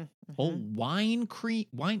Headey. Oh, wine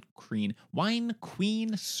queen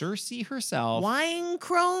Cersei herself. Wine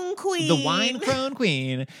crone queen. The wine crone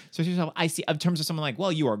queen. Cersei herself. I see in terms of someone like,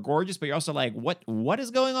 well, you are gorgeous, but you're also like, what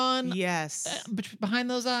is going on? Yes. Behind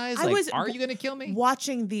those eyes? Are you gonna kill me?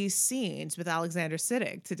 Watching these scenes with Alexander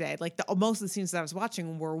Siddig today, like most of the scenes that I was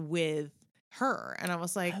watching were with her, and I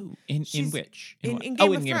was like, in which? In what?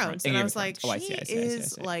 Game of Thrones. And I was like, she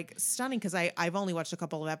is like stunning, because I've only watched a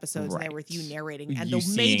couple of episodes and they were with you narrating, and the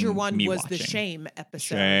major one was the shame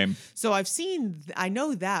episode. So I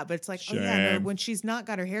know that, but it's like, oh yeah, no, when she's not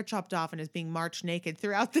got her hair chopped off and is being marched naked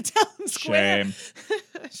throughout the town square,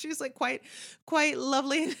 she's like quite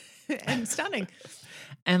lovely and stunning.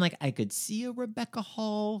 And like I could see a Rebecca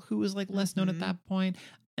Hall who was like less known at that point.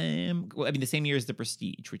 Well, I mean, the same year as The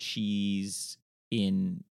Prestige, which she's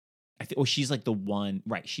in. I think. Well, she's like the one,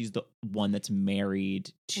 right? She's the one that's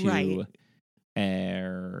married to. Right.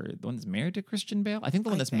 The one that's married to Christian Bale. I think the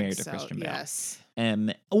one that's married to Christian Bale. Yes.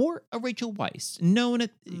 Or a Rachel Weisz.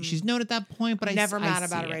 She's known at that point, but never I mad see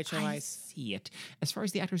about it. a Rachel Weisz. I see it. As far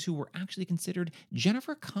as the actors who were actually considered,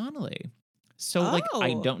 Jennifer Connelly. So like,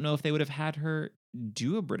 I don't know if they would have had her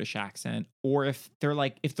do a British accent, or if they're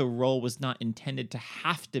like, if the role was not intended to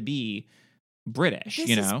have to be British, this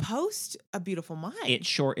is post A Beautiful Mind. It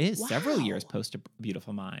sure is. Wow. Several years post A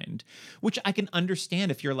Beautiful Mind, which I can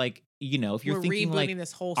understand if you're like, if you're thinking like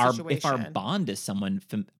this whole situation. If our Bond is someone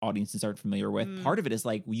audiences aren't familiar with, part of it is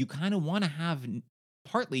like you kind of want to have.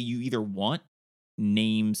 Partly, you either want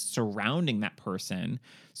names surrounding that person,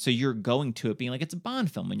 so you're going to it being like it's a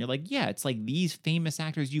Bond film, and you're like, yeah, it's like these famous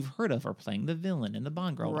actors you've heard of are playing the villain and the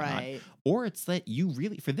Bond girl, right? Or it's that you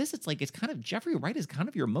really, for this, it's like it's kind of Jeffrey Wright is kind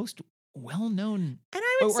of your most well-known, and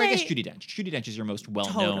I would say, I guess Judi Dench. Judi Dench is your most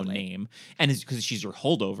well-known name, and is because she's your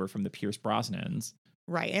holdover from the Pierce Brosnans,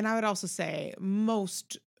 right? And I would also say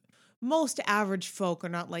most average folk are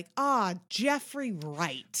not like, Jeffrey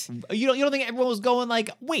Wright. You don't think everyone was going like,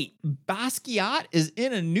 wait, Basquiat is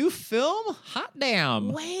in a new film? Hot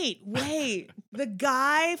damn. Wait. The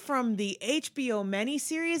guy from the HBO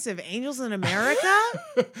miniseries of Angels in America?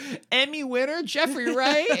 Emmy winner, Jeffrey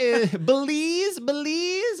Wright. Belize.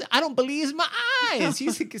 I don't believe my eyes.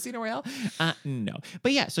 He's in Casino Royale. No.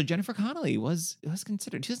 But yeah, so Jennifer Connelly was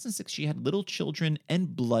considered. 2006, she had Little Children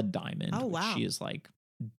and Blood Diamond. Oh, wow. She is like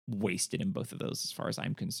wasted in both of those as far as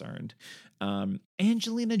I'm concerned.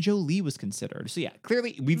 Angelina Jolie was considered. So yeah,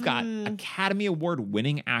 clearly we've got Academy Award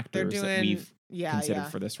winning actors that we've considered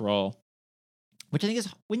for this role, which I think is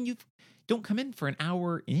when you don't come in for an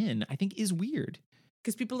hour in, I think is weird.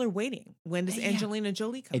 Because people are waiting. When does Angelina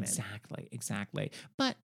Jolie come in? Exactly.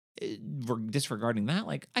 But disregarding that,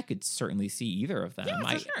 like I could certainly see either of them. Yeah,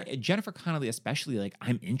 for sure. Jennifer Connelly especially, like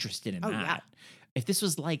I'm interested in that. Yeah. If this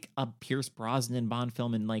was like a Pierce Brosnan Bond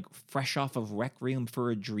film and like fresh off of Requiem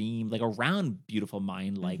for a Dream, like around Beautiful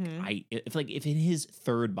Mind, like if in his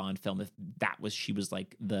third Bond film, if she was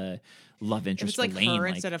like the love interest, if it's like Lane, her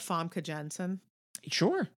instead of Famke Janssen.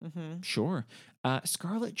 Sure.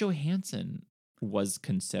 Scarlett Johansson was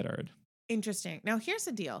considered. Interesting. Now here's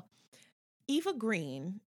the deal. Eva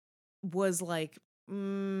Green was like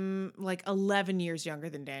 11 years younger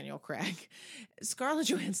than Daniel Craig. Scarlett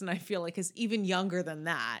Johansson, I feel like, is even younger than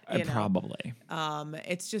that. Probably.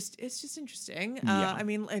 It's just interesting. I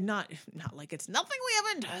mean, not like it's nothing we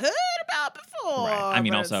haven't heard about before. Right. I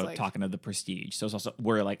mean, also like, talking of The Prestige, so it's also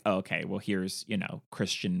we're like, okay, well, here's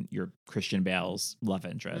Christian Bale's love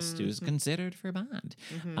interest who's considered for Bond.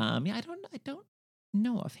 I don't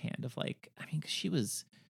know offhand of like, I mean, 'cause she was.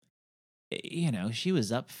 She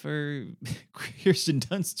was up for Kirsten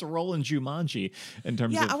Dunst's role in Jumanji in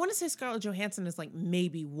terms of... Yeah, I want to say Scarlett Johansson is like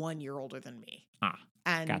maybe 1 year older than me.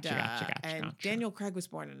 And, gotcha. And Daniel Craig was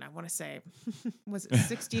born in, I want to say, was it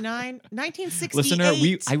 69? 1968. Listener,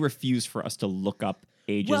 I refuse for us to look up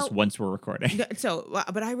ages once we're recording.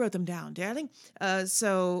 But I wrote them down, darling.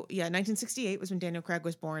 1968 was when Daniel Craig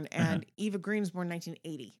was born, and Eva Green was born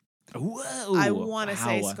 1980. Whoa. I want to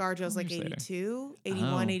say ScarJo's like 82,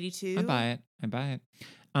 81, 82. I buy it.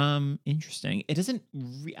 Interesting. It doesn't.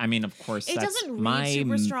 I mean, of course, It that's doesn't read my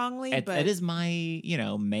super strongly, but it is my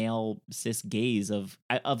male cis gaze of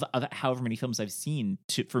however many films I've seen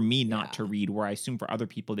for me not to read. Where I assume for other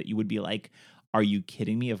people that you would be like, "Are you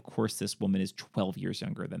kidding me? Of course, this woman is 12 years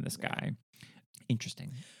younger than this guy."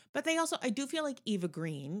 Interesting. But I do feel like Eva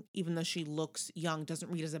Green, even though she looks young,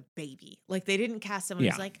 doesn't read as a baby. Like they didn't cast someone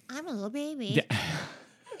who's like, I'm a little baby.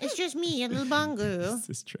 It's just me, a little bongo. This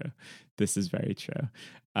is true. This is very true.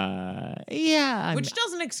 Which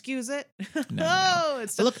doesn't excuse it. No.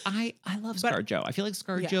 It's look, I love ScarJo. I feel like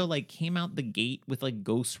ScarJo like came out the gate with like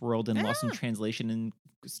Ghost World and Lost in Translation and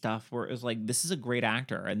stuff where it was like, this is a great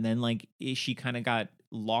actor. And then like she kind of got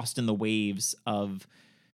lost in the waves of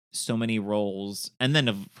so many roles, and then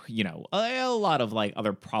of a lot of like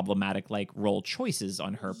other problematic like role choices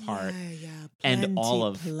on her part, and all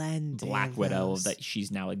of Black Widow that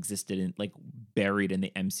she's now existed in, like buried in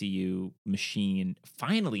the MCU machine.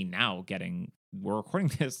 Finally, now we're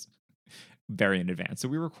recording this very in advance, so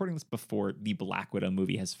we're recording this before the Black Widow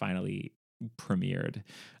movie has finally premiered.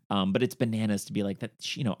 But it's bananas to be like that.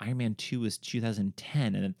 Iron Man 2 is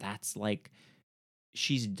 2010, and that's like.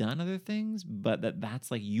 She's done other things, but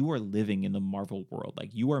that's like you are living in the Marvel world.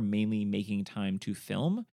 Like you are mainly making time to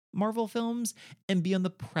film Marvel films and be on the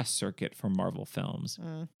press circuit for Marvel films.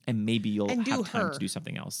 And maybe you'll have time to do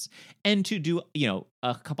something else. And to do,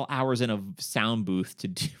 a couple hours in a sound booth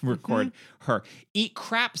to record her. Eat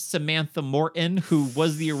crap, Samantha Morton, who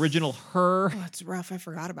was the original her. Oh, that's rough. I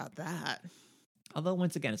forgot about that. Although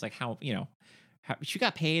once again, it's like how she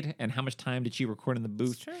got paid and how much time did she record in the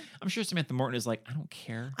booth? I'm sure Samantha Morton is like, I don't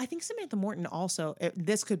care. I think Samantha Morton also,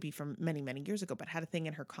 this could be from many, many years ago, but had a thing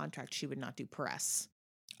in her contract she would not do press.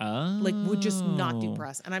 Like would just not do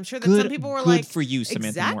press. And I'm sure that some people were like, good for you,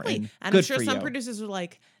 Samantha Morton. And I'm sure some producers were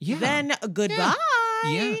like, then goodbye.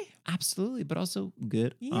 Yeah, absolutely. But also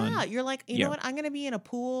good. Yeah. You're like, you know what? I'm going to be in a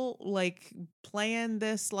pool, like playing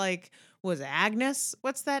this, like, was it Agnes?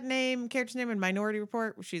 What's that character's name in Minority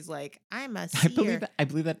Report? Where she's like, I'm a seer. I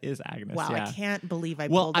believe that is Agnes. Wow, yeah. I can't believe I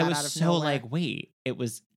pulled that out of nowhere. I was so like, wait, it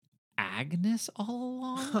was Agnes all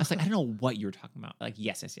along? I was like, I don't know what you were talking about. Like,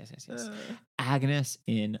 yes. Agnes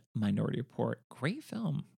in Minority Report. Great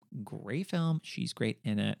film. She's great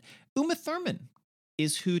in it. Uma Thurman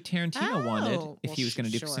is who Tarantino wanted if he was going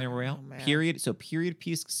to do Casino Royale. Period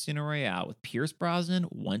piece Casino Royale with Pierce Brosnan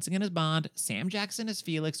once again as Bond, Sam Jackson as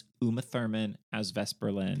Felix, Uma Thurman as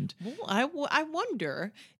Vesper Lynd. Well, I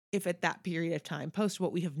wonder if at that period of time, post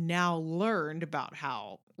what we have now learned about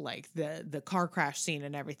how like the car crash scene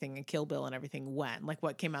and everything and Kill Bill and everything went, like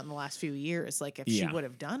what came out in the last few years, like if she would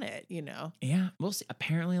have done it, Yeah, we'll see.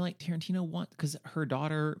 Apparently, like Tarantino because her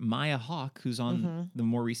daughter Maya Hawke, who's on the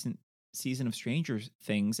more recent season of Stranger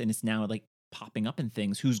Things and it's now like popping up in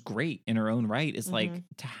things, who's great in her own right, is like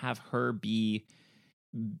to have her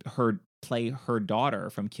play her daughter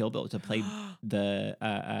from Kill Bill, to play the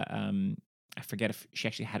I forget if she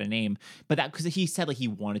actually had a name, but that because he said like he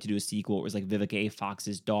wanted to do a sequel. It was like Vivica A.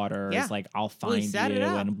 Fox's daughter is like, I'll find you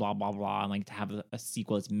and blah blah blah, and like to have a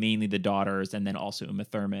sequel. It's mainly the daughters and then also Uma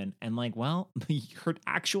Thurman, and like, well, her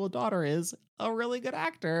actual daughter is a really good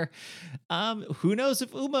actor. Who knows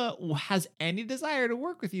if Uma has any desire to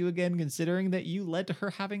work with you again, considering that you led to her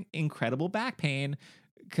having incredible back pain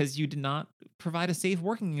because you did not provide a safe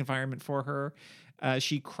working environment for her.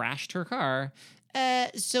 She crashed her car.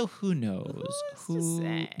 So who knows? Who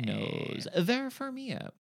knows? Vera Farmiga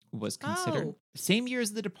was considered same year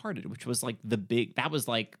as The Departed, which was like that was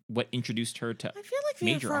like what introduced her to. I feel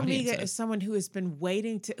like Vera Farmiga is someone who has been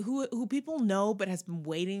waiting to who people know, but has been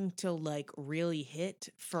waiting to like really hit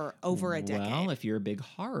for over a decade. Well, if you're a big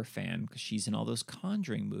horror fan, because she's in all those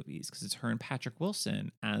Conjuring movies, because it's her and Patrick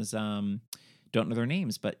Wilson as don't know their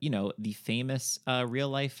names, but the famous real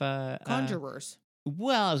life conjurers.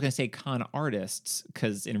 Well, I was going to say con artists,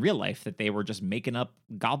 because in real life that they were just making up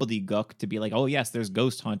gobbledygook to be like, oh, yes, there's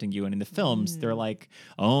ghosts haunting you. And in the films, they're like,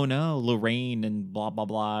 oh, no, Lorraine and blah, blah,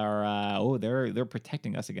 blah. Or, they're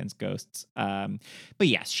protecting us against ghosts. But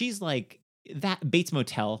yes, she's like, that Bates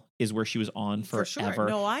Motel is where she was on forever. For sure.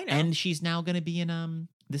 No, I know. And she's now going to be in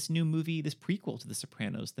this new movie, this prequel to The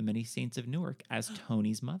Sopranos, The Many Saints of Newark, as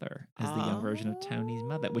Tony's mother, as the young version of Tony's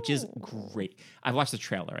mother, which is great. I've watched the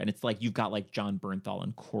trailer, and it's like you've got like John Bernthal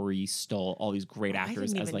and Corey Stoll, all these great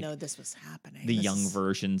actors. I didn't even know this was happening. The young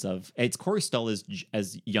versions of it's Corey Stoll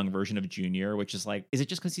as young version of Junior, which is like, is it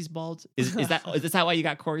just because he's bald? Is that why you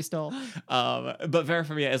got Corey Stoll? But Vera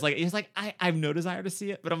Farmiga is like, it's like I have no desire to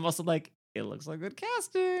see it, but I'm also like, it looks like good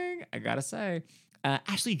casting. I gotta say,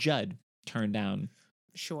 Ashley Judd turned down.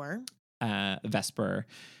 Sure. Vesper.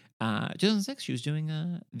 2006, she was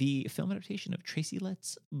doing the film adaptation of Tracy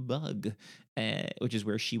Letts' Bug, which is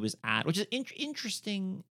where she was at, which is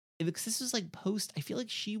interesting because this was like post. I feel like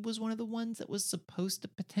she was one of the ones that was supposed to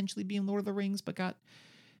potentially be in Lord of the Rings, but got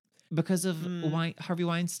because of Harvey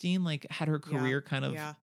Weinstein, like had her career kind of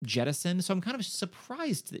jettisoned. So I'm kind of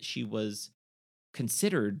surprised that she was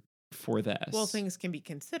considered for this. Well, things can be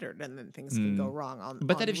considered and then things can go wrong on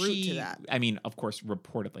but that en if route she, to that. I mean, of course,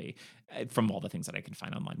 reportedly, from all the things that I can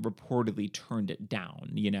find online, reportedly turned it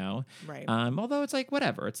down, you know? Right. Although it's like,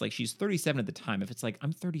 whatever. It's like she's 37 at the time. If it's like,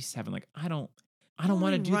 I'm 37, like, I don't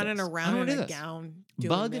want to do running this. around in a gown doing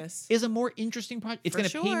Bug this. is a more interesting project. It's going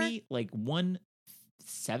to pay sure. me like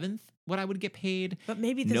 1/7 what I would get paid. But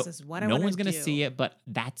maybe this is what I want No to do. one's going to see it, but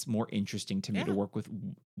that's more interesting to me to work with,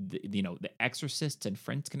 the Exorcists and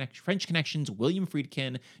French Connections, William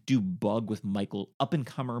Friedkin, do Bug with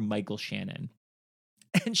up-and-comer Michael Shannon.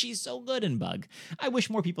 And she's so good in Bug. I wish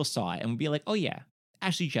more people saw it and would be like, oh yeah,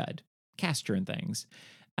 Ashley Judd, cast her and things.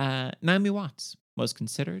 Naomi Watts was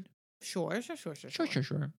considered. Sure.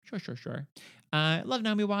 Love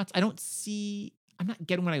Naomi Watts. I'm not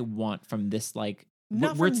getting what I want from this, like,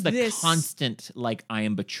 Not where from it's the this. constant, like, I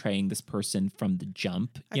am betraying this person from the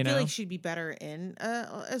jump, you I know? feel like she'd be better in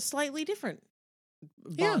a slightly different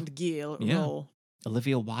Bond Gale role.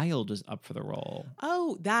 Olivia Wilde is up for the role.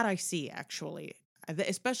 Oh, that I see, actually.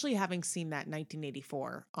 Especially having seen that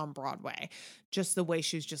 1984 on Broadway. Just the way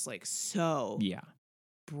she was just like so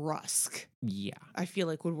brusque. Yeah. I feel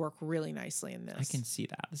like would work really nicely in this. I can see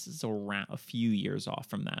that. This is around a few years off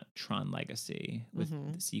from that Tron Legacy with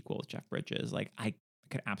the sequel with Jeff Bridges. Like, I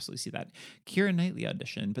could absolutely see that. Keira Knightley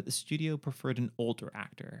auditioned, but the studio preferred an older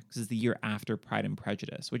actor because it's the year after Pride and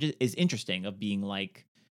Prejudice, which is interesting of being like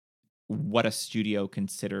what a studio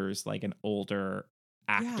considers like an older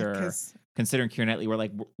actor. Considering Keira Knightley,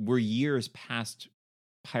 we're years past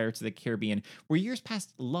Pirates of the Caribbean. We're years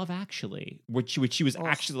past Love Actually, which she was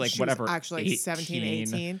actually like whatever, actually like 17,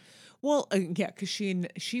 18. Well, because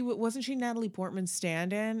she wasn't she Natalie Portman's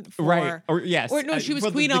stand-in for, right? Or yes, or no, she was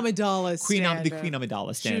Queen Amidala's Queen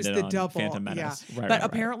Amidala stand-in. She was the double, Phantom Menace. Yeah. But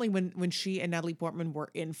apparently, when she and Natalie Portman were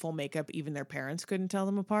in full makeup, even their parents couldn't tell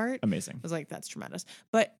them apart. Amazing. I was like, that's tremendous.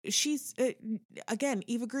 But she's again,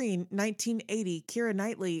 Eva Green, 1980. Keira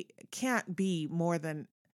Knightley can't be more than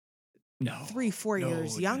 3-4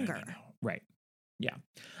 years younger. No. Right. Yeah.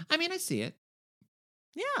 I mean, I see it.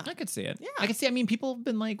 Yeah. I could see it. Yeah. I could see, I mean, people have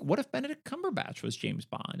been like, what if Benedict Cumberbatch was James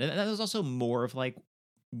Bond? And that was also more of like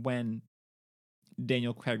when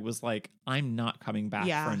Daniel Craig was like, I'm not coming back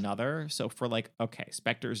for another. So for like, okay,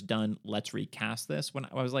 Spectre's done. Let's recast this. When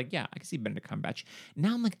I was like, yeah, I can see Benedict Cumberbatch.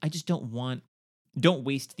 Now I'm like, I just don't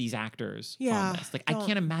waste these actors on this. Like, I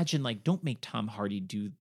can't imagine, like, don't make Tom Hardy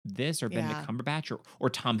do this or Benedict Cumberbatch or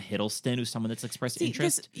Tom Hiddleston, who's someone that's expressed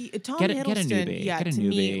interest. Tom get Hiddleston, a newbie. Yeah, get a to newbie.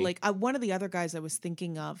 me, like one of the other guys I was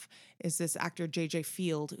thinking of is this actor J.J.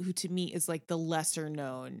 Field, who to me is like the lesser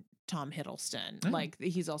known Tom Hiddleston. Like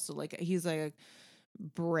he's also like he's like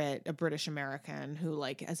a British American who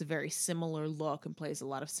like has a very similar look and plays a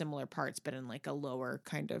lot of similar parts, but in like a lower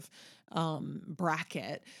kind of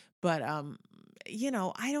bracket. But you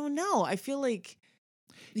know, I don't know. I feel like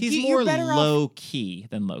he's more low key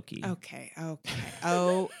than Loki. Okay.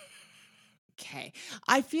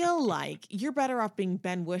 I feel like you're better off being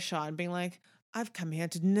Ben Whishaw and being like, I've come here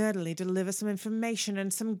to nerdily deliver some information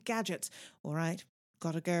and some gadgets. All right,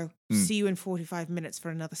 gotta go. See you in 45 minutes for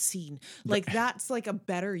another scene. Like that's like a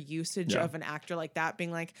better usage of an actor like that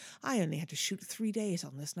being like, I only had to shoot 3 days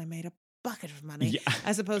on this and I made a bucket of money,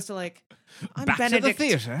 as opposed to like, I'm Back Benedict. to the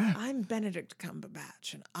theater. I'm Benedict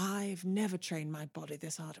Cumberbatch, and I've never trained my body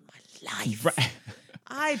this hard in my life. Right.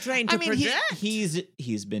 I trained to project. He's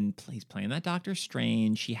playing that Doctor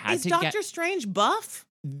Strange. He has Is Doctor Strange buff?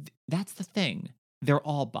 That's the thing. They're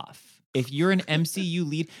all buff. If you're an MCU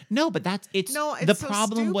lead, but it's the so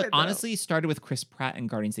problem. Stupid, what honestly started with Chris Pratt and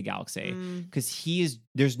Guardians of the Galaxy, because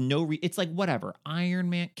there's no it's like whatever.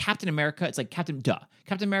 Iron Man, Captain America, it's like Captain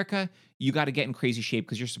America. You got to get in crazy shape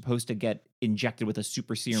because you're supposed to get injected with a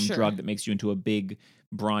super serum drug that makes you into a big,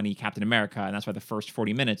 brawny Captain America, and that's why the first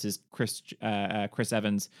 40 minutes is Chris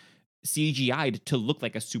Evans CGI'd to look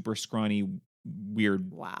like a super scrawny,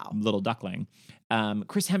 weird little duckling.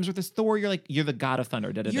 Chris Hemsworth is Thor. You're the god of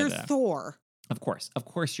thunder. You're Thor. Of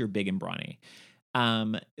course you're big and brawny.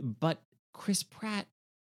 But Chris Pratt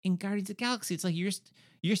in Guardians of the Galaxy, it's like you're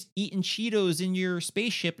just eating Cheetos in your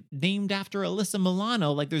spaceship named after Alyssa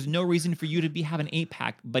Milano. Like there's no reason for you to have an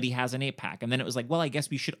 8-pack, but he has an 8-pack. And then it was like, well, I guess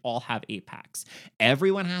we should all have 8-packs.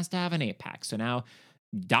 Everyone has to have an 8-pack. So now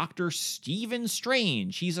Dr. Stephen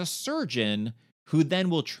Strange, he's a surgeon who then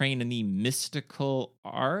will train in the mystical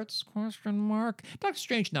arts, ? Doctor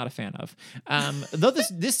Strange, not a fan of. Though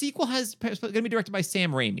this sequel is going to be directed by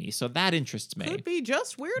Sam Raimi, so that interests me. Could be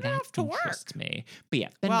just weird enough to work. Interests me. But yeah,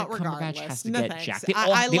 Benedict Cumberbatch has to get thanks. jacked.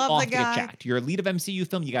 I They love all the have to get guy. jacked. You're a lead of MCU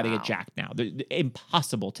film, you got to get jacked now. They're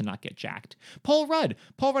impossible to not get jacked. Paul Rudd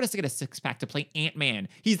has to get a six-pack to play Ant-Man.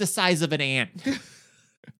 He's the size of an ant.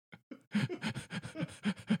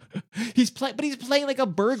 He's playing like a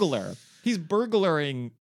burglar. He's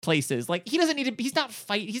burglaring places. Like, he doesn't need to.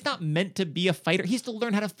 He's not meant to be a fighter. He has to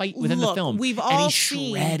learn how to fight within the film. We've and all he's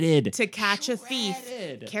seen shredded. To Catch a Thief.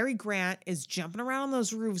 Cary Grant is jumping around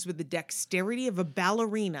those roofs with the dexterity of a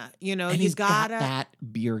ballerina. You know, And you he's gotta. got that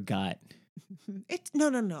beer gut. It's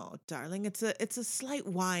no, darling. It's a slight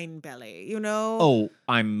wine belly. You know. Oh,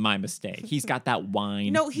 my mistake. He's got that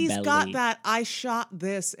wine. No, he's belly. got that. I shot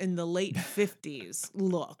this in the late 50s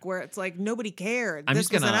look, where it's like nobody cared. I'm this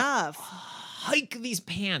just was gonna enough. hike these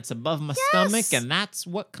pants above my stomach, and that's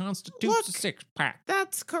what constitutes a six-pack.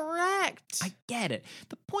 That's correct. I get it.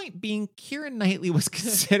 The point being, Keira Knightley was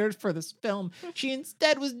considered for this film. She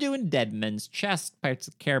instead was doing Dead Men's Chest, Pirates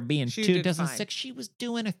of the Caribbean She 2006. She was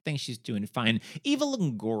doing a thing. She's doing fine. Eva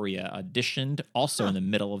Longoria auditioned, also in the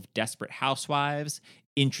middle of Desperate Housewives.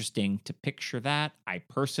 Interesting to picture that. I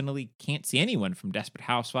personally can't see anyone from Desperate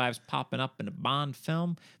Housewives popping up in a Bond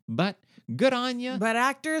film, but good on you. But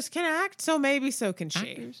actors can act, so maybe so can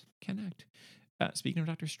she. Actors can act. Speaking of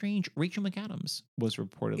Doctor Strange, Rachel McAdams was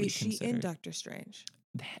reportedly Is she considered. in Doctor Strange?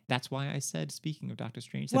 That's why I said, speaking of Doctor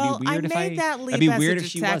Strange, Well, that'd be weird I made that leap that'd be as weird a if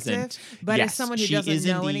she detective, wasn't. but yes, as someone who she doesn't is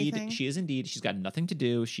know indeed, anything, she is indeed. She's got nothing to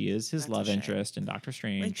do. She is his That's a love shame. interest in Doctor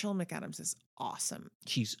Strange. Rachel McAdams is awesome.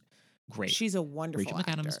 She's great. She's a wonderful Rachel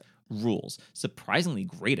McAdams actor. rules. Surprisingly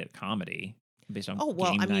great at comedy, based on Well,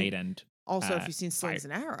 Game I mean, Night and. Also, if you've seen Slings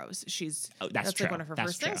and Arrows, that's true. like one of her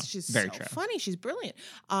That's first true. things. She's Very so true. funny. She's brilliant.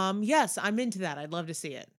 Yes, I'm into that. I'd love to see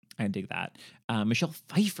it. I dig that. Michelle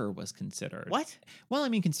Pfeiffer was considered. What? Well, I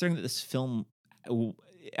mean, considering that this film,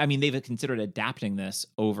 I mean, they've considered adapting this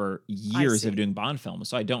over years of doing Bond films.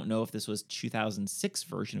 So I don't know if this was 2006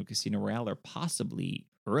 version of Casino Royale or possibly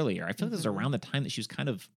earlier. I feel like this was around the time that she was kind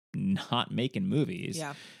of not making movies.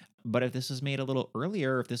 Yeah. But if this was made a little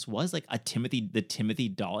earlier, if this was like the Timothy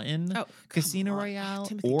Dalton Casino Royale,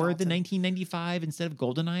 or the 1995 instead of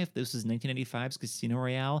GoldenEye, if this was 1995's Casino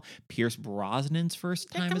Royale, Pierce Brosnan's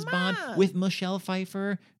first time as Bond with Michelle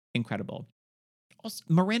Pfeiffer, incredible. Also,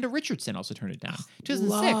 Miranda Richardson also turned it down.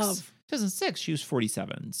 2006, she was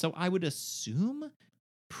 47. So I would assume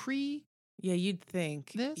Yeah, you'd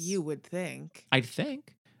think. This? You would think. I'd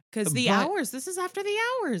think. Because the hours, this is after the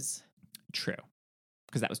hours. True.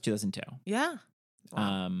 Because that was 2002. Yeah.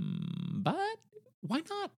 Wow. But why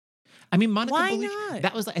not? I mean, Monica Why Bellucci. not?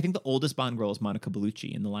 That was, I think, the oldest Bond girl was Monica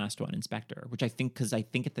Bellucci in the last one, Inspector, which I think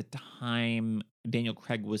at the time Daniel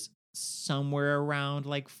Craig was somewhere around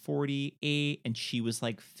like 48 and she was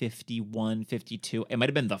like 51, 52. It might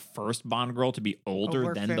have been the first Bond girl to be older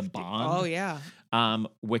Over than 50. the Bond. Oh, yeah.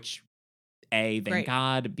 Which A, thank Great.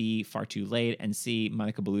 God, B, far too late, and C,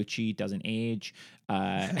 Monica Bellucci doesn't age.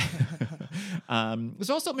 There's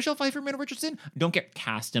also Michelle Pfeiffer, Miranda Richardson. Don't get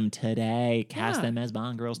cast them today. Cast them as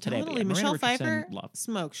Bond girls today. Totally. But yeah, Michelle Miranda Pfeiffer, Richardson, love.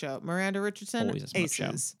 smoke show. Miranda Richardson, Always a smoke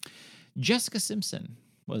aces. show. Jessica Simpson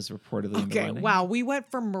was reportedly in the running. Wow. We went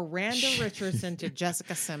from Miranda Richardson to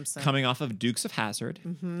Jessica Simpson. Coming off of Dukes of Hazzard.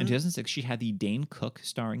 Mm-hmm. In 2006, she had the Dane Cook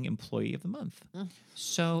starring Employee of the Month.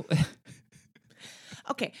 So...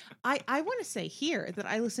 Okay, I want to say here that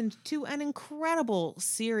I listened to an incredible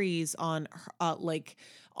series on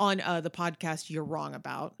the podcast You're Wrong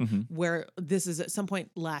About, where this is at some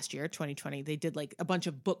point last year, 2020, they did like a bunch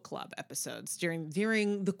of book club episodes during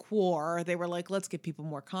the Quar. They were like, let's give people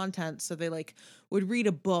more content. So they like would read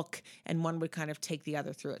a book and one would kind of take the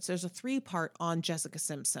other through it. So there's a 3-part on Jessica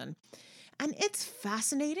Simpson. And it's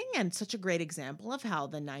fascinating and such a great example of how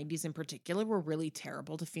the 90s in particular were really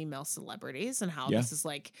terrible to female celebrities and how this is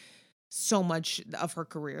like so much of her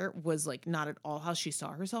career was like not at all how she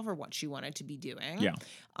saw herself or what she wanted to be doing. Yeah.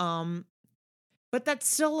 But that's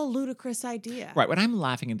still a ludicrous idea. Right. When I'm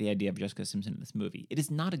laughing at the idea of Jessica Simpson in this movie, it is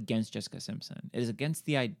not against Jessica Simpson. It is against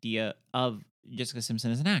the idea of Jessica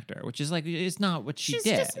Simpson as an actor, which is like, it's not what she She's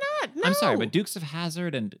did. just not. No. I'm sorry, but Dukes of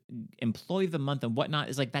Hazzard and Employee of the Month and whatnot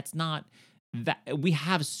is like, that's not that. We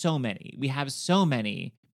have so many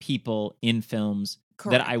people in films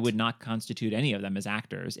that I would not constitute any of them as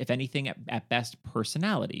actors. If anything, at best,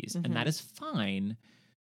 personalities. And that is fine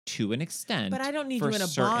to an extent. But I don't need for you in a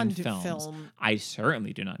certain Bond films. film. I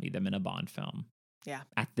certainly do not need them in a Bond film. Yeah.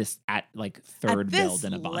 At like third build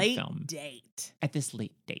in a Bond film. Date. At this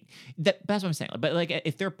late date. That's what I'm saying. But like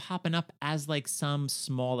if they're popping up as like some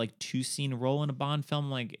small like 2-scene role in a Bond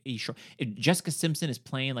film, like sure. If Jessica Simpson is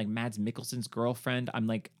playing like Mads Mikkelsen's girlfriend, I'm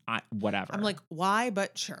like, whatever. I'm like, why?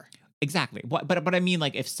 But sure. Exactly. But I mean,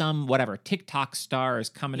 like if some whatever TikTok star is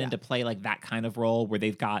coming in to play like that kind of role where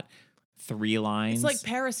they've got 3 lines. It's like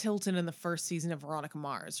Paris Hilton in the first season of Veronica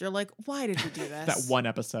Mars. You're like, why did we do this? That one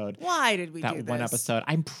episode. Why did we do this? That one episode.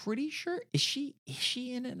 I'm pretty sure is she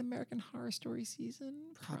in an American Horror Story season?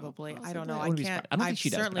 Probably. Possibly. I don't know. I can't. I don't think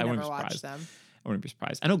she does. Certainly never watched them. I wouldn't be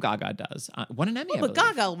surprised. I know Gaga does. Won an Emmy. But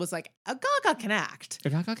Gaga was like, Gaga can act.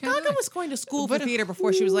 Gaga was going to school for theater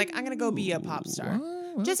before she was like, I'm going to go be a pop star.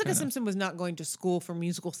 Jessica Simpson was not going to school for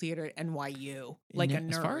musical theater at NYU, like a nerd.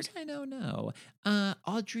 As far as I know, no.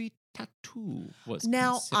 Audrey Tautou was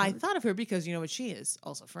Now, considered. I thought of her because you know what she is?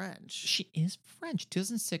 Also French. She is French.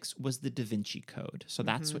 2006 was the Da Vinci Code. So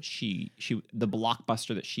that's what she the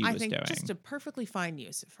blockbuster that she was doing. I think just a perfectly fine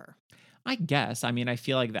use of her. I guess. I mean, I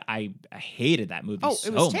feel like that I hated that movie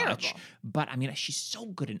it was terrible. much. But I mean, she's so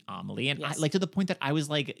good in Amelie. And Yes. I like to the point that I was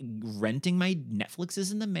like renting my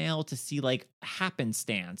Netflixes in the mail to see like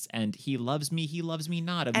Happenstance and He Loves Me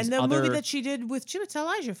Not. Of And these the other movie that she did with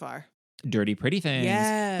Chiwetel Ejiofor. Dirty Pretty Things.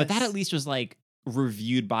 But that Yes. at least was like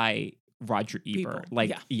reviewed by Roger Ebert.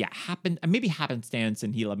 People. Maybe Happenstance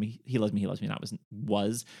and He Loves Me Not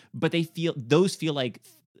was. But those feel like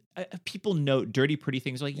people know Dirty Pretty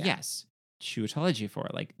Things. Like, yes. Chiwetel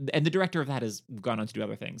Ejiofor, like, and the director of that has gone on to do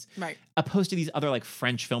other things, right? Opposed to these other like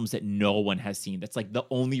French films that no one has seen. That's like the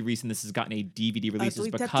only reason this has gotten a DVD release is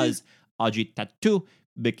because Audrey Tautou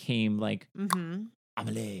became like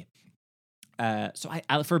Amélie. So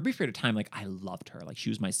I for a brief period of time, like I loved her. Like she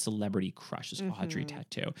was my celebrity crush, this Audrey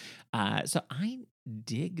Tautou. So I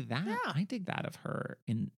dig that. Yeah. I dig that of her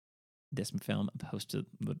in this film, opposed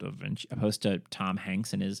to Tom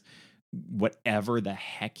Hanks and his whatever the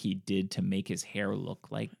heck he did to make his hair look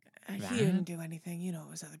like that. He didn't do anything. You know,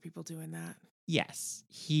 it was other people doing that. Yes,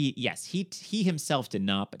 he himself did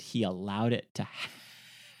not, but he allowed it to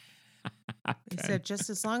happen. He said, just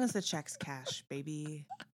as long as the check's cash, baby.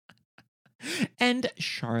 And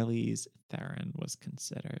Charlize Theron was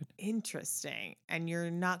considered. Interesting. And you're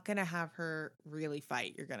not going to have her really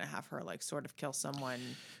fight. You're going to have her like sort of kill someone.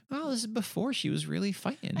 Well, this is before she was really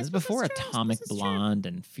fighting. This is before Atomic Blonde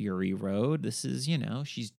and Fury Road. This is,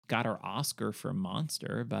 she's got her Oscar for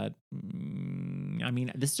Monster, but I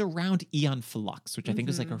mean, this is around Aeon Flux, which I think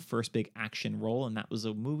is like her first big action role. And that was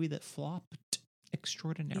a movie that flopped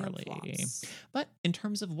extraordinarily. But in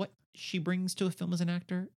terms of what she brings to a film as an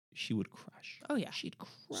actor, she would crush. Oh, yeah. She'd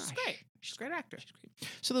crush. She's great. She's a great actor. She's great.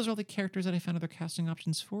 So those are all the characters that I found other casting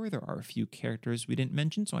options for. There are a few characters we didn't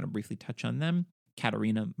mention, so I want to briefly touch on them.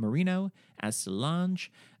 Katerina Marino as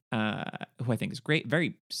Solange, who I think is great.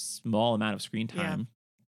 Very small amount of screen time.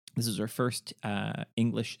 Yeah. This is her first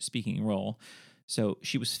English-speaking role. So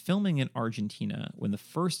she was filming in Argentina when the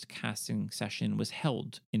first casting session was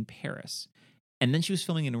held in Paris. And then she was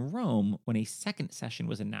filming in Rome when a second session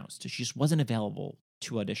was announced. So she just wasn't available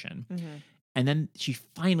to audition. And then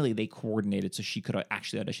they coordinated so she could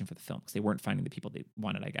actually audition for the film because they weren't finding the people they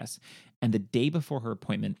wanted, I guess. And the day before her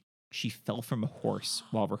appointment, she fell from a horse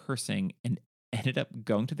while rehearsing and ended up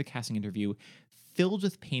going to the casting interview filled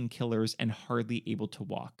with painkillers and hardly able to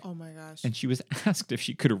walk. Oh my gosh. And she was asked if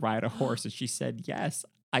she could ride a horse, and she said, yes,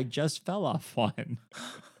 I just fell off one.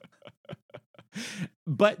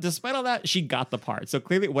 But despite all that, she got the part. So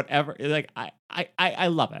clearly, whatever, like I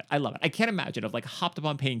love it. I love it. I can't imagine of like hopped up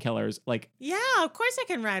on painkillers, like of course I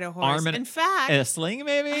can ride a horse. In fact, a sling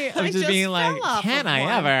maybe. I just being like, can I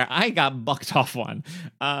one. ever? I got bucked off one.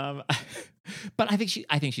 But I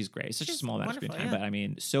think she's great. Such a small amount of screen time, but I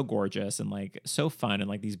mean, so gorgeous and like so fun and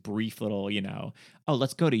like these brief little, oh,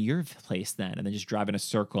 let's go to your place then, and then just drive in a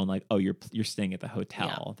circle and like, oh, you're staying at the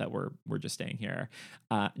hotel that we're just staying here.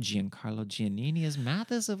 Giancarlo Giannini is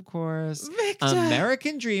Mathis, of course. Victor.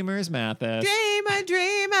 American Dreamers Mathis.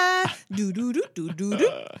 Dreamer. Do do do do do do.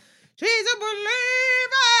 She's a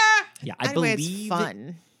believer. Yeah, I believe it's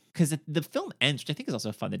fun because the film ends, which I think is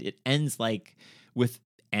also fun. That it ends like with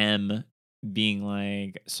M being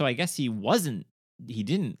like, so I guess he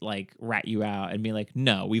didn't like rat you out and be like,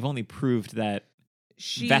 no, we've only proved that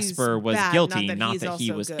Vesper was guilty, not that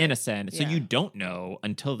he was innocent. So you don't know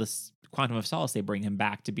until this Quantum of Solace, they bring him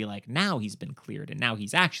back to be like, now he's been cleared and now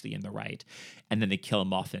he's actually in the right. And then they kill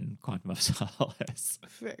him off in Quantum of Solace.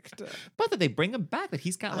 Victor. But that they bring him back, that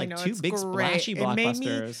he's got like two big splashy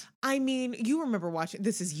blockbusters. You remember watching,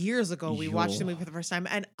 this is years ago, we watched the movie for the first time,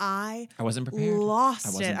 and I wasn't prepared.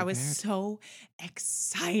 I was so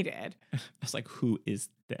excited. I was like, who is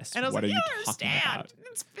this? And I was what like, are you talking about?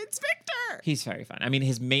 It's Victor. He's very fun. I mean,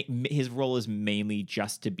 his role is mainly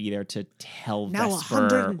just to be there to tell now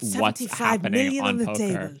Vesper what's happening on the poker.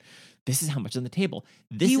 Table. This is how much on the table.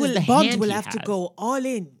 Bond will have to go all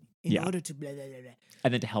in order to blah, blah, blah, blah.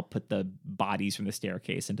 And then to help put the bodies from the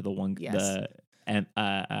staircase into the one,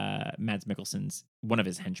 Mads Mikkelsen's, one of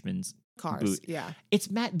his henchmen's cars. Boot. Yeah. It's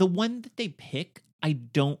the one that they pick, I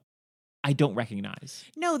don't recognize.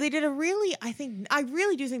 No, they did I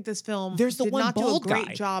really do think this film There's the did one not bald do a great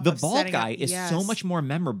guy. job the of bald setting guy up, is so much more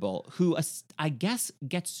memorable, who I guess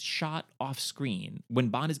gets shot off screen when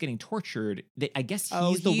Bond is getting tortured. I guess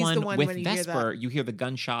he's the one with Vesper. You hear the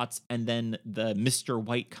gunshots, and then the Mr.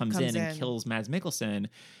 White comes in and kills Mads Mikkelsen.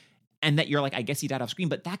 And that you're like, I guess he died off screen.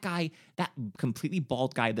 But that guy, that completely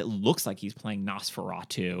bald guy that looks like he's playing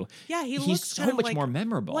Nosferatu. Yeah, he's looks so much more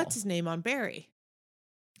memorable. What's his name on Barry?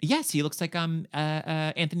 Yes, he looks like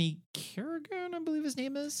Anthony Kerrigan, I believe his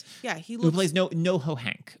name is. Yeah, he looks... Who plays NoHo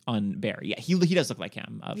Hank on Barry. Yeah, he does look like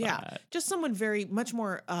him. Just someone very much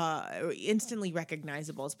more instantly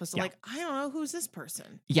recognizable, as opposed to like, I don't know, who's this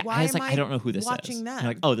person? Yeah, I don't know who this is. Watching that. I'm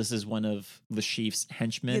like, oh, this is one of Le Chiffre's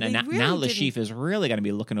henchmen. And now Le Chiffre is really going to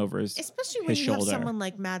be looking over his shoulder. Especially when you have someone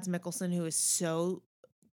like Mads Mikkelsen, who is so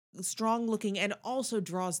strong looking and also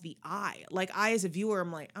draws the eye. Like, I as a viewer,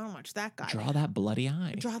 I'm like, I don't watch that guy. Draw that bloody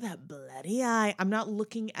eye. I'm not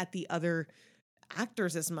looking at the other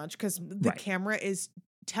actors as much because the camera is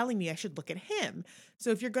telling me I should look at him.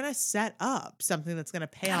 So if you're gonna set up something that's gonna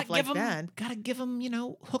pay off like that, gotta give him,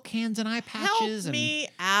 hook hands and eye patches, help me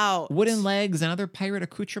out, wooden legs and other pirate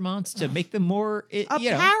accoutrements to make them more.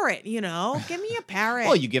 Parrot, give me a parrot.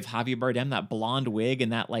 Well, you give Javier Bardem that blonde wig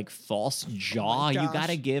and that like false jaw. You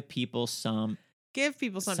gotta give people some. Give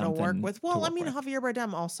people something to work with. Well, Javier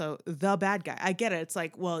Bardem also the bad guy. I get it. It's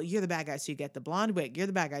like, well, you're the bad guy, so you get the blonde wig. You're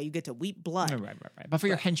the bad guy, you get to weep blood. Right. But for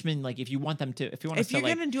your henchmen, like if you want to, if you're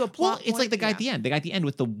gonna do a plot, it's like the guy at the end. The guy at the end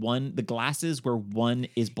with the glasses where one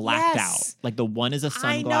is blacked out. Like the one is a sunglass.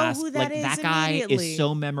 I know who that is. That guy is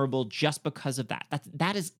so memorable just because of that.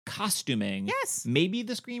 That is costuming. Yes. Maybe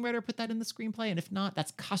the screenwriter put that in the screenplay, and if not,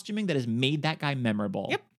 that's costuming that has made that guy memorable.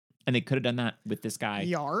 Yep. And they could have done that with this guy.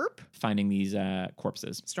 Yarp. Finding these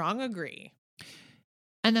corpses. Strong agree.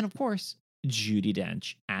 And then, of course, Judi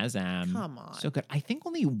Dench as M. Come on. So good. I think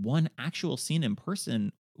only one actual scene in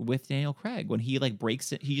person with Daniel Craig when he like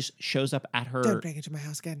breaks it. He just shows up at her. Don't break into my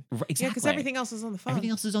house again. Exactly. Yeah, because everything else is on the phone.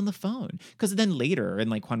 Everything else is on the phone. Because then later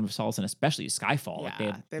in like Quantum of Solace and especially Skyfall, like they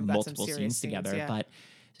have multiple scenes together. Yeah. But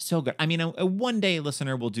so good. I mean, a one-day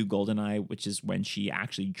listener will do GoldenEye, which is when she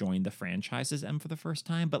actually joined the franchise as M for the first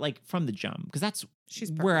time. But like from the jump, because that's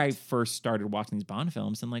where I first started watching these Bond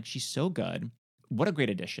films, and like she's so good. What a great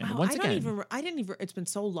addition! Wow, Once I didn't even. It's been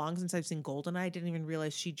so long since I've seen GoldenEye. I didn't even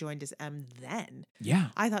realize she joined as M then. Yeah,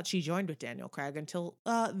 I thought she joined with Daniel Craig until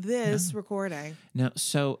this recording. No,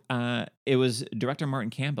 so it was director Martin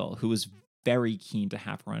Campbell who was very keen to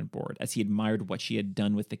have her on board, as he admired what she had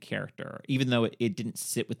done with the character, even though it didn't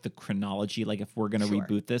sit with the chronology. Like, if we're going to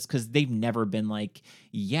reboot this, because they've never been like,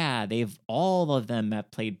 all of them have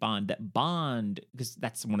played Bond. That Bond, because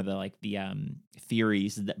that's one of the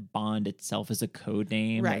theories that Bond itself is a code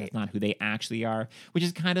name, right? Like, it's not who they actually are, which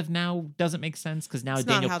is kind of now doesn't make sense because now it's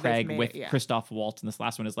Daniel Craig with Christoph Waltz, and this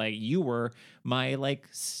last one is like, you were my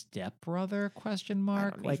stepbrother ? I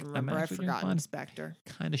don't like, remember. I've forgotten Spectre.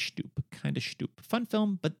 Kind of stoop. Fun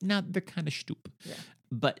film, but now they're kind of stoop. Yeah.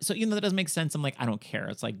 But so that doesn't make sense. I'm like, I don't care.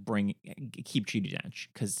 It's like keep Judi Dench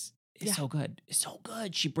because it's so good. It's so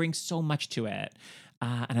good. She brings so much to it,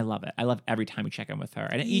 and I love it. I love every time we check in with her,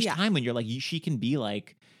 and each time when you're like, she can be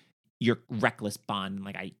like your reckless Bond.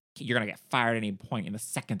 Like you're gonna get fired at any point. In the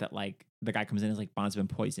second that like the guy comes in and is like, Bond's been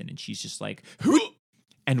poisoned, and she's just like,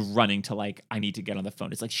 and running to like, I need to get on the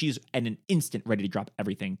phone. It's like she's in an instant ready to drop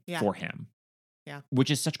everything for him. Yeah. Which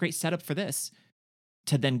is such great setup for this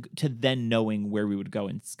to then knowing where we would go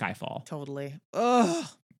in Skyfall. Totally. Ugh.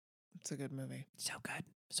 It's a good movie.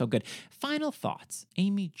 So good. Final thoughts.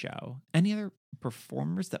 Amy Jo, any other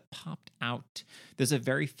performers that popped out? There's a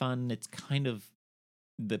very fun, it's kind of,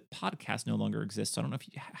 the podcast no longer exists. So I don't know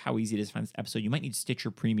how easy it is to find this episode. You might need Stitcher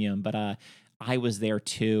Premium, but I was there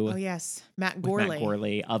too. Oh yes. Matt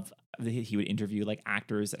Gorley. He would interview like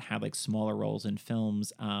actors that had like smaller roles in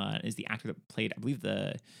films. Is the actor that played, I believe,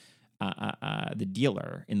 the the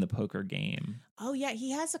dealer in the poker game. Oh yeah, he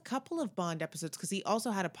has a couple of Bond episodes because he also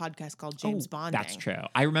had a podcast called James Bonding. That's true.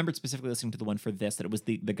 I remembered specifically listening to the one for this, that it was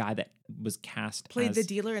the guy that was cast played as, the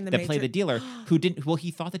dealer in the that played the dealer who didn't. Well, he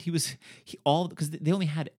thought that he was because they only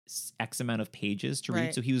had X amount of pages to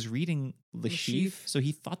read, so he was reading Le Chiffre. So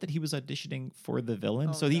he thought that he was auditioning for the villain.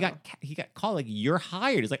 Oh, so he got called like, "You're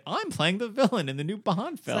hired." He's like, "I'm playing the villain in the new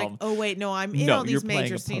Bond film." It's like, oh wait, no, I'm in all these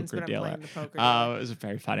major scenes, but I'm playing the poker dealer. It was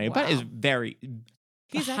very funny, but it's very.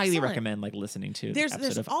 He's highly excellent. recommend like listening to. There's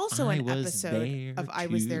also an episode of I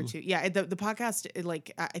Was There Too. Yeah, the podcast,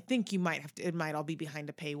 like I think you might have to. It might all be behind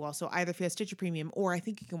a paywall. So either if you have Stitcher Premium, or I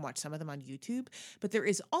think you can watch some of them on YouTube. But there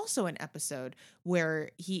is also an episode where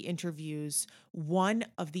he interviews one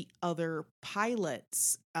of the other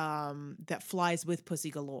pilots that flies with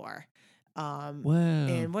Pussy Galore. Whoa.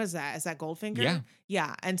 And what is that? Is that Goldfinger?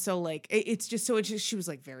 Yeah. And so like she was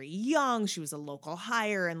like very young. She was a local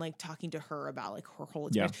hire, and like talking to her about like her whole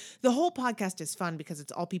experience. The whole podcast is fun because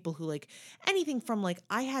it's all people who like anything from like,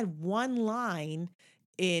 I had one line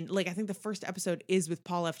in like, I think the first episode is with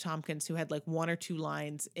Paul F. Tompkins, who had like one or two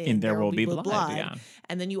lines in There Will Be Blood. Yeah.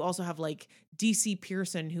 And then you also have like DC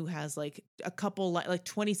Pearson, who has like a couple like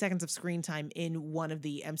 20 seconds of screen time in one of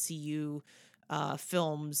the MCU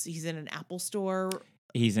films. He's in an Apple store.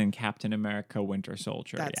 He's in Captain America: Winter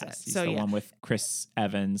Soldier. That's yes, it. He's So, the one with Chris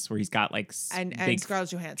Evans, where he's got like and big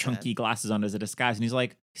Scarlett Johansson, chunky glasses on as a disguise, and he's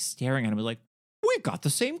like staring at him. He's like, "We've got the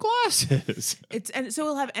same glasses." And so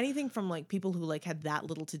we'll have anything from like people who like had that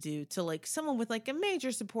little to do to like someone with like a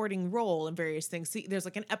major supporting role in various things. See, there's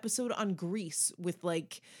like an episode on Grease with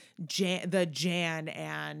like Jan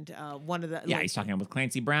and one of the he's talking with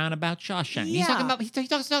Clancy Brown about Shawshank. He's talking about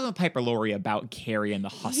Piper Laurie about Carrie and the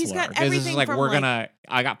Hustler. He's got everything. This is like, from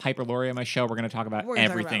I got Piper Laurie on my show. We're gonna talk about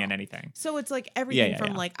everything and anything. So it's like everything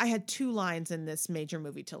from like, I had two lines in this major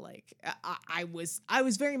movie to like I was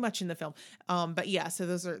very much in the film. But yeah, so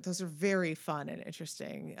those are very fun and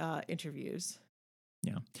interesting interviews.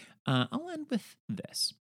 Yeah. I'll end with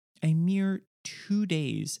this. A mere 2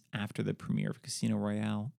 days after the premiere of Casino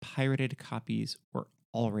Royale, pirated copies were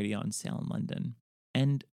already on sale in London.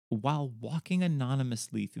 And while walking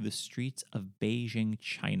anonymously through the streets of Beijing,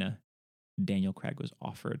 China, Daniel Craig was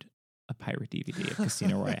offered a pirate DVD of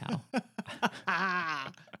Casino Royale.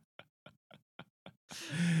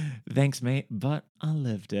 Thanks, mate, but I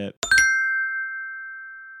lived it.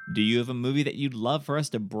 Do you have a movie that you'd love for us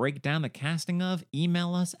to break down the casting of?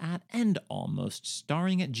 Email us at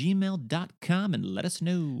andalmoststarring@gmail.com and let us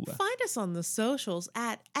know. Find us on the socials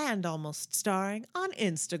at andalmoststarring on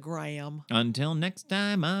Instagram. Until next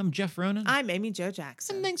time, I'm Jeff Ronan. I'm Amy Jo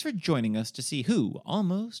Jackson. And thanks for joining us to see who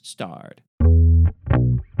almost starred.